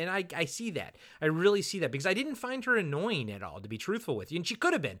about. And I see that. I really see that, because I didn't find her annoying at all, to be truthful with you. And she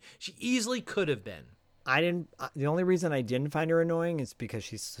could have been. She easily could have been. The only reason I didn't find her annoying is because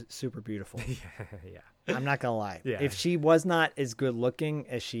she's super beautiful. Yeah. I'm not gonna lie. Yeah. If she was not as good looking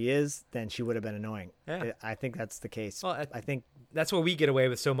as she is, then she would have been annoying. Yeah. I think that's the case. Well, I think that's what we get away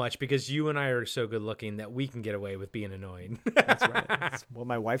with so much, because you and I are so good looking that we can get away with being annoying. That's right. That's what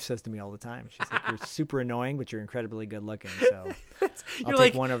my wife says to me all the time. She's like, you're super annoying, but you're incredibly good looking. So I'll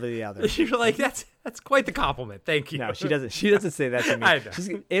take one over the other. You're like, that's quite the compliment. Thank you. No, she doesn't. She doesn't say that to me. I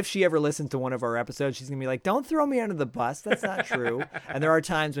know. If she ever listens to one of our episodes, she's gonna be like, "Don't throw me under the bus. That's not true." And there are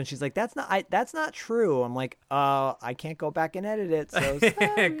times when she's like, "That's not true." I'm like, I can't go back and edit it." So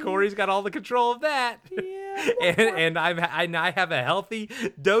sorry. Corey's got all the control of that. Yeah. and I have a healthy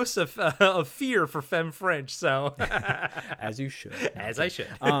dose of fear for femme French. So as you should. As I should.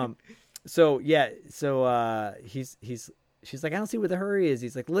 So yeah. So she's like, I don't see what the hurry is.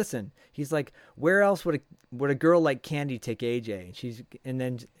 He's like, listen. He's like, where else would a girl like Candy take AJ? And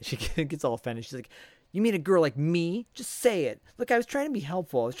then she gets all offended. She's like, you mean a girl like me? Just say it. Look, I was trying to be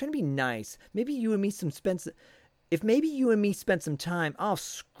helpful. I was trying to be nice. Maybe you and me if maybe you and me spent some time, oh,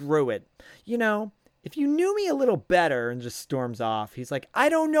 screw it. You know, if you knew me a little better, and just storms off. He's like, I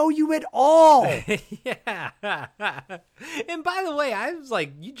don't know you at all. Yeah. And by the way, I was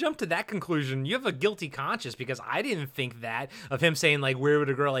like, you jumped to that conclusion. You have a guilty conscience, because I didn't think that of him saying, like, where would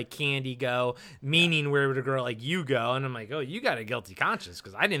a girl like Candy go? Meaning, where would a girl like you go? And I'm like, oh, you got a guilty conscience,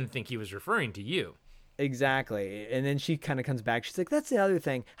 because I didn't think he was referring to you. Exactly. And then she kind of comes back. She's like, that's the other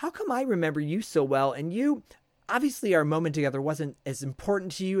thing. How come I remember you so well? And you, obviously our moment together wasn't as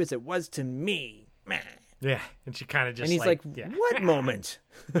important to you as it was to me. Meh. Yeah. And she kind of just and he's like yeah. What moment?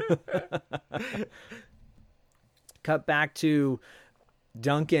 Cut back to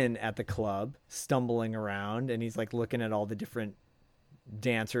Duncan at the club, stumbling around. And he's like looking at all the different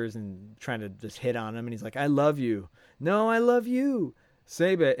dancers and trying to just hit on him. And he's like, I love you. No, I love you.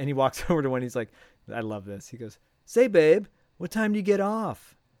 Say, babe. And he walks over to one. He's like, I love this. He goes, say, babe, what time do you get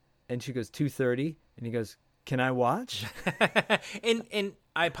off? And she goes, 2:30. And he goes, can I watch? and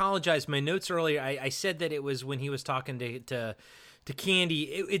I apologize. My notes earlier, I said that it was when he was talking to Candy.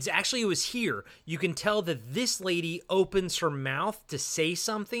 It was here. You can tell that this lady opens her mouth to say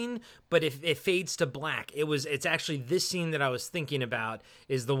something, but it fades to black. It's actually this scene that I was thinking about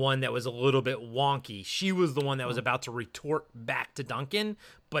is the one that was a little bit wonky. She was the one that was about to retort back to Duncan,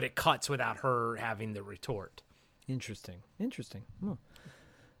 but it cuts without her having the retort. Interesting. Hmm.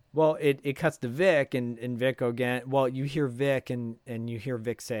 Well, it cuts to Vic and Vic again. Well, you hear Vic and you hear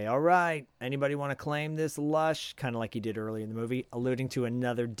Vic say, all right, anybody want to claim this lush? Kind of like he did earlier in the movie, alluding to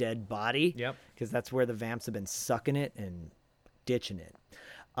another dead body. Yep. Because that's where the vamps have been sucking it and ditching it.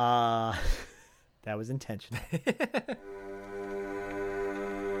 That was intentional.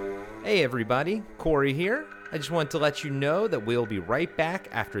 Hey, everybody. Corey here. I just want to let you know that we'll be right back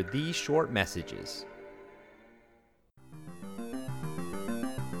after these short messages.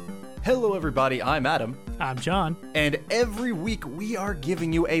 Hello, everybody. I'm Adam. I'm John. And every week we are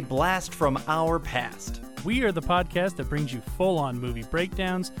giving you a blast from our past. We are the podcast that brings you full-on movie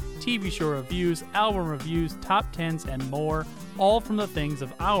breakdowns, TV show reviews, album reviews, top 10s, and more, all from the things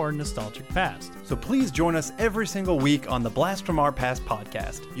of our nostalgic past. So please join us every single week on the Blast from Our Past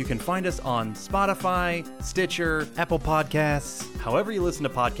podcast. You can find us on Spotify, Stitcher, Apple Podcasts. However you listen to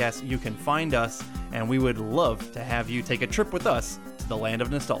podcasts, you can find us, and we would love to have you take a trip with us to the land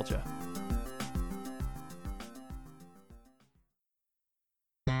of nostalgia.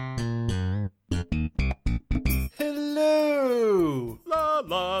 Hello! La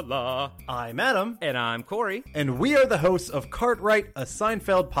la la. I'm Adam. And I'm Corey. And we are the hosts of Cartwright, a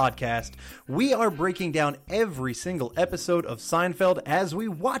Seinfeld podcast. We are breaking down every single episode of Seinfeld as we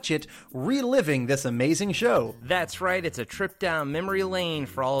watch it, reliving this amazing show. That's right, it's a trip down memory lane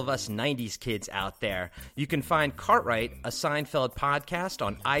for all of us 90s kids out there. You can find Cartwright, a Seinfeld podcast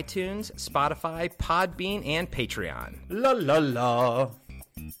on iTunes, Spotify, Podbean, and Patreon. La la la.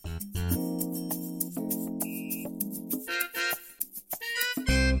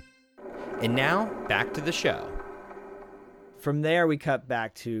 And now, back to the show. From there, we cut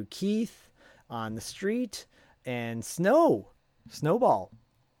back to Keith on the street and Snowball.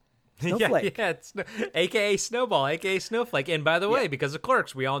 Snowflake. Yeah, a.k.a. Snowball, a.k.a. Snowflake. And by the way, because of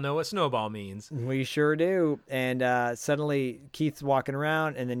Clerks, we all know what Snowball means. We sure do. And suddenly, Keith's walking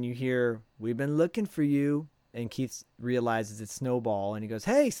around, and then you hear, we've been looking for you. And Keith realizes it's Snowball, and he goes,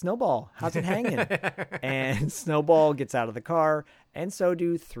 hey, Snowball, how's it hanging? And Snowball gets out of the car, and so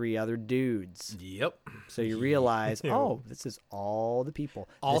do three other dudes. Yep. So you realize, oh, this is all the people.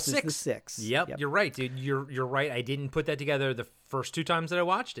 All this six. Is the six. Yep, you're right, dude. You're right. I didn't put that together the first two times that I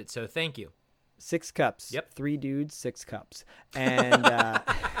watched it, so thank you. 6 cups. Yep. 3 dudes, 6 cups. And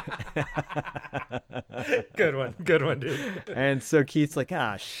good one, dude. And so Keith's like,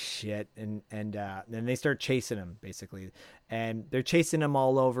 shit. And then they start chasing him, basically. And they're chasing him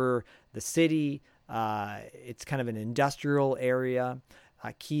all over the city. It's kind of an industrial area.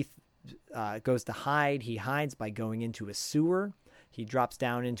 Keith goes to hide. He hides by going into a sewer. He drops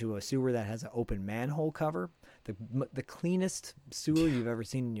down into a sewer that has an open manhole cover. The cleanest sewer you've ever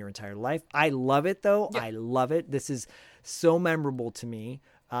seen in your entire life. I love it, though. Yep. I love it. This is so memorable to me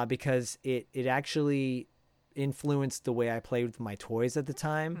because it actually influenced the way I played with my toys at the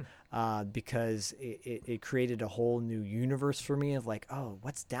time because it created a whole new universe for me of like, oh,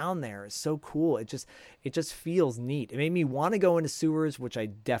 what's down there? It's so cool. It just feels neat. It made me want to go into sewers, which I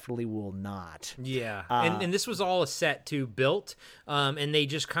definitely will not. Yeah. And this was all a set too built. And they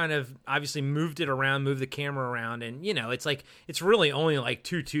just kind of obviously moved the camera around. And, it's really only like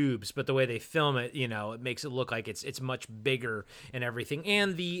 2 tubes, but the way they film it, it makes it look like it's much bigger and everything.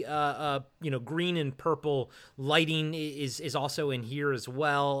 And the, green and purple lighting is also in here as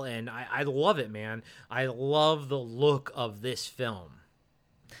well. And and I love it, man. I love the look of this film.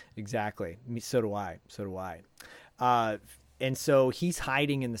 Exactly. So do I. And so he's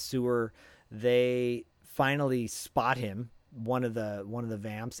hiding in the sewer. They finally spot him, one of the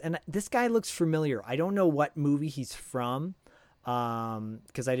vamps, and this guy looks familiar. I don't know what movie he's from,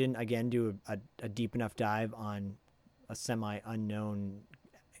 because I didn't again do a deep enough dive on a semi-unknown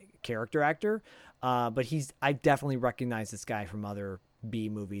character actor, but I definitely recognize this guy from other B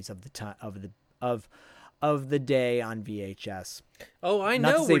movies of the time of the day on VHS. Oh, I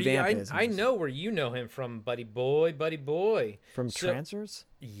Not know to say where Vamp is, I know where you know him from, buddy boy. From Trancers?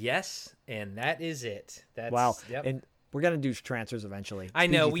 Yes, and that is it. That's wow. Yep. And we're gonna do Trancers eventually. I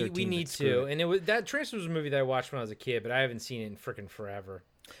know PG-13, we need to, and it was that Trancers was a movie that I watched when I was a kid, but I haven't seen it in freaking forever.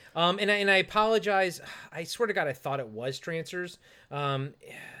 And I apologize. I swear to God, I thought it was Trancers. There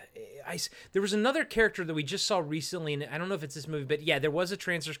was another character that we just saw recently, and I don't know if it's this movie, but yeah, there was a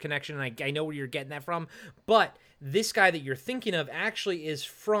Trancers connection, and I know where you're getting that from. But this guy that you're thinking of actually is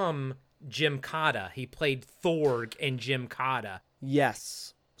from Gymkata. He played Thorg in Gymkata.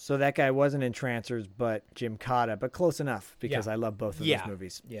 Yes. So that guy wasn't in Trancers, but Gymkata, but close enough because Yeah. I love both of Yeah. those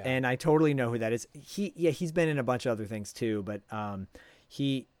movies. Yeah. And I totally know who that is. He's been in a bunch of other things too, but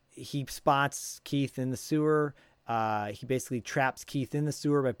he spots Keith in the sewer. He basically traps Keith in the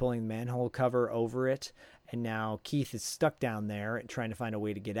sewer by pulling the manhole cover over it, and now Keith is stuck down there and trying to find a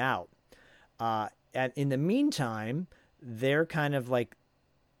way to get out. And in the meantime, they're kind of like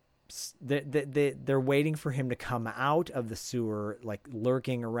they're waiting for him to come out of the sewer, like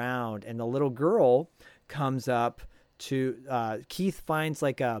lurking around, and the little girl comes up to Keith finds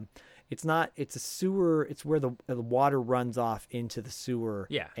like it's a sewer, it's where the water runs off into the sewer.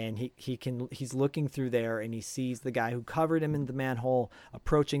 Yeah. And he's looking through there, and he sees the guy who covered him in the manhole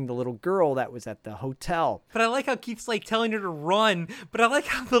approaching the little girl that was at the hotel. But I like how Keith's like telling her to run, but I like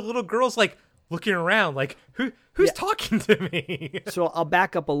how the little girl's like looking around like, who's talking to me? So I'll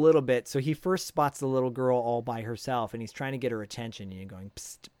back up a little bit. So he first spots the little girl all by herself, and he's trying to get her attention, and going,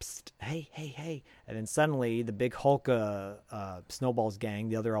 psst, psst, hey, hey, hey. And then suddenly the big Hulk Snowball's gang,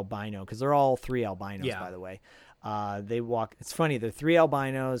 the other albino, because they're all three albinos, by the way. They walk. It's funny. They're three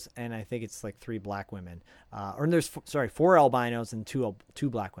albinos, and I think it's like three black women. Or there's, four albinos and two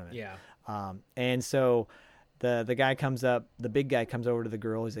black women. Yeah. And so the guy comes up, the big guy comes over to the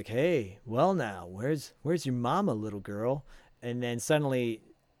girl. He's like, hey, well now, where's your mama, little girl? And then suddenly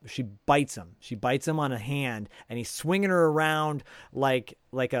she bites him. She bites him on a hand, and he's swinging her around like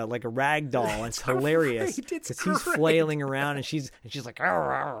a rag doll. And it's hilarious because he's flailing around, and she's like,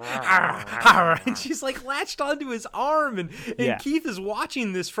 and she's like latched onto his arm, and Keith is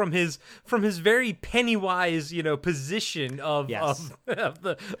watching this from his very Pennywise, position of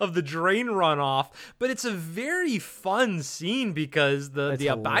the drain runoff. But it's a very fun scene because the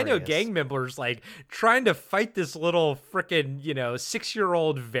albino gang members like trying to fight this little frickin'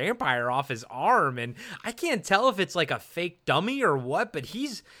 6-year-old vampire off his arm, and I can't tell if it's like a fake dummy or what, but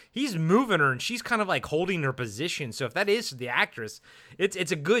he's moving her, and she's kind of like holding her position. So if that is the actress,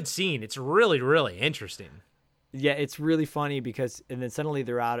 it's a good scene. It's really, really interesting. Yeah, it's really funny because, and then suddenly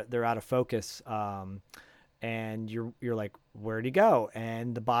they're out of focus, and you're like, where'd he go?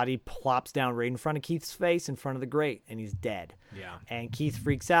 And the body plops down right in front of Keith's face, in front of the grate, and he's dead. Yeah. And Keith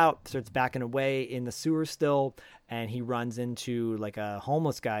freaks out, starts backing away in the sewer still, and he runs into like a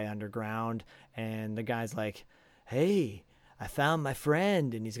homeless guy underground, and the guy's like, hey, I found my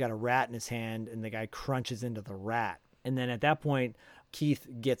friend, and he's got a rat in his hand, and the guy crunches into the rat. And then at that point, Keith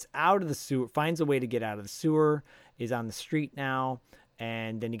gets out of the sewer, finds a way to get out of the sewer, is on the street now,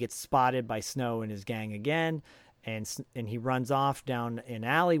 and then he gets spotted by Snow and his gang again, and he runs off down an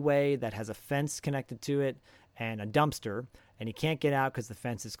alleyway that has a fence connected to it and a dumpster, and he can't get out because the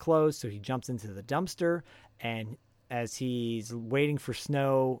fence is closed, so he jumps into the dumpster, and as he's waiting for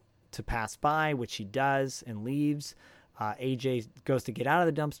Snow to pass by, which he does and leaves, AJ goes to get out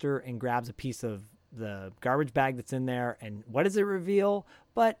of the dumpster and grabs a piece of the garbage bag that's in there, and what does it reveal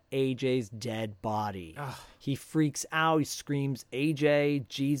but AJ's dead body? Ugh. He freaks out, he screams, AJ,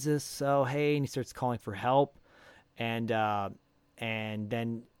 Jesus, oh hey, and he starts calling for help, and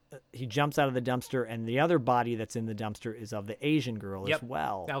then he jumps out of the dumpster, and the other body that's in the dumpster is of the Asian girl as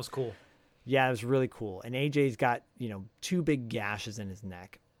well. That was cool. Yeah, it was really cool. And AJ's got 2 big gashes in his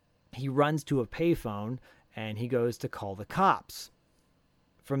neck. He runs to a payphone, and he goes to call the cops.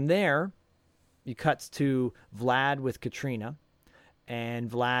 From there, he cuts to Vlad with Katrina,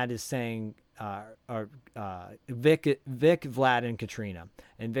 and Vlad is saying, Vic, Vlad, and Katrina.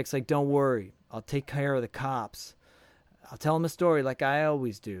 And Vic's like, don't worry, I'll take care of the cops. I'll tell them a story like I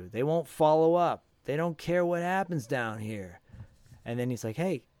always do. They won't follow up. They don't care what happens down here. And then he's like,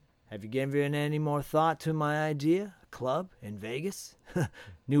 hey, have you given any more thought to my idea? A club in Vegas?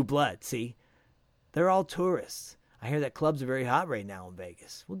 New blood, see? They're all tourists. I hear that clubs are very hot right now in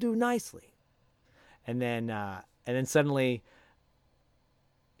Vegas. We'll do nicely. And then suddenly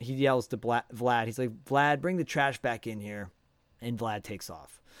he yells to Vlad. He's like, Vlad, bring the trash back in here. And Vlad takes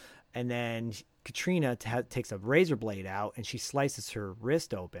off. And then Katrina takes a razor blade out and she slices her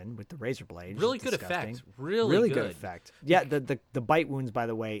wrist open with the razor blade. Really good disgusting. effect. Really good effect. Yeah, the bite wounds, by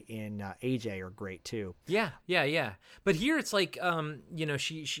the way, in AJ are great too. Yeah. But here it's like,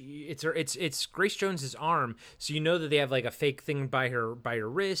 it's Grace Jones's arm, so you know that they have like a fake thing by her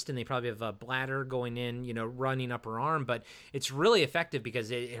wrist, and they probably have a bladder going in, running up her arm. But it's really effective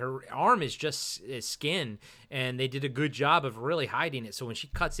because her arm is just skin, and they did a good job of really hiding it. So when she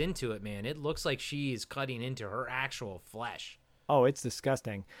cuts into it, man, it looks like she is cutting into her actual flesh. Oh, it's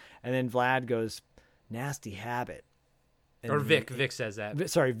disgusting. And then Vlad goes, nasty habit. Or Vic says that.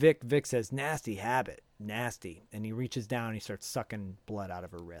 Vic says, nasty habit, nasty. And he reaches down and he starts sucking blood out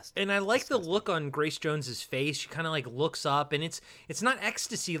of her wrist. And I like the look on Grace Jones's face. She kind of like looks up, and it's not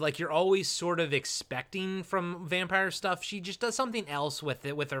ecstasy like you're always sort of expecting from vampire stuff. She just does something else with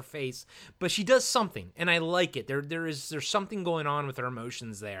it, with her face. But she does something, and I like it. There's something going on with her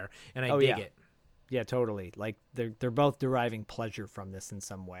emotions there, and I dig it. Yeah, totally. Like they're both deriving pleasure from this in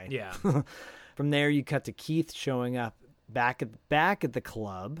some way. Yeah. From there, you cut to Keith showing up back at the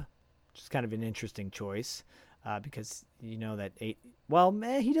club, which is kind of an interesting choice because you know that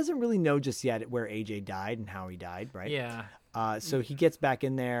he doesn't really know just yet where AJ died and how he died, right? Yeah. So he gets back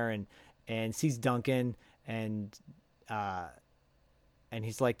in there and sees Duncan and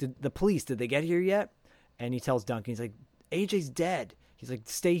he's like, the police, did they get here yet? And he tells Duncan, he's like, AJ's dead. He's like,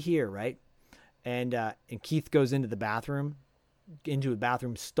 stay here, right? And Keith goes into a bathroom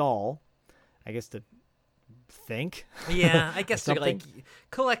stall, I guess to think. Yeah, I guess to like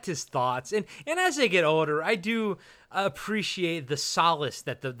collect his thoughts. And as I get older, I do appreciate the solace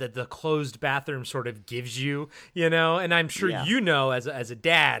that the closed bathroom sort of gives you, and I'm sure as a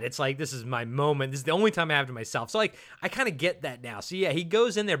dad, it's like, this is my moment. This is the only time I have to myself. So like, I kind of get that now. So yeah, he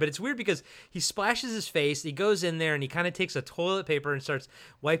goes in there, but it's weird because he splashes his face, he goes in there and he kind of takes a toilet paper and starts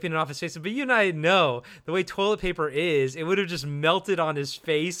wiping it off his face. But you and I know the way toilet paper is, it would have just melted on his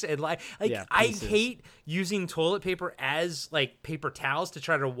face. And I hate using toilet paper as like paper towels to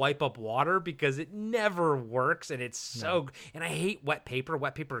try to wipe up water because it never works, and it's and I hate wet paper.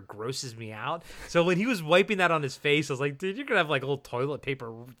 Wet paper grosses me out. So when he was wiping that on his face, I was like, dude, you're gonna have like little toilet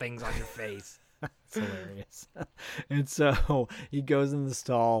paper things on your face. It's hilarious. And so he goes in the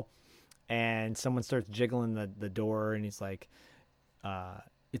stall and someone starts jiggling the door, and he's like,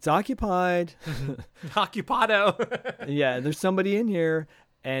 it's occupied. Occupado. Yeah, there's somebody in here.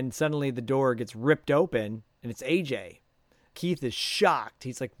 And suddenly the door gets ripped open and it's AJ. Keith is shocked.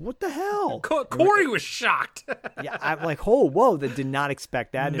 He's like, what the hell? Corey was shocked. Yeah, I'm like, whoa, that did not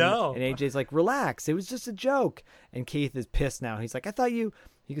expect that. No. And AJ's like, relax, it was just a joke. And Keith is pissed now. He's like, he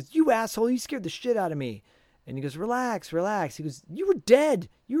goes, you asshole, you scared the shit out of me. And he goes, relax. He goes, you were dead.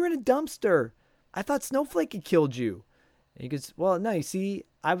 You were in a dumpster. I thought Snowflake had killed you. And he goes, well, no, you see,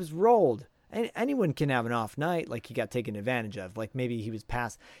 I was rolled. And anyone can have an off night, like he got taken advantage of. Like maybe he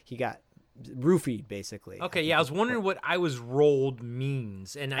got roofied, basically. Okay, yeah, I was wondering what I was rolled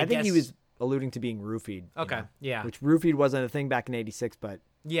means. And I think he was alluding to being roofied. Okay, yeah. Which roofied wasn't a thing back in 86, but...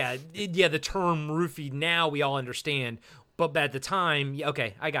 Yeah, the term roofied now we all understand. But at the time,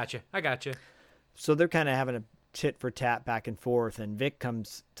 okay, I got you. So they're kind of having a tit for tat back and forth, and Vic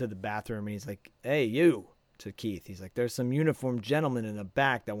comes to the bathroom and he's like, hey, you, to Keith. He's like, there's some uniformed gentlemen in the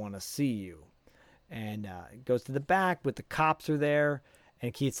back that want to see you. And goes to the back, but the cops are there.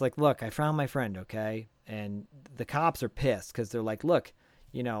 And Keith's like, look, I found my friend, okay? And the cops are pissed because they're like, look,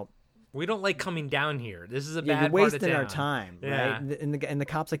 we don't like coming down here. This is a bad you're wasting part of town. our time, yeah. right? And the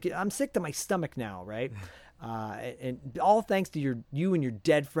cop's like, I'm sick to my stomach now, right? And all thanks to you and your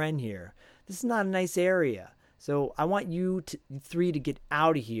dead friend here. This is not a nice area. So I want you three to get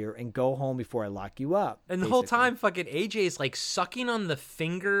out of here and go home before I lock you up. And the whole time, fucking AJ is like sucking on the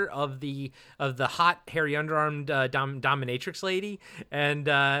finger of the hot hairy underarmed dominatrix lady,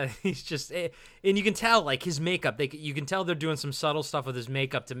 and he's just, and you can tell like his makeup. You can tell they're doing some subtle stuff with his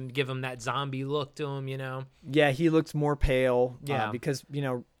makeup to give him that zombie look to him. Yeah, he looks more pale. Yeah, because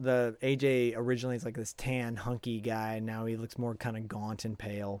the AJ originally is like this tan hunky guy, and now he looks more kind of gaunt and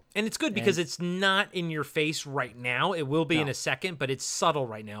pale. And it's good because it's not in your face right now. It will be in a second, but it's subtle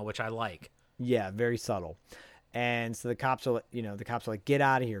right now, which I like. Yeah, very subtle. And so the cops are like, get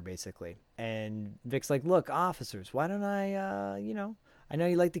out of here, basically. And Vic's like, look, officers, why don't I I know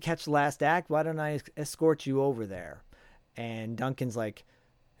you like to catch the last act. Why don't I escort you over there? And Duncan's like,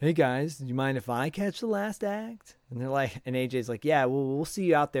 hey guys, do you mind if I catch the last act? And they're like, and AJ's like, yeah, we'll see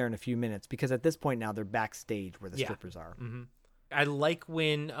you out there in a few minutes, because at this point now they're backstage where the strippers are. Mm-hmm. I like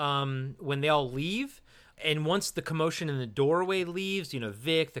when they all leave, and once the commotion in the doorway leaves,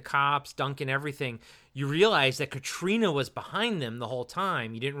 Vic, the cops, Duncan, everything, you realize that Katrina was behind them the whole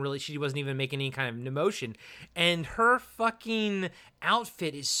time. She wasn't even making any kind of motion. And her fucking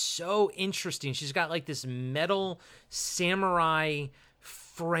outfit is so interesting. She's got like this metal samurai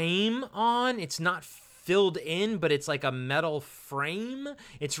frame on. It's not filled in, but it's like a metal frame.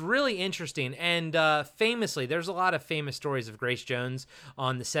 It's really interesting. And famously, there's a lot of famous stories of Grace Jones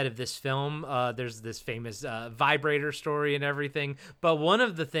on the set of this film. There's this famous vibrator story and everything. But one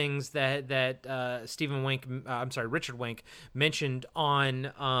of the things that Richard Wenk mentioned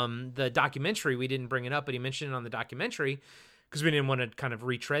on the documentary, we didn't bring it up, but he mentioned it on the documentary, because we didn't want to kind of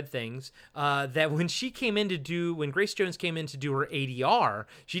retread things, that when Grace Jones came in to do her ADR,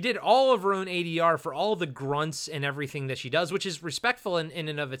 she did all of her own ADR for all the grunts and everything that she does, which is respectful in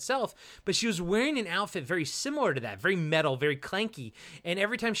and of itself, but she was wearing an outfit very similar to that, very metal, very clanky, and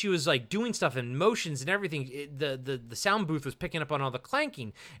every time she was like doing stuff and motions and everything, the sound booth was picking up on all the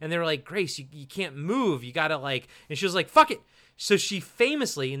clanking, and they were like, Grace, you can't move, you gotta and she was like, fuck it. So she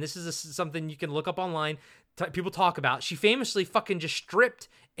famously, and this is something you can look up online, people talk about, she famously fucking just stripped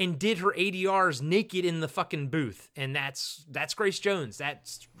and did her ADRs naked in the fucking booth. And that's Grace Jones.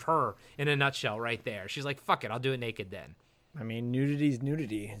 That's her in a nutshell right there. She's like, fuck it, I'll do it naked then. I mean, nudity's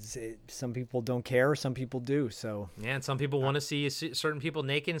nudity. Some people don't care, some people do. So yeah, and some people want to see certain people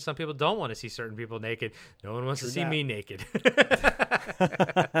naked, and some people don't want to see certain people naked. No one wants to see me naked.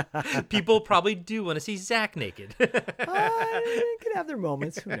 People probably do want to see Zach naked. Could have their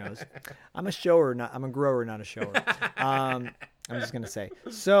moments. Who knows? I'm a shower, I'm a grower, not a shower. I'm just gonna say.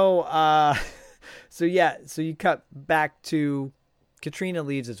 So you cut back to Katrina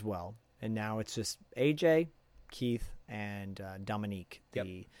leaves as well, and now it's just AJ, Keith, and Dominique,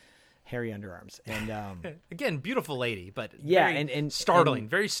 the hairy underarms. And again, beautiful lady, but yeah, very startling,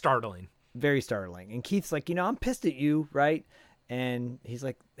 very startling. Very startling. And Keith's like, I'm pissed at you, right? And he's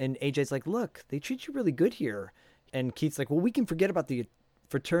like, and AJ's like, look, they treat you really good here. And Keith's like, well, we can forget about the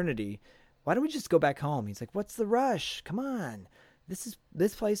fraternity. Why don't we just go back home? He's like, what's the rush? Come on. This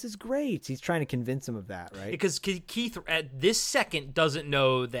place is great. He's trying to convince him of that, right? Because Keith at this second doesn't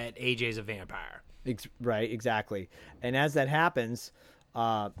know that AJ's a vampire. Right, exactly. And as that happens,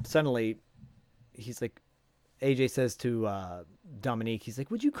 suddenly he's like, AJ says to Dominique, he's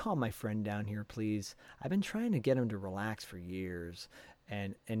like, would you calm my friend down here, please? I've been trying to get him to relax for years.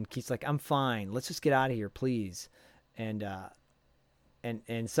 And Keith's like, I'm fine. Let's just get out of here, please. And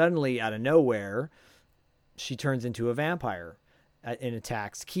suddenly, out of nowhere, she turns into a vampire and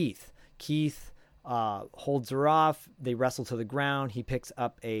attacks Keith. Keith holds her off. They wrestle to the ground. He picks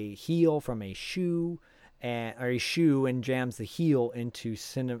up a heel from a shoe and jams the heel into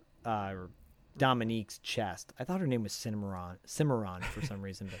Dominique's chest. I thought her name was Cimarron for some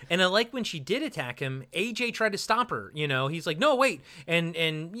reason. But. And I like when she did attack him, AJ tried to stop her. He's like, no, wait. And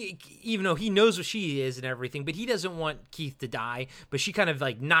even though he knows what she is and everything, but he doesn't want Keith to die. But she kind of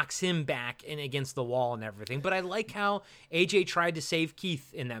like knocks him back and against the wall and everything. But I like how AJ tried to save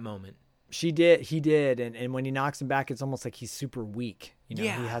Keith in that moment. He did. And when he knocks him back, it's almost like he's super weak. He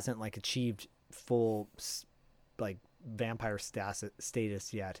hasn't like achieved full like vampire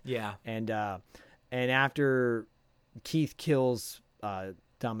status yet. Yeah. And after Keith kills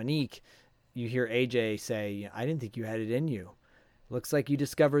Dominique, you hear AJ say, I didn't think you had it in you. Looks like you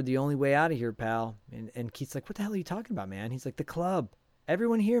discovered the only way out of here, pal. And Keith's like, what the hell are you talking about, man? He's like, the club.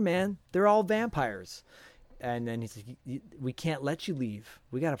 Everyone here, man. They're all vampires. And then he's like, we can't let you leave.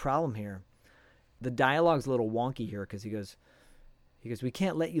 We got a problem here. The dialogue's a little wonky here because he goes, we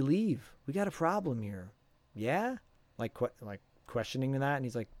can't let you leave. We got a problem here. Yeah? Like questioning that, and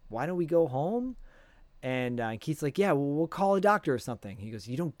he's like, why don't we go home? And Keith's like, yeah, we'll call a doctor or something. He goes,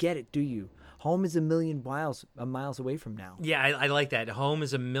 you don't get it, do you? Home is a million miles away from now. Yeah, I like that. Home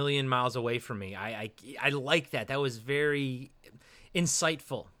is a million miles away from me. I like that. That was very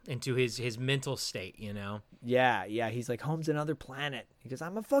insightful into his mental state, Yeah, he's like, home's another planet. He goes,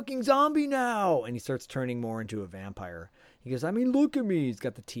 I'm a fucking zombie now. And he starts turning more into a vampire. He goes, I mean, look at me. He's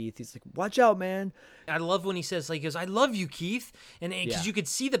got the teeth. He's like, watch out, man. I love when he says, like, he goes, I love you, Keith. And because you could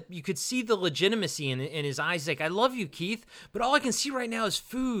see the legitimacy in his eyes. He's like, I love you, Keith, but all I can see right now is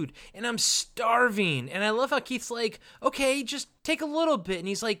food, and I'm starving. And I love how Keith's like, okay, just take a little bit. And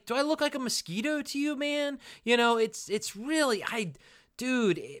he's like, do I look like a mosquito to you, man? It's really,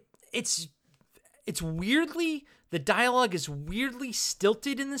 it's weirdly the dialogue is weirdly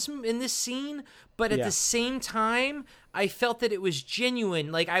stilted in this scene, but at the same time, I felt that it was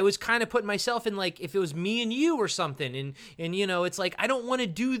genuine. Like, I was kind of putting myself in, like, if it was me and you or something, and you know, it's like, I don't want to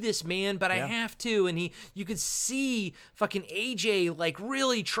do this, man, but I have to. And you could see fucking AJ like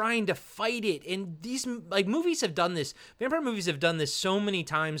really trying to fight it. And these like movies have done this. Vampire movies have done this so many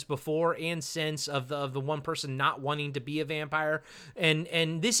times before and since, of the one person not wanting to be a vampire.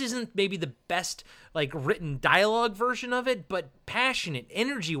 And this isn't maybe the best like written dialogue version of it, but passionate,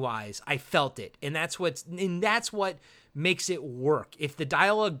 energy wise, I felt it. And that's what makes it work. If the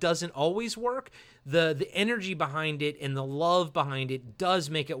dialogue doesn't always work, the energy behind it and the love behind it does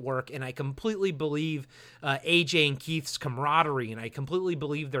make it work. And I completely believe AJ and Keith's camaraderie, and I completely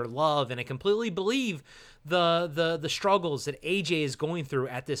believe their love, and I completely believe the struggles that AJ is going through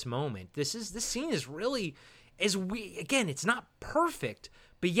at this moment. This scene is really, again, it's not perfect,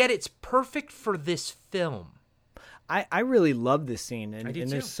 but yet it's perfect for this film. I really love this scene, and too.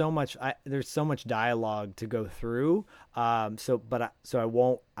 there's so much dialogue to go through. So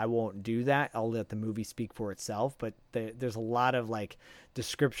I won't do that. I'll let the movie speak for itself. But there's a lot of like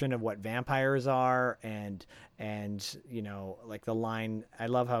description of what vampires are, and you know, like the line. I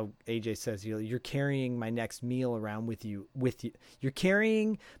love how AJ says, "You're carrying my next meal around with you. You're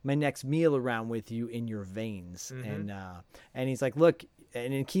carrying my next meal around with you in your veins." Mm-hmm. And he's like, "Look,"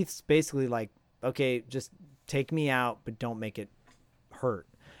 and then Keith's basically like, "Okay, just take me out, but don't make it hurt."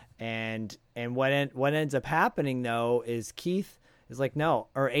 And what ends up happening though is Keith is like, no,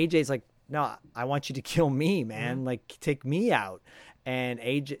 or AJ's like, no, I want you to kill me, man. Mm-hmm. Like, take me out. And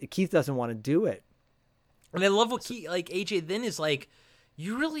Keith doesn't want to do it. And I love what AJ then is like,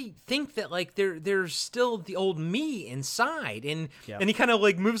 you really think that like there's still the old me inside, and he kind of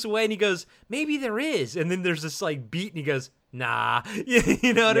like moves away and he goes, maybe there is, and then there's this like beat and he goes, nah.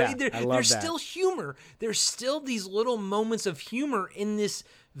 You know what I mean? There's still humor. There's still these little moments of humor in this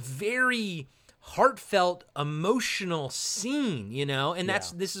very heartfelt, emotional scene, you know? And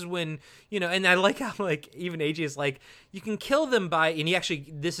this is when, you know, and I like how like even AJ is like, you can kill them by, and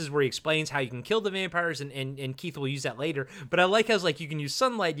this is where he explains how you can kill the vampires, and Keith will use that later. But I like how it's like, you can use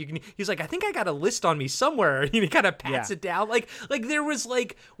sunlight, he's like, I think I got a list on me somewhere. And he kind of pats it down. Like there was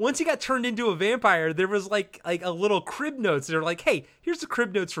like, once he got turned into a vampire, there was like a little crib notes. They're like, hey, here's the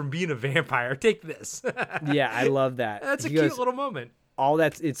crib notes from being a vampire. Take this. Yeah, I love that. That's a cute little moment.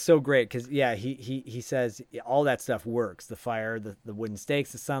 It's so great because he says all that stuff works, the fire, the wooden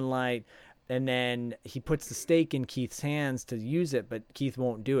stakes, the sunlight, and then he puts the stake in Keith's hands to use it, but Keith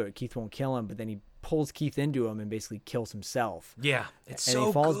won't do it. Keith won't kill him, but then he pulls Keith into him and basically kills himself. Yeah, it's and so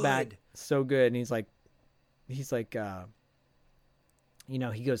he falls good. back so good, and he's like you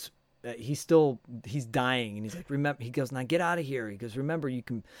know, he goes, he's dying, and he's like, remember, he goes, now get out of here. He goes, remember, you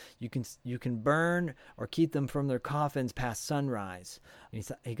can burn or keep them from their coffins past sunrise. And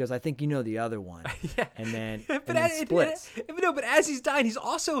he goes, I think you know the other one. And then, splits. But as he's dying, he's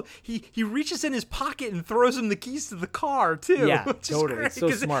also, he reaches in his pocket and throws him the keys to the car too. Yeah, which totally. Is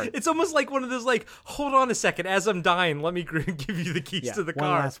great, it's so smart. It's almost like one of those like, hold on a second, as I'm dying, let me give you the keys to the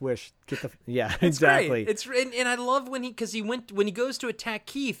car. One last wish. It's Great. exactly. It's and I love when he goes to attack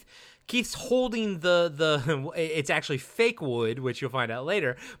Keith. Keith's holding the it's actually fake wood, which you'll find out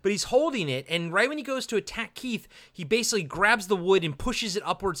later, but he's holding it, and right when he goes to attack Keith, he basically grabs the wood and pushes it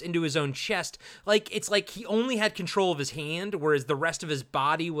upwards into his own chest. Like, it's like he only had control of his hand, whereas the rest of his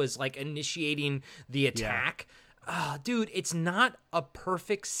body was like initiating the attack. Dude, it's not a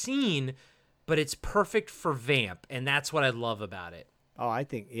perfect scene, but it's perfect for Vamp, and that's what I love about it. Oh, I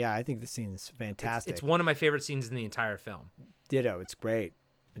think the scene is fantastic. It's one of my favorite scenes in the entire film. Ditto. It's great.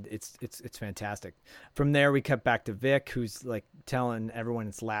 It's fantastic. From there, we cut back to Vic, who's like telling everyone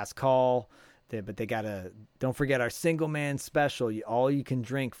it's last call. But they gotta, don't forget our single man special. All you can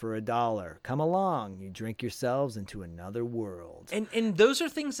drink for $1. Come along, you drink yourselves into another world. And those are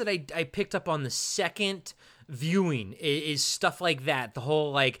things that I picked up on the second viewing, is stuff like that. The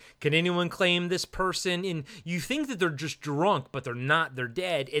whole like, can anyone claim this person? And you think that they're just drunk, but they're not. They're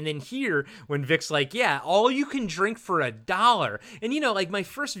dead. And then here, when Vic's like, yeah, all you can drink for $1. And you know, like my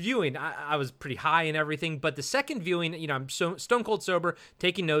first viewing, I was pretty high and everything, but the second viewing, you know, I'm so stone cold sober,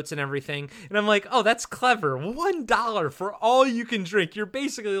 taking notes and everything, and I'm like, oh, that's clever. $1 for all you can drink. You're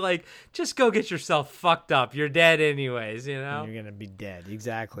basically like, just go get yourself fucked up. You're dead anyways, you know? And you're gonna be dead,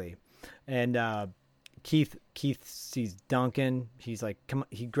 exactly. And Keith sees Duncan. He's like, come on.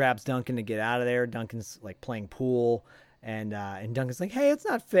 He grabs Duncan to get out of there. Duncan's like playing pool, and Duncan's like, hey, it's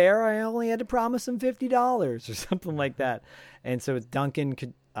not fair. I only had to promise him $50 or something like that. And so it's Duncan,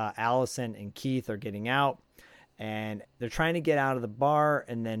 Allison, and Keith are getting out, and they're trying to get out of the bar.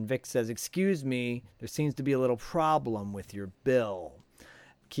 And then Vic says, "Excuse me, there seems to be a little problem with your bill."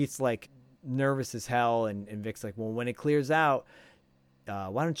 Keith's like nervous as hell, and Vic's like, "Well, when it clears out,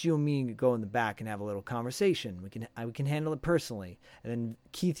 why don't you and me go in the back and have a little conversation? We can handle it personally." And then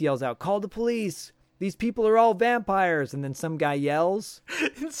Keith yells out, "Call the police. These people are all vampires." And then some guy yells.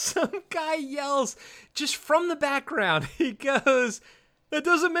 Just from the background. He goes, "That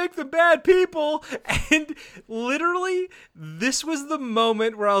doesn't make them bad people." And literally, this was the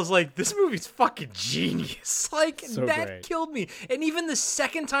moment where I was like, this movie's fucking genius. Like, So that great. killed me. And even the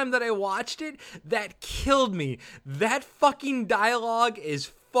second time that I watched it, that killed me. That fucking dialogue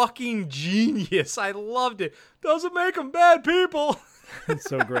is fucking genius. I loved it. Doesn't make them bad people. It's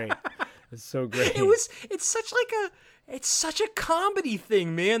so great. It's so great. It's such a comedy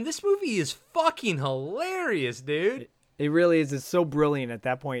thing, man. This movie is fucking hilarious, dude. It really is. It's so brilliant at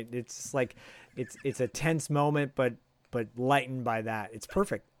that point. It's just like it's a tense moment, but lightened by that. It's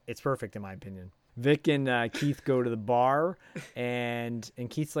perfect. It's perfect in my opinion. Vic and Keith go to the bar, and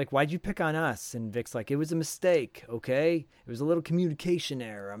Keith's like, "Why'd you pick on us?" And Vic's like, "It was a mistake, okay? It was a little communication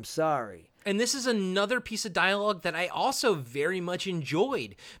error. I'm sorry." And this is another piece of dialogue that I also very much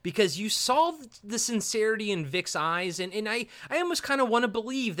enjoyed, because you saw the sincerity in Vic's eyes, and I almost kind of want to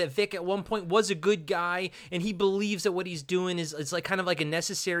believe that Vic at one point was a good guy, and he believes that what he's doing is like kind of like a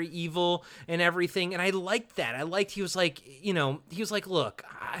necessary evil and everything, and I liked that. I liked he was like, "Look,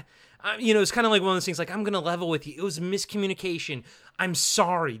 it's kind of like one of those things, like, I'm going to level with you. It was miscommunication. I'm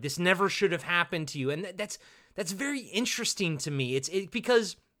sorry. This never should have happened to you." And that's very interesting to me. It's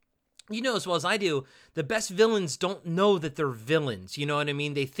because, you know as well as I do, the best villains don't know that they're villains. You know what I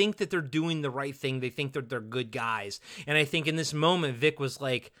mean? They think that they're doing the right thing. They think that they're good guys. And I think in this moment, Vic was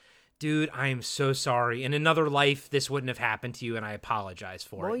like, "Dude, I am so sorry. In another life, this wouldn't have happened to you, and I apologize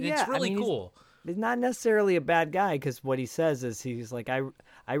for it." And it's really cool. He's not necessarily a bad guy, because what he says is he's like,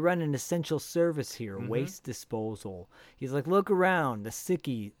 I run an essential service here, waste disposal. He's like, "Look around, the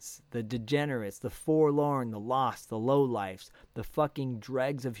sickies, the degenerates, the forlorn, the lost, the lowlifes, the fucking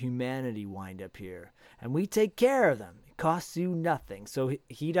dregs of humanity wind up here. And we take care of them. It costs you nothing." So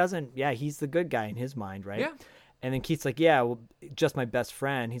he doesn't, he's the good guy in his mind, right? Yeah. And then Keith's like, "Yeah, well, just my best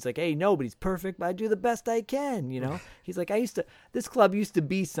friend." He's like, "Hey, nobody's perfect, but I do the best I can, you know?" He's like, "This club used to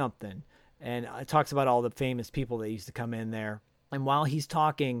be something." And it talks about all the famous people that used to come in there. And while he's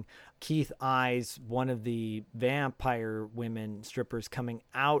talking, Keith eyes one of the vampire women strippers coming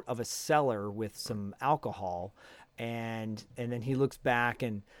out of a cellar with some alcohol. And then he looks back,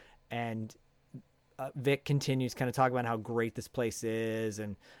 and Vic continues kind of talking about how great this place is.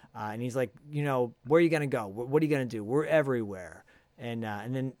 And he's like, "Where are you going to go? What are you going to do? We're everywhere." And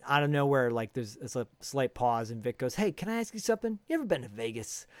then out of nowhere, like there's a slight pause, and Vic goes, "Hey, can I ask you something? You ever been to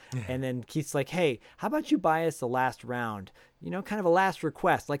Vegas?" And then Keith's like, "Hey, how about you buy us the last round? Kind of a last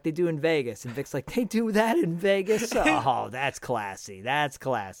request like they do in Vegas." And Vic's like, "They do that in Vegas? Oh, that's classy. That's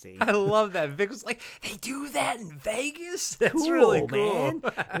classy." I love that. Vic was like, "They do that in Vegas? That's Cool, really cool." man.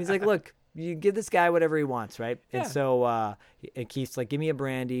 And he's like, "Look, you give this guy whatever he wants, right?" Yeah. And so and Keith's like, "Give me a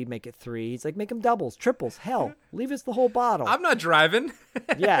brandy, make it 3. He's like, "Make them doubles, triples. Hell, leave us the whole bottle." I'm not driving.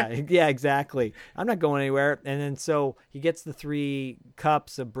 yeah, exactly. I'm not going anywhere. And then so he gets the 3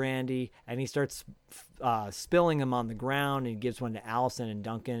 cups of brandy, and he starts spilling them on the ground, and he gives one to Allison and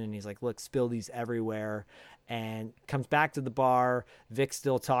Duncan, and he's like, "Look, spill these everywhere." And comes back to the bar. Vic's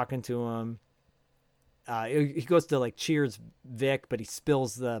still talking to him. He goes to like cheers Vic, but he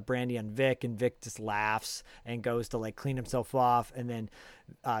spills the brandy on Vic, and Vic just laughs and goes to like clean himself off. And then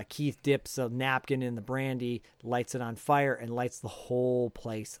Keith dips a napkin in the brandy, lights it on fire, and lights the whole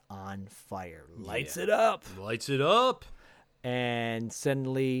place on fire. Lights it up. And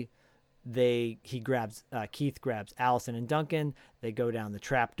suddenly Keith grabs Allison and Duncan. They go down the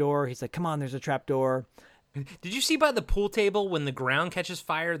trap door. He's like, "Come on, there's a trap door." Did you see by the pool table when the ground catches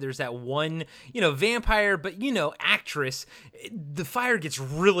fire, there's that one, vampire, but, actress. The fire gets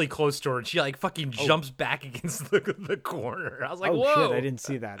really close to her, and she, like, fucking jumps back against the corner. I was like, whoa. Shit, I didn't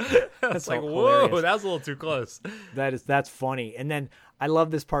see that. That's like, hilarious. Whoa, that was a little too close. That's funny. And then I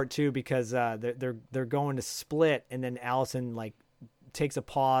love this part, too, because they're going to split, and then Allison, like, takes a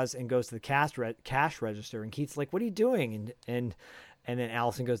pause and goes to the cash register, and Keith's like, "What are you doing?" And then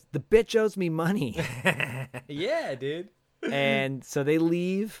Allison goes, "The bitch owes me money." Yeah, dude. And so they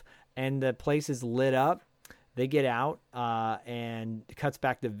leave, and the place is lit up. They get out, and it cuts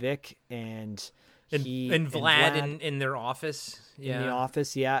back to Vic and Vlad in their office. Yeah. In the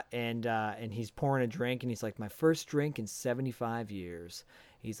office, yeah. And he's pouring a drink, and he's like, "My first drink in 75 years.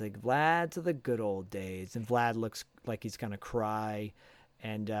 He's like, "Vlad, to the good old days." And Vlad looks like he's going to cry.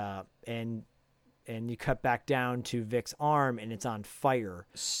 And you cut back down to Vic's arm, and it's on fire.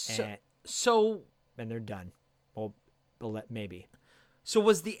 And they're done. Well, maybe. So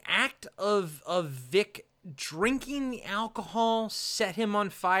was the act of Vic drinking the alcohol set him on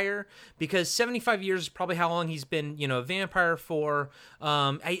fire? Because 75 years is probably how long he's been, a vampire for.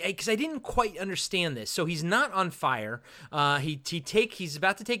 Because I didn't quite understand this. So he's not on fire. He's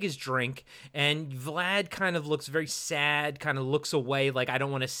about to take his drink, and Vlad kind of looks very sad, kind of looks away, like I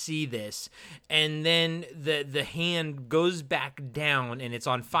don't want to see this. And then the hand goes back down, and it's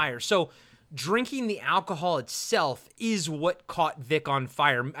on fire. So drinking the alcohol itself is what caught Vic on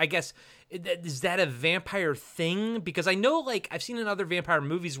fire. I guess, is that a vampire thing? Because I know, like, I've seen in other vampire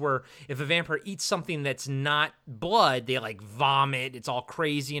movies where if a vampire eats something that's not blood, they, like, vomit. It's all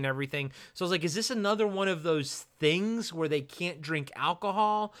crazy and everything. So I was like, is this another one of those things where they can't drink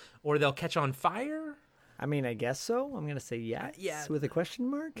alcohol or they'll catch on fire? I mean, I guess so. I'm going to say yes with a question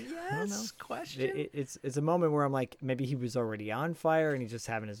mark. Yes, question. It's a moment where I'm like, maybe he was already on fire and he's just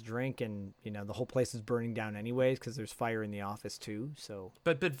having his drink, and, the whole place is burning down anyways because there's fire in the office too. So,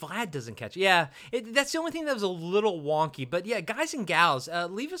 But Vlad doesn't catch it. Yeah, that's the only thing that was a little wonky. But yeah, guys and gals,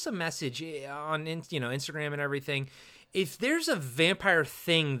 leave us a message on Instagram and everything. If there's a vampire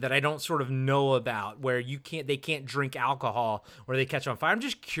thing that I don't sort of know about where they can't drink alcohol or they catch on fire, I'm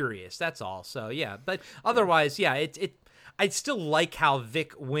just curious. That's all. So yeah, but otherwise, yeah, I still like how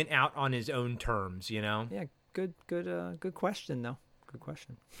Vic went out on his own terms, Yeah, good question though. Good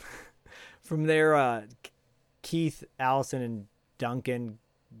question. From there, Keith, Allison, and Duncan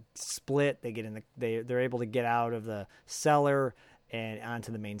split. They get they're able to get out of the cellar and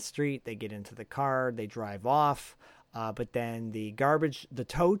onto the main street. They get into the car. They drive off. But then the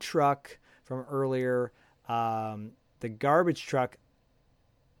tow truck from earlier, the garbage truck,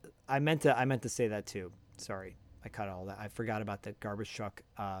 I meant to say that too. Sorry. I cut all that. I forgot about the garbage truck.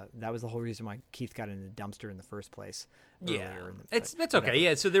 That was the whole reason why Keith got in the dumpster in the first place. Yeah, it's okay.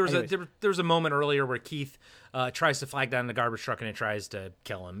 Yeah, so there was a moment earlier where Keith tries to flag down the garbage truck and it tries to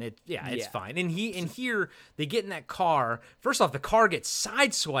kill him. It's fine. And here they get in that car. First off, the car gets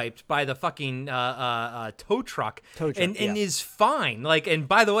sideswiped by the fucking tow truck and is fine. Like, and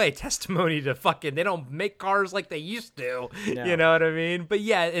by the way, testimony to fucking they don't make cars like they used to. No. You know what I mean? But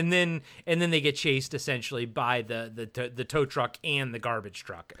yeah, and then they get chased essentially by the tow truck and the garbage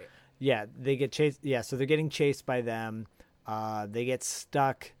truck. Yeah, they get chased. Yeah, so they're getting chased by them. They get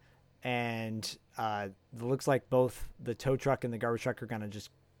stuck, and it looks like both the tow truck and the garbage truck are going to just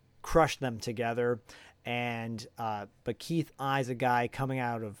crush them together. And but Keith eyes a guy coming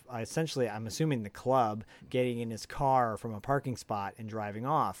out of essentially, I'm assuming, the club, getting in his car from a parking spot and driving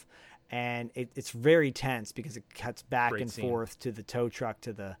off. And it's very tense because it cuts back and forth to the tow truck,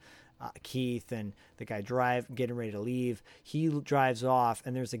 to the Keith and the guy getting ready to leave. He drives off,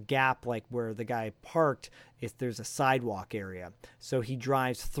 and there's a gap like where the guy parked. There's a sidewalk area, so he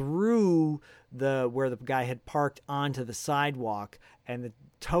drives through where the guy had parked onto the sidewalk, and the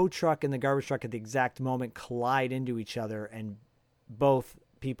tow truck and the garbage truck at the exact moment collide into each other, and both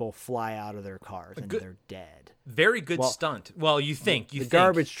people fly out of their cars and they're dead. Very good stunt. Well, you think the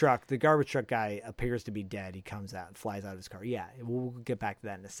garbage truck guy appears to be dead. He comes out and flies out of his car. Yeah, we'll get back to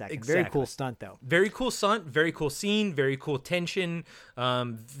that in a second. Exactly. Very cool stunt though. Very cool stunt, very cool scene, very cool tension,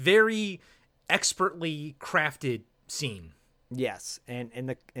 very expertly crafted scene. Yes,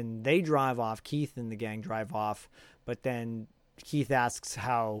 and they drive off. Keith and the gang drive off, but then Keith asks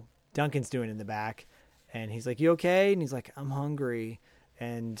how Duncan's doing in the back, and he's like, "You okay?" And he's like, "I'm hungry."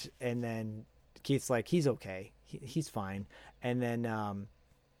 And then Keith's like, he's okay. He's fine. And then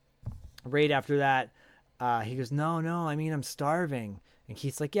right after that, he goes, no, I mean, I'm starving. And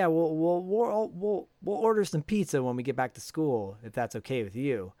Keith's like, yeah, we'll order some pizza when we get back to school, if that's okay with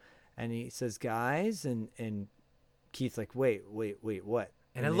you. And he says, guys, and Keith's like, wait, what?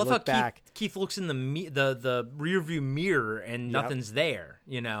 And I love how Keith looks in the rear view mirror and nothing's there,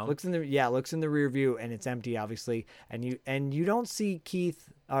 Looks in the rear view and it's empty, obviously. And you don't see Keith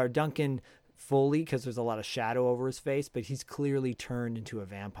or Duncan fully because there's a lot of shadow over his face, but he's clearly turned into a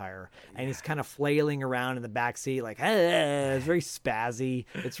vampire. And he's kind of flailing around in the back seat like, it's very spazzy.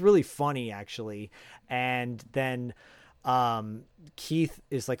 It's really funny, actually. And then Keith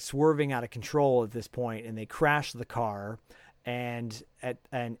is like swerving out of control at this point, and they crash the car. And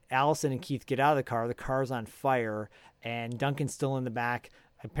Allison and Keith get out of the car. The car's on fire, and Duncan's still in the back,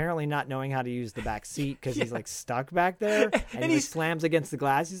 apparently not knowing how to use the back seat because he's like stuck back there. And he slams against the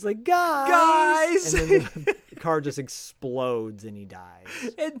glass. He's like, guys! And then the car just explodes and he dies.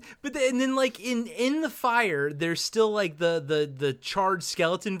 And then like in the fire, there's still like the charred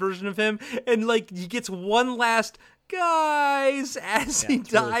skeleton version of him, and like he gets one last guys, as he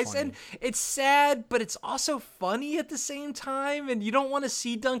it's really dies. funny. And it's sad, but it's also funny at the same time. And you don't want to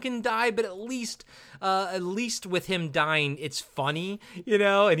see Duncan die, but at least with him dying, it's funny,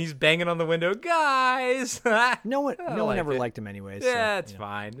 and he's banging on the window, guys. No one ever it. liked him anyways. Yeah, so, it's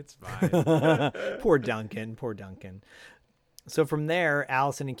fine. It's fine. Poor Duncan. So from there,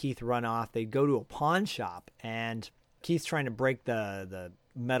 Allison and Keith run off. They go to a pawn shop, and Keith's trying to break the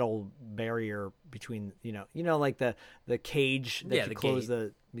metal barrier between, like the cage that you close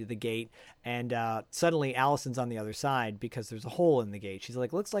the gate. And suddenly Allison's on the other side because there's a hole in the gate. She's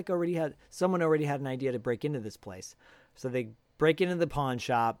like, looks like someone already had an idea to break into this place. So they break into the pawn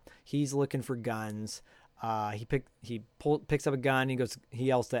shop. He's looking for guns. He picks up a gun. He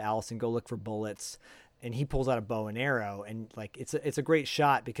yells to Allison, go look for bullets. And he pulls out a bow and arrow, and like it's a great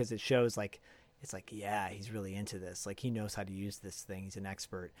shot because it shows yeah, he's really into this. Like he knows how to use this thing. He's an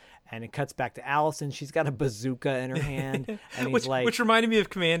expert. And it cuts back to Allison. She's got a bazooka in her hand, and which reminded me of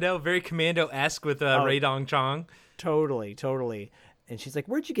Commando, very Commando-esque with Ray Dong Chong. Totally. And she's like,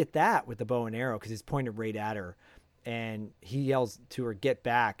 "Where'd you get that with the bow and arrow?" Because he's pointed right at her, and he yells to her, "Get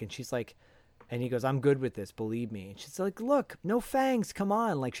back!" And she's like. And he goes, "I'm good with this, believe me." And she's like, "Look, no fangs, come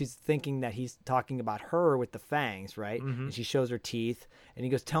on." Like she's thinking that he's talking about her with the fangs, right? Mm-hmm. And she shows her teeth. And he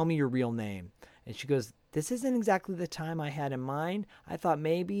goes, "Tell me your real name." And she goes, "This isn't exactly the time I had in mind. I thought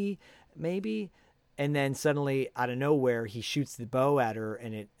maybe. And then suddenly, out of nowhere, he shoots the bow at her,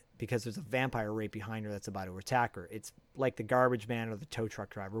 and because there's a vampire right behind her that's about to attack her. It's like the garbage man or the tow truck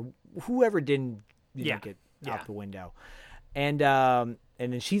driver, whoever didn't get out the window. And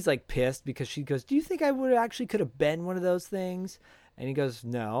then she's like pissed because she goes, "Do you think I could have been one of those things?" And he goes,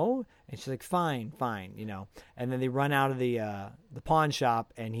 "No." And she's like, fine, And then they run out of the pawn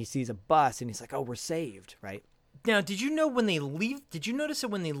shop, and he sees a bus, and he's like, "Oh, we're saved," right? Now, did you notice that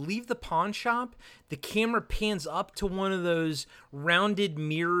when they leave the pawn shop, the camera pans up to one of those rounded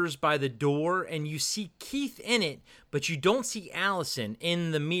mirrors by the door, and you see Keith in it, but you don't see Allison in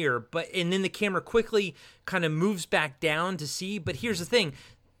the mirror, and then the camera quickly kind of moves back down to see, but here's the thing.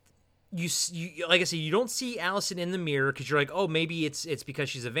 You like I said, you don't see Allison in the mirror because you're like, oh, maybe it's because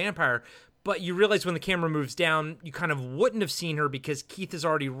she's a vampire, but you realize when the camera moves down, you kind of wouldn't have seen her because Keith is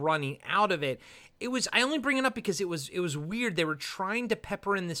already running out of it. I only bring it up because it was weird. They were trying to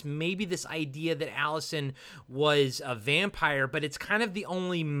pepper in this idea that Allison was a vampire, but it's kind of the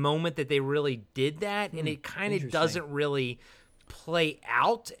only moment that they really did that, and it kind of doesn't really play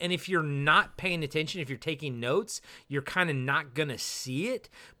out. And if you're not paying attention, if you're taking notes, you're kind of not gonna see it.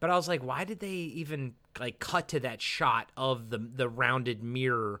 But I was like, why did they even like cut to that shot of the rounded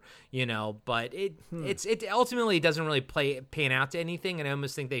mirror, but it ultimately doesn't really pan out to anything, and I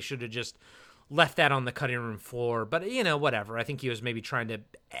almost think they should have just left that on the cutting room floor. But whatever, I think he was maybe trying to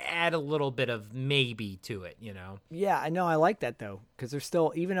add a little bit of maybe to it. Yeah, I know. I like that though, because they're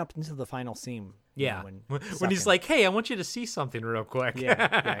still even up until the final scene. Yeah, when he's like, "Hey, I want you to see something real quick."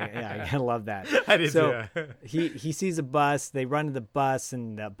 Yeah, I love that. I did. So he sees a bus. They run to the bus,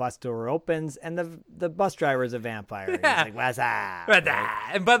 and the bus door opens, and the bus driver is a vampire. Yeah. He's like, "What's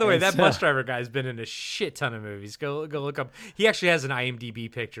up?" And by the way, that bus driver guy's been in a shit ton of movies. Go look up. He actually has an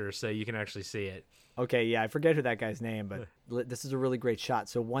IMDb picture, so you can actually see it. Okay, yeah, I forget who that guy's name, but this is a really great shot.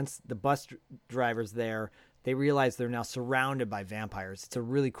 So once the bus driver's there, they realize they're now surrounded by vampires. It's a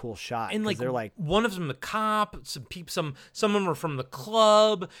really cool shot. And they're like, one of them the cop, some of them are from the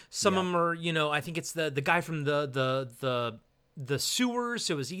club, some of them are, I think it's the guy from the sewers,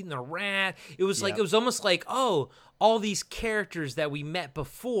 so it was eating a rat. It was like, it was almost like, oh, all these characters that we met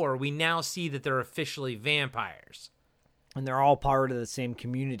before, we now see that they're officially vampires. And they're all part of the same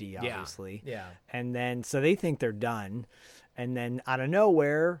community, obviously. Yeah. And then, so they think they're done. And then out of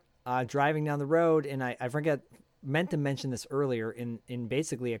nowhere, driving down the road, and I meant to mention this earlier, in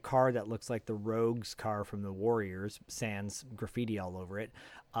basically a car that looks like the Rogue's car from the Warriors, sans graffiti all over it.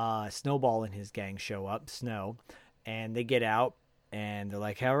 Snowball and his gang show up, Snow, and they get out, and they're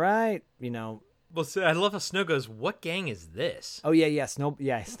like, all right, Well, so I love how Snow goes, "What gang is this?" Oh, yeah,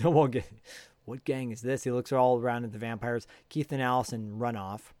 Snowball what gang is this? He looks all around at the vampires. Keith and Allison run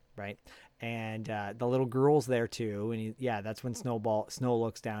off, right? And the little girl's there too. And that's when Snow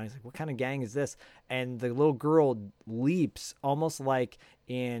looks down. He's like, "What kind of gang is this?" And the little girl leaps almost like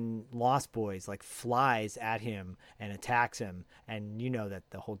in Lost Boys, like flies at him and attacks him. And you know that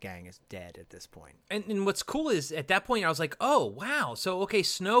the whole gang is dead at this point. And what's cool is at that point I was like, oh, wow. So, okay,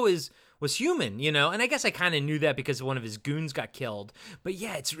 Snow was human, and I guess I kind of knew that because one of his goons got killed. But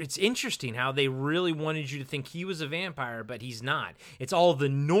yeah, it's interesting how they really wanted you to think he was a vampire, but he's not. It's all the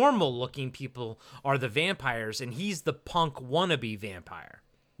normal looking people are the vampires, and he's the punk wannabe vampire.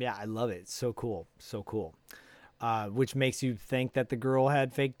 Yeah, I love it. It's so cool. So cool. which makes you think that the girl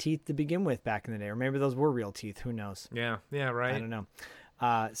had fake teeth to begin with back in the day, or maybe those were real teeth. Who knows? Yeah, right. I don't know.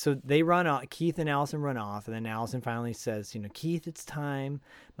 So they run off. Keith and Allison run off, and then Allison finally says, Keith, it's time.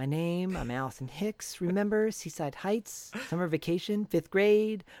 I'm Allison Hicks. Remember Seaside Heights, summer vacation, 5th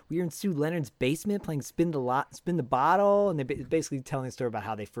grade. We were in Sue Leonard's basement playing spin the bottle, and they're basically telling a story about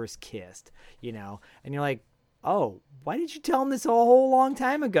how they first kissed, and you're like, oh, why did you tell him this a whole long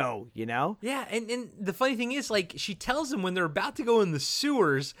time ago, Yeah, and the funny thing is, like, she tells him when they're about to go in the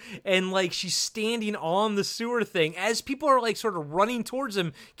sewers, and, like, she's standing on the sewer thing. As people are, like, sort of running towards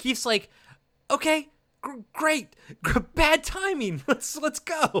him, Keith's like, okay, great, bad timing. Let's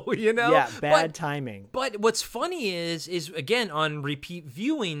go. Yeah, bad timing. But what's funny is again on repeat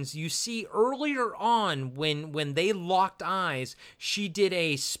viewings, you see earlier on when they locked eyes, she did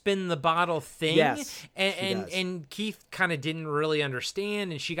a spin the bottle thing. Yes, and Keith kind of didn't really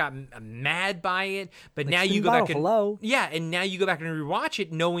understand, and she got mad by it. But like, now you go back and hello. Yeah, and now you go back and rewatch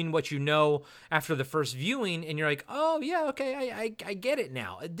it, knowing what you know after the first viewing, and you're like, oh yeah, okay, I get it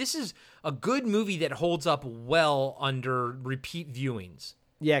now. This is a good movie that holds up well under repeat viewings.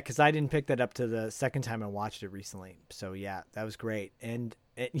 Yeah, because I didn't pick that up to the second time I watched it recently. So yeah, that was great. And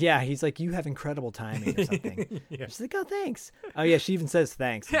yeah, he's like, you have incredible timing or something. Yeah. She's like, oh, thanks. Oh yeah, she even says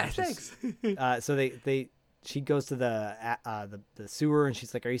thanks. Yeah, thanks. So she goes to the sewer and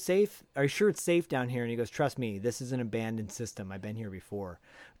she's like, are you safe? Are you sure it's safe down here? And he goes, trust me, this is an abandoned system. I've been here before,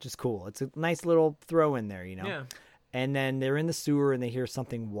 which is cool. It's a nice little throw in there, Yeah. And then they're in the sewer and they hear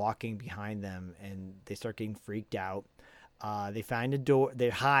something walking behind them and they start getting freaked out. They find a door. They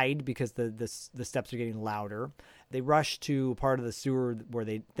hide because the steps are getting louder. They rush to a part of the sewer where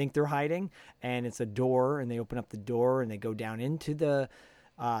they think they're hiding, and it's a door. And they open up the door and they go down into the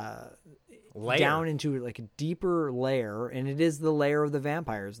down into like a deeper lair, and it is the lair of the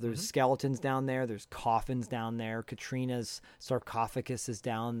vampires. There's skeletons down there. There's coffins down there. Katrina's sarcophagus is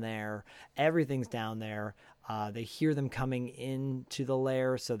down there. Everything's down there. They hear them coming into the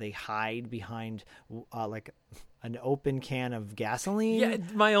lair, so they hide behind like an open can of gasoline. Yeah,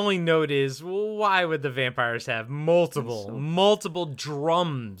 my only note is, why would the vampires have multiple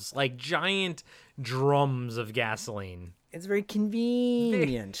drums, like giant drums of gasoline? It's very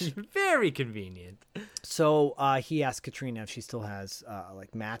convenient. Very convenient. So he asks Katrina if she still has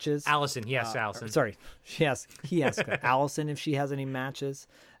like matches. Allison, he asks Allison. Sorry, he asks Allison if she has any matches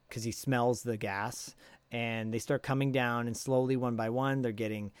because he smells the gas. And they start coming down, and slowly, one by one, they're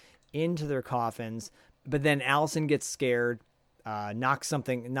getting into their coffins. But then Allison gets scared, knocks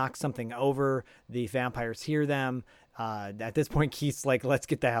something over. The vampires hear them. At this point, Keith's like, let's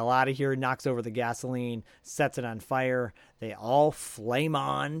get the hell out of here, knocks over the gasoline, sets it on fire. They all flame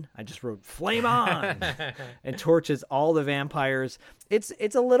on. I just wrote flame on and torches all the vampires.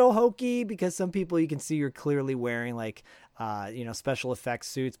 It's a little hokey because some people you can see are clearly wearing like, special effects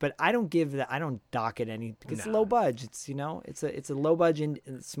suits, but I don't dock it any because it's low budget. It's a low budget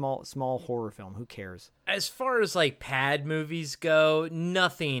small horror film. Who cares? As far as like pad movies go,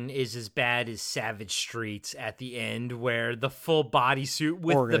 nothing is as bad as Savage Streets at the end, where the full bodysuit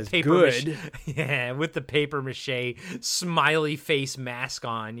with the paper with the paper mache smiley face mask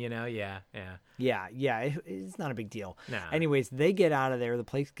on. Yeah. It's not a big deal. No. Anyways, they get out of there. The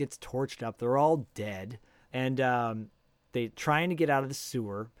place gets torched up. They're all dead, and they trying to get out of the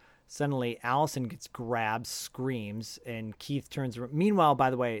sewer. Suddenly, Allison gets grabbed, screams, and Keith turns around. Meanwhile, by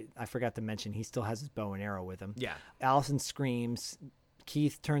the way, I forgot to mention, he still has his bow and arrow with him. Yeah. Allison screams.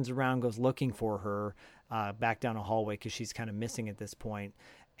 Keith turns around, goes looking for her back down a hallway because she's kind of missing at this point,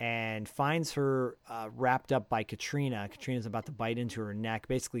 and finds her wrapped up by Katrina. Katrina's about to bite into her neck,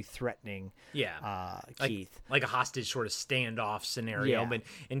 basically threatening Keith. Like a hostage sort of standoff scenario. Yeah.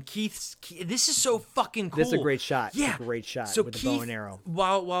 And Keith's this is so fucking cool. This is a great shot. Yeah. It's a great shot so with Keith, the bow and arrow.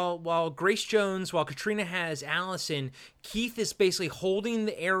 While Katrina has Allison, Keith is basically holding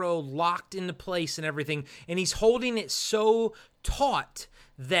the arrow locked into place and everything, and he's holding it so taut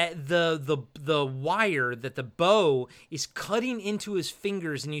that the wire, that the bow is cutting into his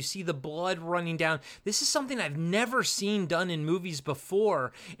fingers, and you see the blood running down. This is something I've never seen done in movies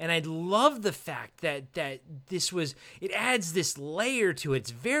before, and I love the fact that it adds this layer to it.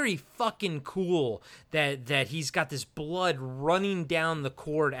 It's very fucking cool that he's got this blood running down the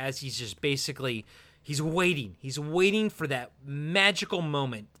cord as he's just basically... He's waiting for that magical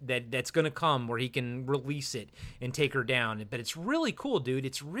moment that's going to come where he can release it and take her down. But it's really cool, dude.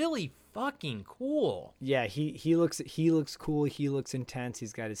 It's really fucking cool. Yeah, he looks cool. He looks intense.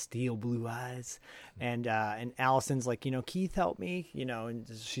 He's got his steel blue eyes. And Allison's like, Keith, help me, and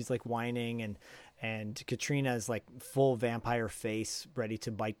she's like whining, and Katrina is like full vampire face, ready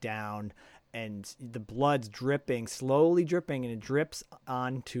to bite down. the blood's dripping, slowly dripping, and it drips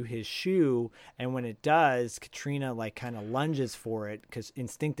onto his shoe. And when it does, Katrina like kind of lunges for it because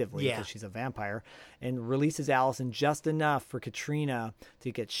instinctively, because she's a vampire, and releases Allison just enough for Katrina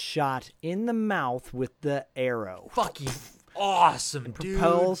to get shot in the mouth with the arrow. Fucking awesome, and dude.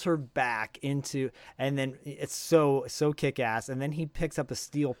 Propels her back into, and then it's so kick ass. And then he picks up a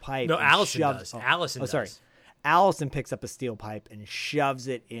steel pipe. No, and Allison shoves, does. Allison sorry. does. Allison picks up a steel pipe and shoves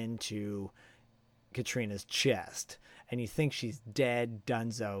it into Katrina's chest. And you think she's dead,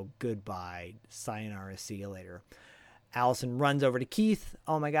 dunzo, goodbye, sayonara, see you later. Allison runs over to Keith.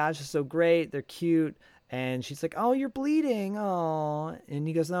 Oh my gosh, it's so great. They're cute. And she's like, oh, you're bleeding. Oh. And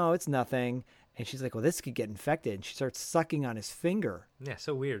he goes, no, it's nothing. And she's like, well, this could get infected. And she starts sucking on his finger. Yeah,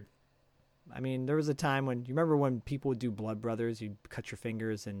 so weird. I mean, there was a time when, you remember when people would do Blood Brothers? You'd cut your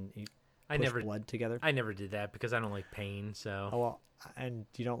fingers and you push blood together. I never did that because I don't like pain. So. Oh, well, and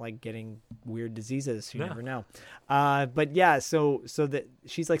you don't like getting weird diseases. You never know. But yeah, so that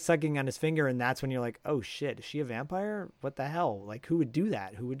she's like sucking on his finger, and that's when you're like, oh shit, is she a vampire? What the hell? Like, who would do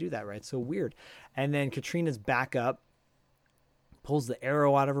that? Who would do that? Right? So weird. And then Katrina's back up, pulls the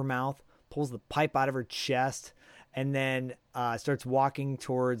arrow out of her mouth, pulls the pipe out of her chest, and then starts walking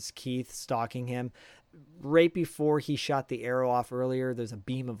towards Keith, stalking him. Right before he shot the arrow off earlier, there's a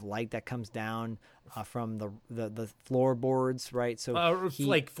beam of light that comes down from the floorboards, right? So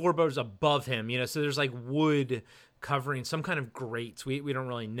like floorboards above him, so there's like wood covering some kind of grates. We don't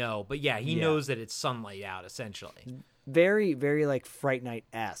really know, but yeah, he knows that it's sunlight out essentially. Very, very like Fright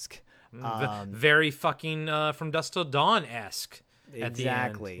Night-esque. Very fucking From Dusk Till Dawn-esque.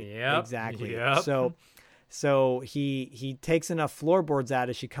 Exactly. Exactly. Yep. So he takes enough floorboards out.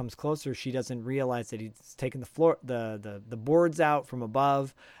 As she comes closer, she doesn't realize that he's taken the boards out from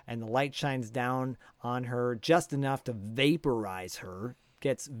above, and the light shines down on her just enough to vaporize her.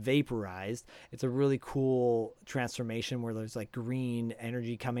 Gets vaporized. It's a really cool transformation where there's like green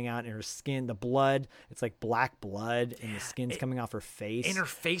energy coming out in her skin. The blood, it's like black blood, and the skin's coming off her face. And her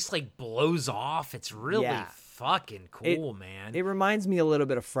face like blows off. It's really fucking cool, man. It reminds me a little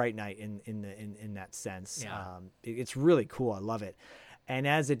bit of Fright Night in that sense. Yeah. It's really cool. I love it. And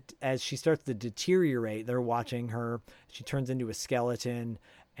as she starts to deteriorate, they're watching her. She turns into a skeleton,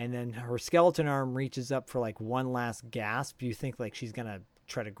 and then her skeleton arm reaches up for like one last gasp. You think like she's gonna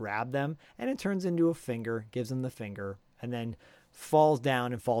try to grab them, and it turns into a finger, gives them the finger, and then falls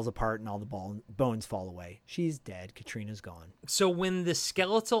down and falls apart, and all the bones fall away. She's dead. Katrina's gone. So when the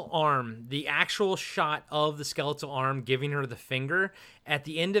skeletal arm, the actual shot of the skeletal arm giving her the finger, at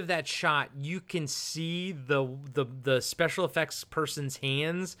the end of that shot, you can see the special effects person's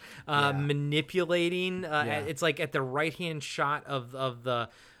hands manipulating. It's like at the right hand shot of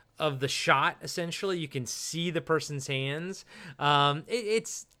the shot. Essentially, you can see the person's hands.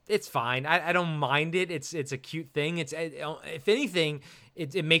 It's fine. I don't mind it. It's a cute thing. If anything,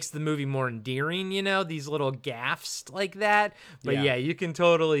 it makes the movie more endearing, these little gaffes like that. But yeah, you can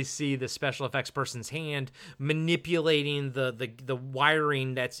totally see the special effects person's hand manipulating the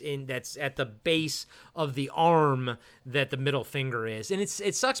wiring that's at the base of the arm that the middle finger is. And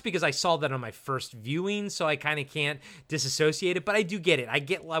it sucks because I saw that on my first viewing, so I kind of can't disassociate it, but I do get it. I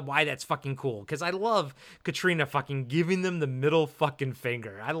get why that's fucking cool, because I love Katrina fucking giving them the middle fucking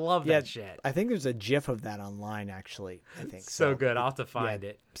finger. I love that shit. I think there's a GIF of that online, actually. I think so good. I'll have to find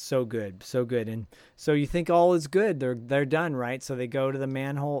it. So good. And so you think all is good. They're done, right? So they go to the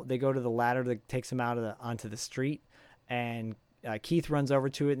manhole. They go to the ladder that takes them out onto the street, and Keith runs over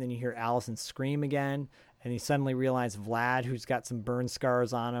to it, and then you hear Allison scream again, and he suddenly realizes Vlad, who's got some burn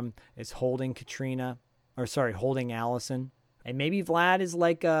scars on him, is holding holding Allison. And maybe Vlad is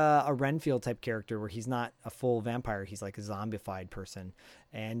like a Renfield type character where he's not a full vampire. He's like a zombified person.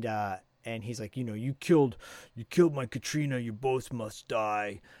 And he's like, you killed my Katrina. You both must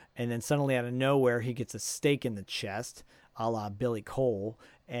die. And then suddenly out of nowhere, he gets a stake in the chest, a la Billy Cole.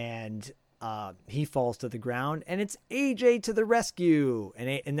 And he falls to the ground, and it's AJ to the rescue.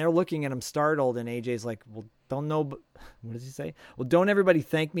 And they're looking at him startled. And AJ's like, well, what does he say? Well, don't everybody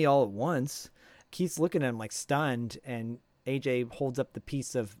thank me all at once. Keith's looking at him like stunned, and AJ holds up the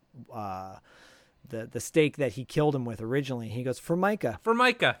piece of the stake that he killed him with originally. He goes, for Micah.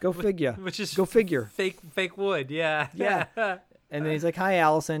 Go figure. Go figure. Fake wood. Yeah. Yeah. And then he's like, hi,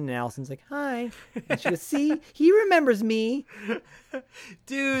 Allison. And Allison's like, hi. And she goes, see, he remembers me.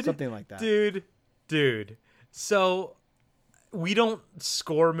 Dude. Something like that. Dude. So we don't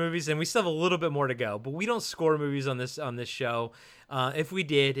score movies, and we still have a little bit more to go, but we don't score movies on this show. If we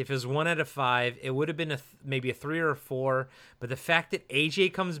did, if it was 1 out of 5, it would have been maybe a 3 or a 4. But the fact that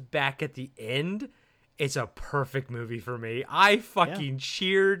AJ comes back at the end it's a perfect movie for me. I fucking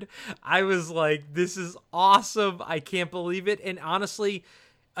cheered. I was like, this is awesome. I can't believe it. And honestly,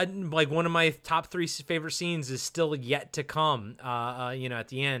 like one of my top 3 favorite scenes is still yet to come, at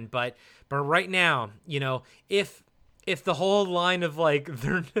the end. But right now, if the whole line of like,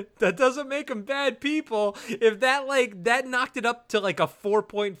 that doesn't make them bad people, if that knocked it up to like a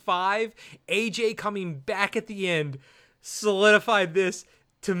 4.5, AJ coming back at the end solidified this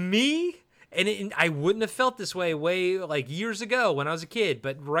to me. And I wouldn't have felt this way like years ago when I was a kid.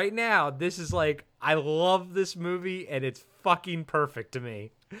 But right now, this is like, I love this movie and it's fucking perfect to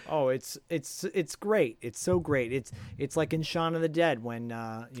me. Oh, it's great. It's so great. It's like in Shaun of the Dead when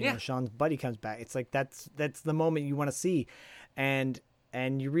Shaun's buddy comes back. It's like that's the moment you want to see, and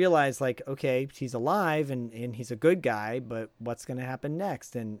you realize like, okay, he's alive and he's a good guy, but what's gonna happen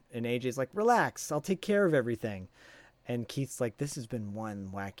next? And AJ's like, relax, I'll take care of everything. And Keith's like, this has been one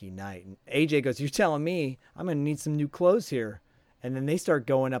wacky night. And AJ goes, you're telling me I'm gonna need some new clothes here. And then they start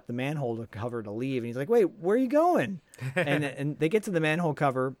going up the manhole cover to leave. And he's like, wait, where are you going? and they get to the manhole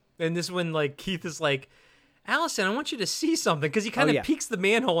cover. And this one, like, Keith is like, Allison, I want you to see something. Because he kind of peeks the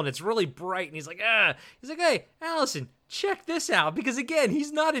manhole and it's really bright. And he's like, He's like, hey, Allison, check this out. Because, again,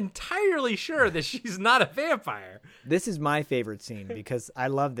 he's not entirely sure that she's not a vampire. This is my favorite scene because I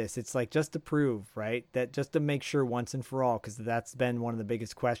love this. It's like just to prove, right? That just to make sure once and for all, because that's been one of the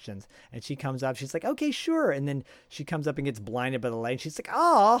biggest questions. And she comes up, she's like, okay, sure. And then she comes up and gets blinded by the light. And she's like,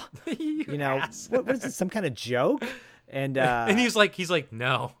 oh, what is this, some kind of joke? And he's like,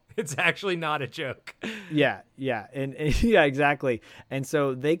 no, it's actually not a joke. Yeah. And yeah, exactly. And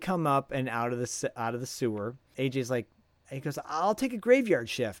so they come up and out of the sewer. AJ's like, he goes, I'll take a graveyard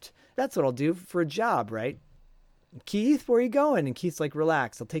shift. That's what I'll do for a job, right? Keith, where are you going? And Keith's like,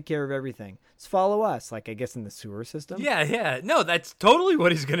 relax, I'll take care of everything. Just follow us, like I guess in the sewer system. Yeah. No, that's totally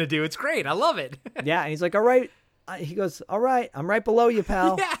what he's gonna do. It's great. I love it. Yeah, and he's like, all right. He goes, all right, I'm right below you,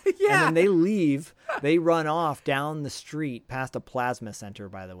 pal. Yeah. And then they leave. They run off down the street past a plasma center,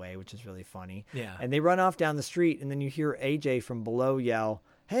 by the way, which is really funny. Yeah. And they run off down the street, and then you hear AJ from below yell,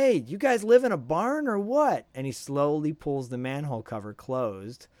 hey, you guys live in a barn or what? And he slowly pulls the manhole cover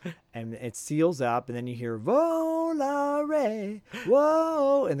closed, and it seals up, and then you hear, volare,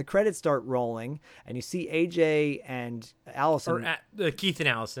 whoa, and the credits start rolling, and you see AJ and Allison. Or Keith and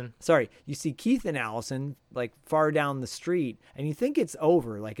Allison. Sorry, you see Keith and Allison, like, far down the street, and you think it's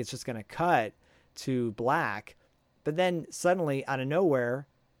over, like it's just going to cut to black, but then suddenly, out of nowhere,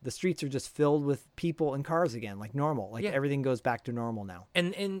 the streets are just filled with people and cars again, like normal. Like everything goes back to normal now.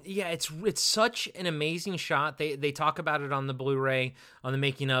 And yeah, it's such an amazing shot. They talk about it on the Blu-ray, on the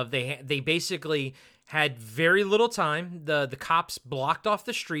making of. They basically had very little time. The cops blocked off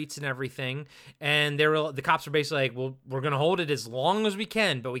the streets and everything, and the cops were basically like, well, we're gonna hold it as long as we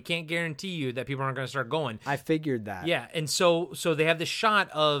can, but we can't guarantee you that people aren't gonna start going. I figured that. Yeah, and so they have this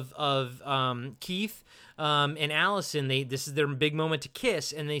shot of Keith and Allison. This is their big moment to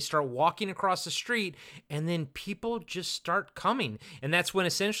kiss, and they start walking across the street, and then people just start coming, and that's when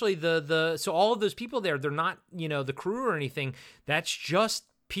essentially so all of those people there, they're not the crew or anything. That's just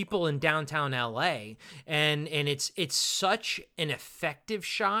people in downtown LA, and it's such an effective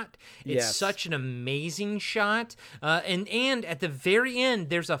shot. It's such an amazing shot, and at the very end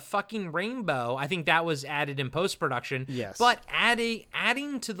there's a fucking rainbow. I think that was added in post-production. Yes, but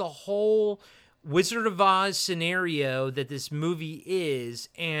adding to the whole Wizard of Oz scenario that this movie is.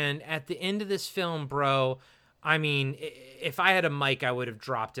 And at the end of this film, bro, I mean, if I had a mic, I would have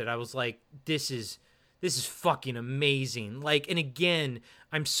dropped it. I was like, this is fucking amazing. Like, and again,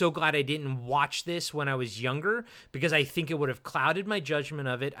 I'm so glad I didn't watch this when I was younger, because I think it would have clouded my judgment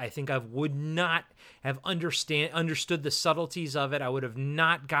of it. I think I would not have understood the subtleties of it. I would have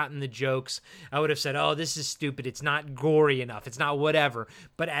not gotten the jokes. I would have said, oh, this is stupid. It's not gory enough. It's not whatever.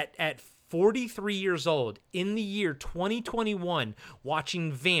 But at 43 years old, in the year 2021,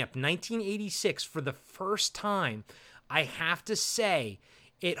 watching Vamp 1986 for the first time, I have to say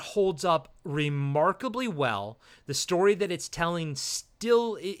it holds up remarkably well. The story that it's telling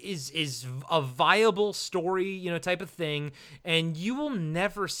still is a viable story, type of thing. And you will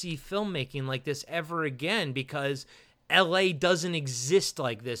never see filmmaking like this ever again, because LA doesn't exist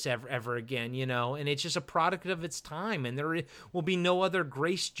like this ever again, and it's just a product of its time, and there will be no other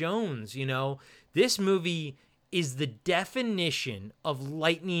Grace Jones, This movie is the definition of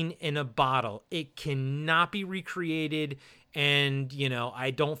lightning in a bottle. It cannot be recreated, and,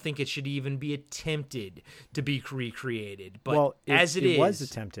 I don't think it should even be attempted to be recreated. But it was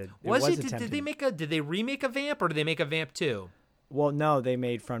attempted. Did they remake a Vamp, or did they make a Vamp 2? Well, no, they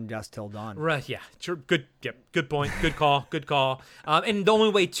made From Dusk Till Dawn. Right, yeah. Sure. Good point. Good call. Good call. And the only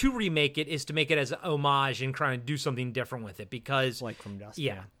way to remake it is to make it as an homage and try and do something different with it because... Like From Dusk.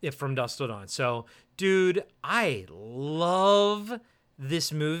 Yeah, if From Dusk Till Dawn. So, dude, I love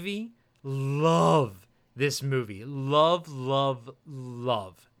this movie. Love this movie. Love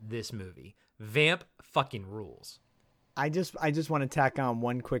this movie. Vamp fucking rules. I just want to tack on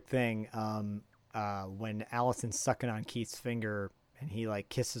one quick thing. When Allison's sucking on Keith's finger and he like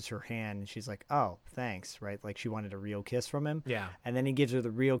kisses her hand and she's like, "Oh, thanks," right? Like she wanted a real kiss from him. Yeah. And then he gives her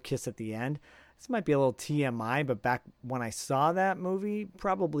the real kiss at the end. This might be a little TMI, but back when I saw that movie,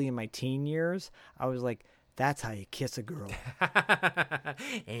 probably in my teen years, I was like, that's how you kiss a girl.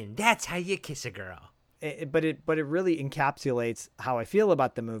 And that's how you kiss a girl. But it really encapsulates how I feel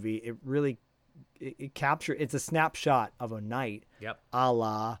about the movie. It really it's a snapshot of a night. Yep. A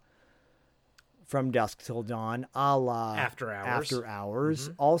la From Dusk Till Dawn, a la After Hours.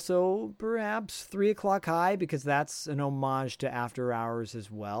 Mm-hmm. Also, perhaps 3 O'Clock High, because that's an homage to After Hours as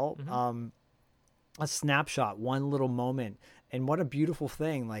well. Mm-hmm. A snapshot, one little moment. And what a beautiful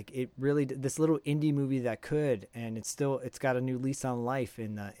thing. Like it really, this little indie movie that could, and it's got a new lease on life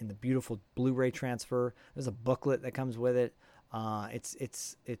in the beautiful Blu-ray transfer. There's a booklet that comes with it.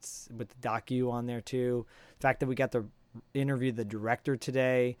 It's with the docu on there too. The fact that we got to interview the director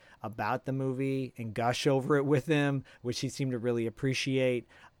today about the movie and gush over it with him, which he seemed to really appreciate.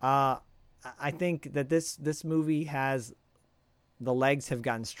 I think that this movie the legs have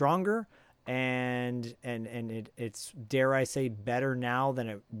gotten stronger. And it's, dare I say, better now than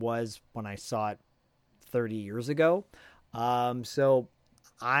it was when I saw it 30 years ago. So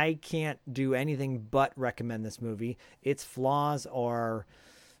I can't do anything but recommend this movie. Its flaws are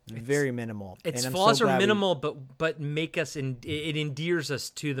very minimal. Its flaws are minimal, but make us it endears us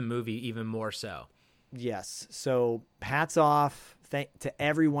to the movie even more so. Yes. So hats off to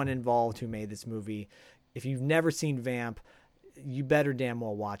everyone involved who made this movie. If you've never seen Vamp, you better damn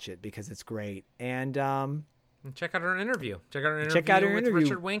well watch it because it's great. And check out our interview. Check out our interview with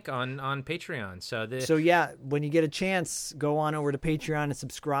Richard Wink on Patreon. So yeah, when you get a chance, go on over to Patreon and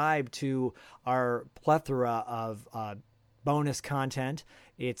subscribe to our plethora of bonus content.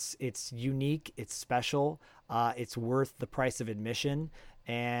 It's unique. It's special. It's worth the price of admission.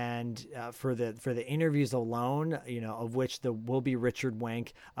 And for the interviews alone, of which there will be Richard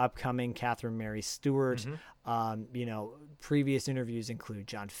Wank, upcoming Catherine Mary Stewart. Mm-hmm. Previous interviews include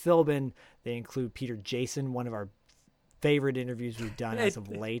John Philbin. They include Peter Jason, one of our favorite interviews we've done as of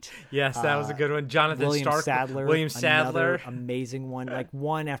late. Yes, that was a good one. Jonathan Stark, William Sadler, another amazing one. Like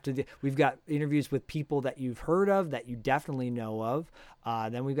one after we've got interviews with people that you've heard of, that you definitely know of.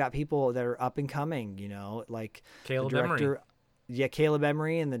 Then we've got people that are up and coming. Like Caleb the director. Emery. Yeah, Caleb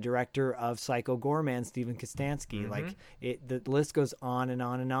Emery and the director of Psycho Goreman, Stephen Kostanski. Mm-hmm. Like the list goes on and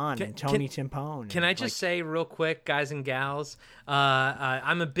on and on. And Tony Timpone. Can I just say real quick, guys and gals,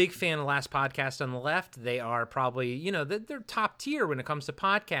 I'm a big fan of Last Podcast on the Left. They are probably, they're top tier when it comes to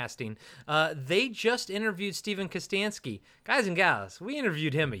podcasting. They just interviewed Stephen Kostanski. Guys and gals, we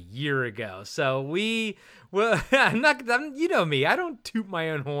interviewed him a year ago. So I'm not, you know me, I don't toot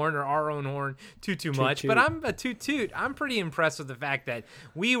my own horn or our own horn too much, but I'm a toot. I'm pretty impressed with the fact that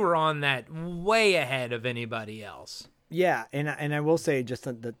we were on that way ahead of anybody else. Yeah, and I will say, just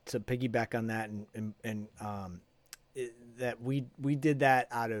to piggyback on that, and that we did that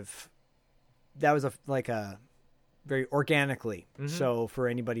that was a very organically. Mm-hmm. So for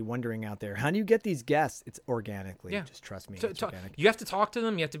anybody wondering out there, how do you get these guests? It's organically. Yeah. Just trust me. It's organic. You have to talk to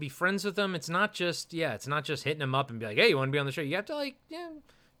them. You have to be friends with them. It's not just hitting them up and be like, hey, you want to be on the show? You have to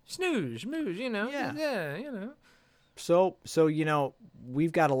snooze, Yeah. So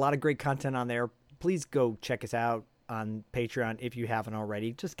we've got a lot of great content on there. Please go check us out on Patreon if you haven't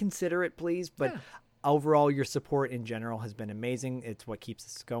already. Just consider it, please. But overall, your support in general has been amazing. It's what keeps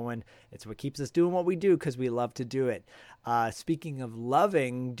us going. It's what keeps us doing what we do because we love to do it. Speaking of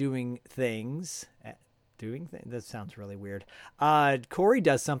loving doing things, that sounds really weird. Corey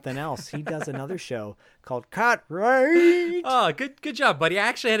does something else. He does another show called Cut Right. Oh, good job, buddy. I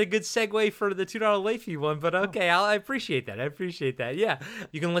actually had a good segue for the $2 late fee one, but okay, I appreciate that. Yeah.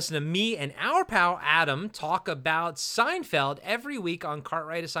 You can listen to me and our pal Adam talk about Seinfeld every week on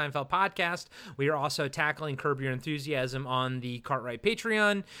Cartwright, a Seinfeld podcast. We are also tackling Curb Your Enthusiasm on the Cartwright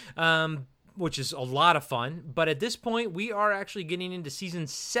Patreon. which is a lot of fun. But at this point, we are actually getting into season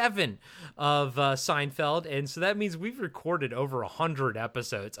 7 of Seinfeld. And so that means we've recorded over 100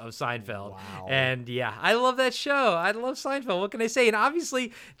 episodes of Seinfeld. Wow. And yeah, I love that show. I love Seinfeld. What can I say? And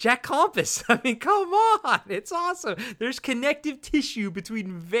obviously, Jack Compass. I mean, come on. It's awesome. There's connective tissue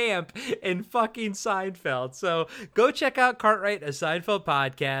between Vamp and fucking Seinfeld. So go check out Cartwright, a Seinfeld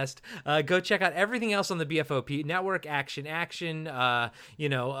podcast. Go check out everything else on the BFOP network, Action, all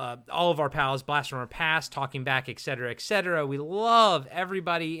of our pals, Blast from Our Past, Talking Back, etc., etc. We love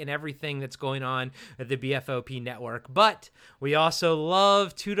everybody and everything that's going on at the BFOP network, but we also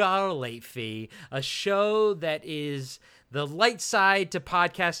love $2 Late Fee, a show that is the light side to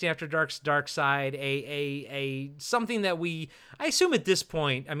podcasting after dark's dark side, a something that I assume at this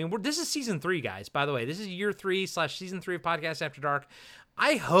point, I mean, this is season 3, guys, by the way. This is year 3/season 3 of Podcast After Dark.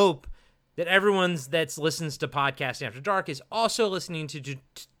 I hope that everyone that listens to Podcast After Dark is also listening to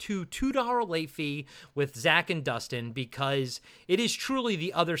 $2 Late Fee with Zach and Dustin, because it is truly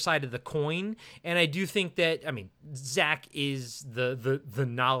the other side of the coin. And I do think that, I mean, Zach is the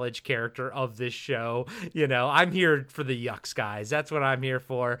knowledge character of this show. I'm here for the yucks, guys. That's what I'm here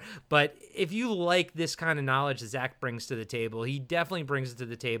for. But if you like this kind of knowledge that Zach brings to the table, he definitely brings it to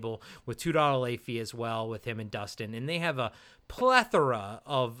the table with $2 Late Fee as well with him and Dustin. And they have a plethora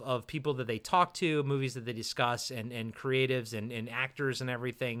of people that they talk to, movies that they discuss, and creatives and actors and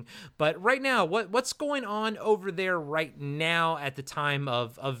everything. But right now, what's going on over there right now at the time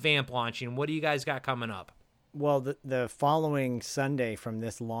of Vamp launching? What do you guys got coming up? Well, the following Sunday from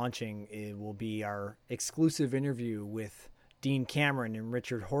this launching, it will be our exclusive interview with Dean Cameron and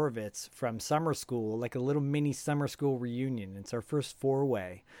Richard Horvitz from Summer School, like a little mini Summer School reunion. It's our first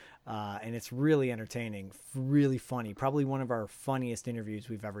 4-way. And it's really entertaining, really funny, probably one of our funniest interviews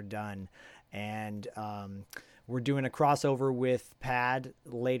we've ever done. And we're doing a crossover with Pad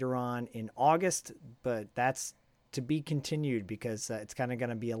later on in August, but that's to be continued because it's kind of going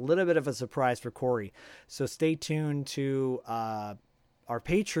to be a little bit of a surprise for Corey. So stay tuned to our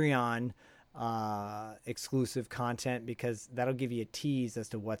Patreon exclusive content, because that'll give you a tease as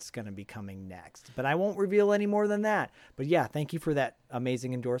to what's going to be coming next. But I won't reveal any more than that. But yeah, thank you for that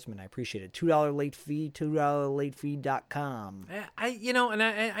amazing endorsement. I appreciate it. $2 Late Fee, $2latefee.com.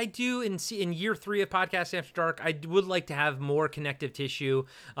 I do in year 3 of Podcast After Dark, I would like to have more connective tissue.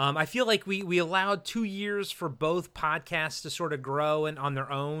 I feel like we allowed 2 years for both podcasts to sort of grow and on their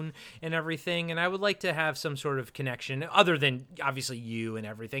own and everything. And I would like to have some sort of connection other than obviously you and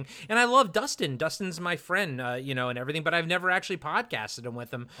everything. And I love Dustin. Dustin's my friend, and everything, but I've never actually podcasted him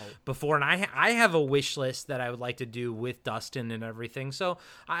with him before. And I have a wish list that I would like to do with Dustin and everything. So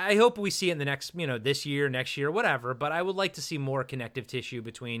I hope we see it in the next, this year, next year, whatever. But I would like to see more connective tissue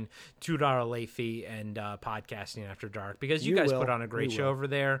between $2 Late Fee and Podcasting After Dark, because you guys put on a great show over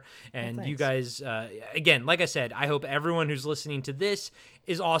there. And you guys, again, like I said, I hope everyone who's listening to this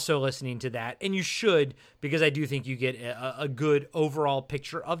is also listening to that, and you should, because I do think you get a good overall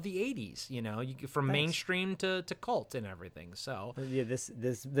picture of the 80s, from mainstream to cult and everything. So yeah,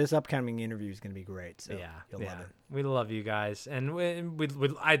 this upcoming interview is going to be great. So you'll love it. We love you guys, and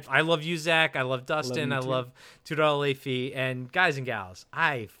I love you, Zach. I love Dustin. I love $2 Late Fee, and guys and gals,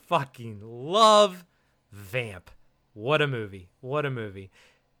 I fucking love Vamp. What a movie! What a movie!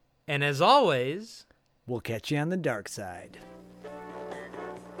 And as always, we'll catch you on the dark side.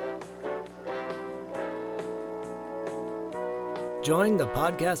 Join the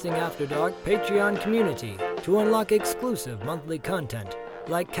Podcasting After Dark Patreon community to unlock exclusive monthly content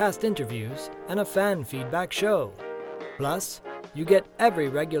like cast interviews and a fan feedback show. Plus, you get every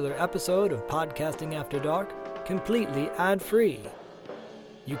regular episode of Podcasting After Dark completely ad-free.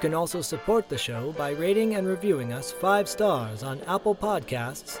 You can also support the show by rating and reviewing us 5 stars on Apple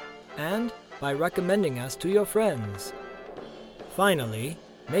Podcasts and by recommending us to your friends. Finally,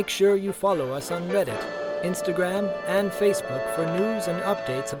 make sure you follow us on Reddit, Instagram, and Facebook for news and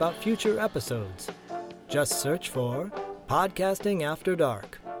updates about future episodes. Just search for Podcasting After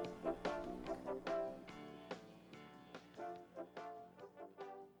Dark.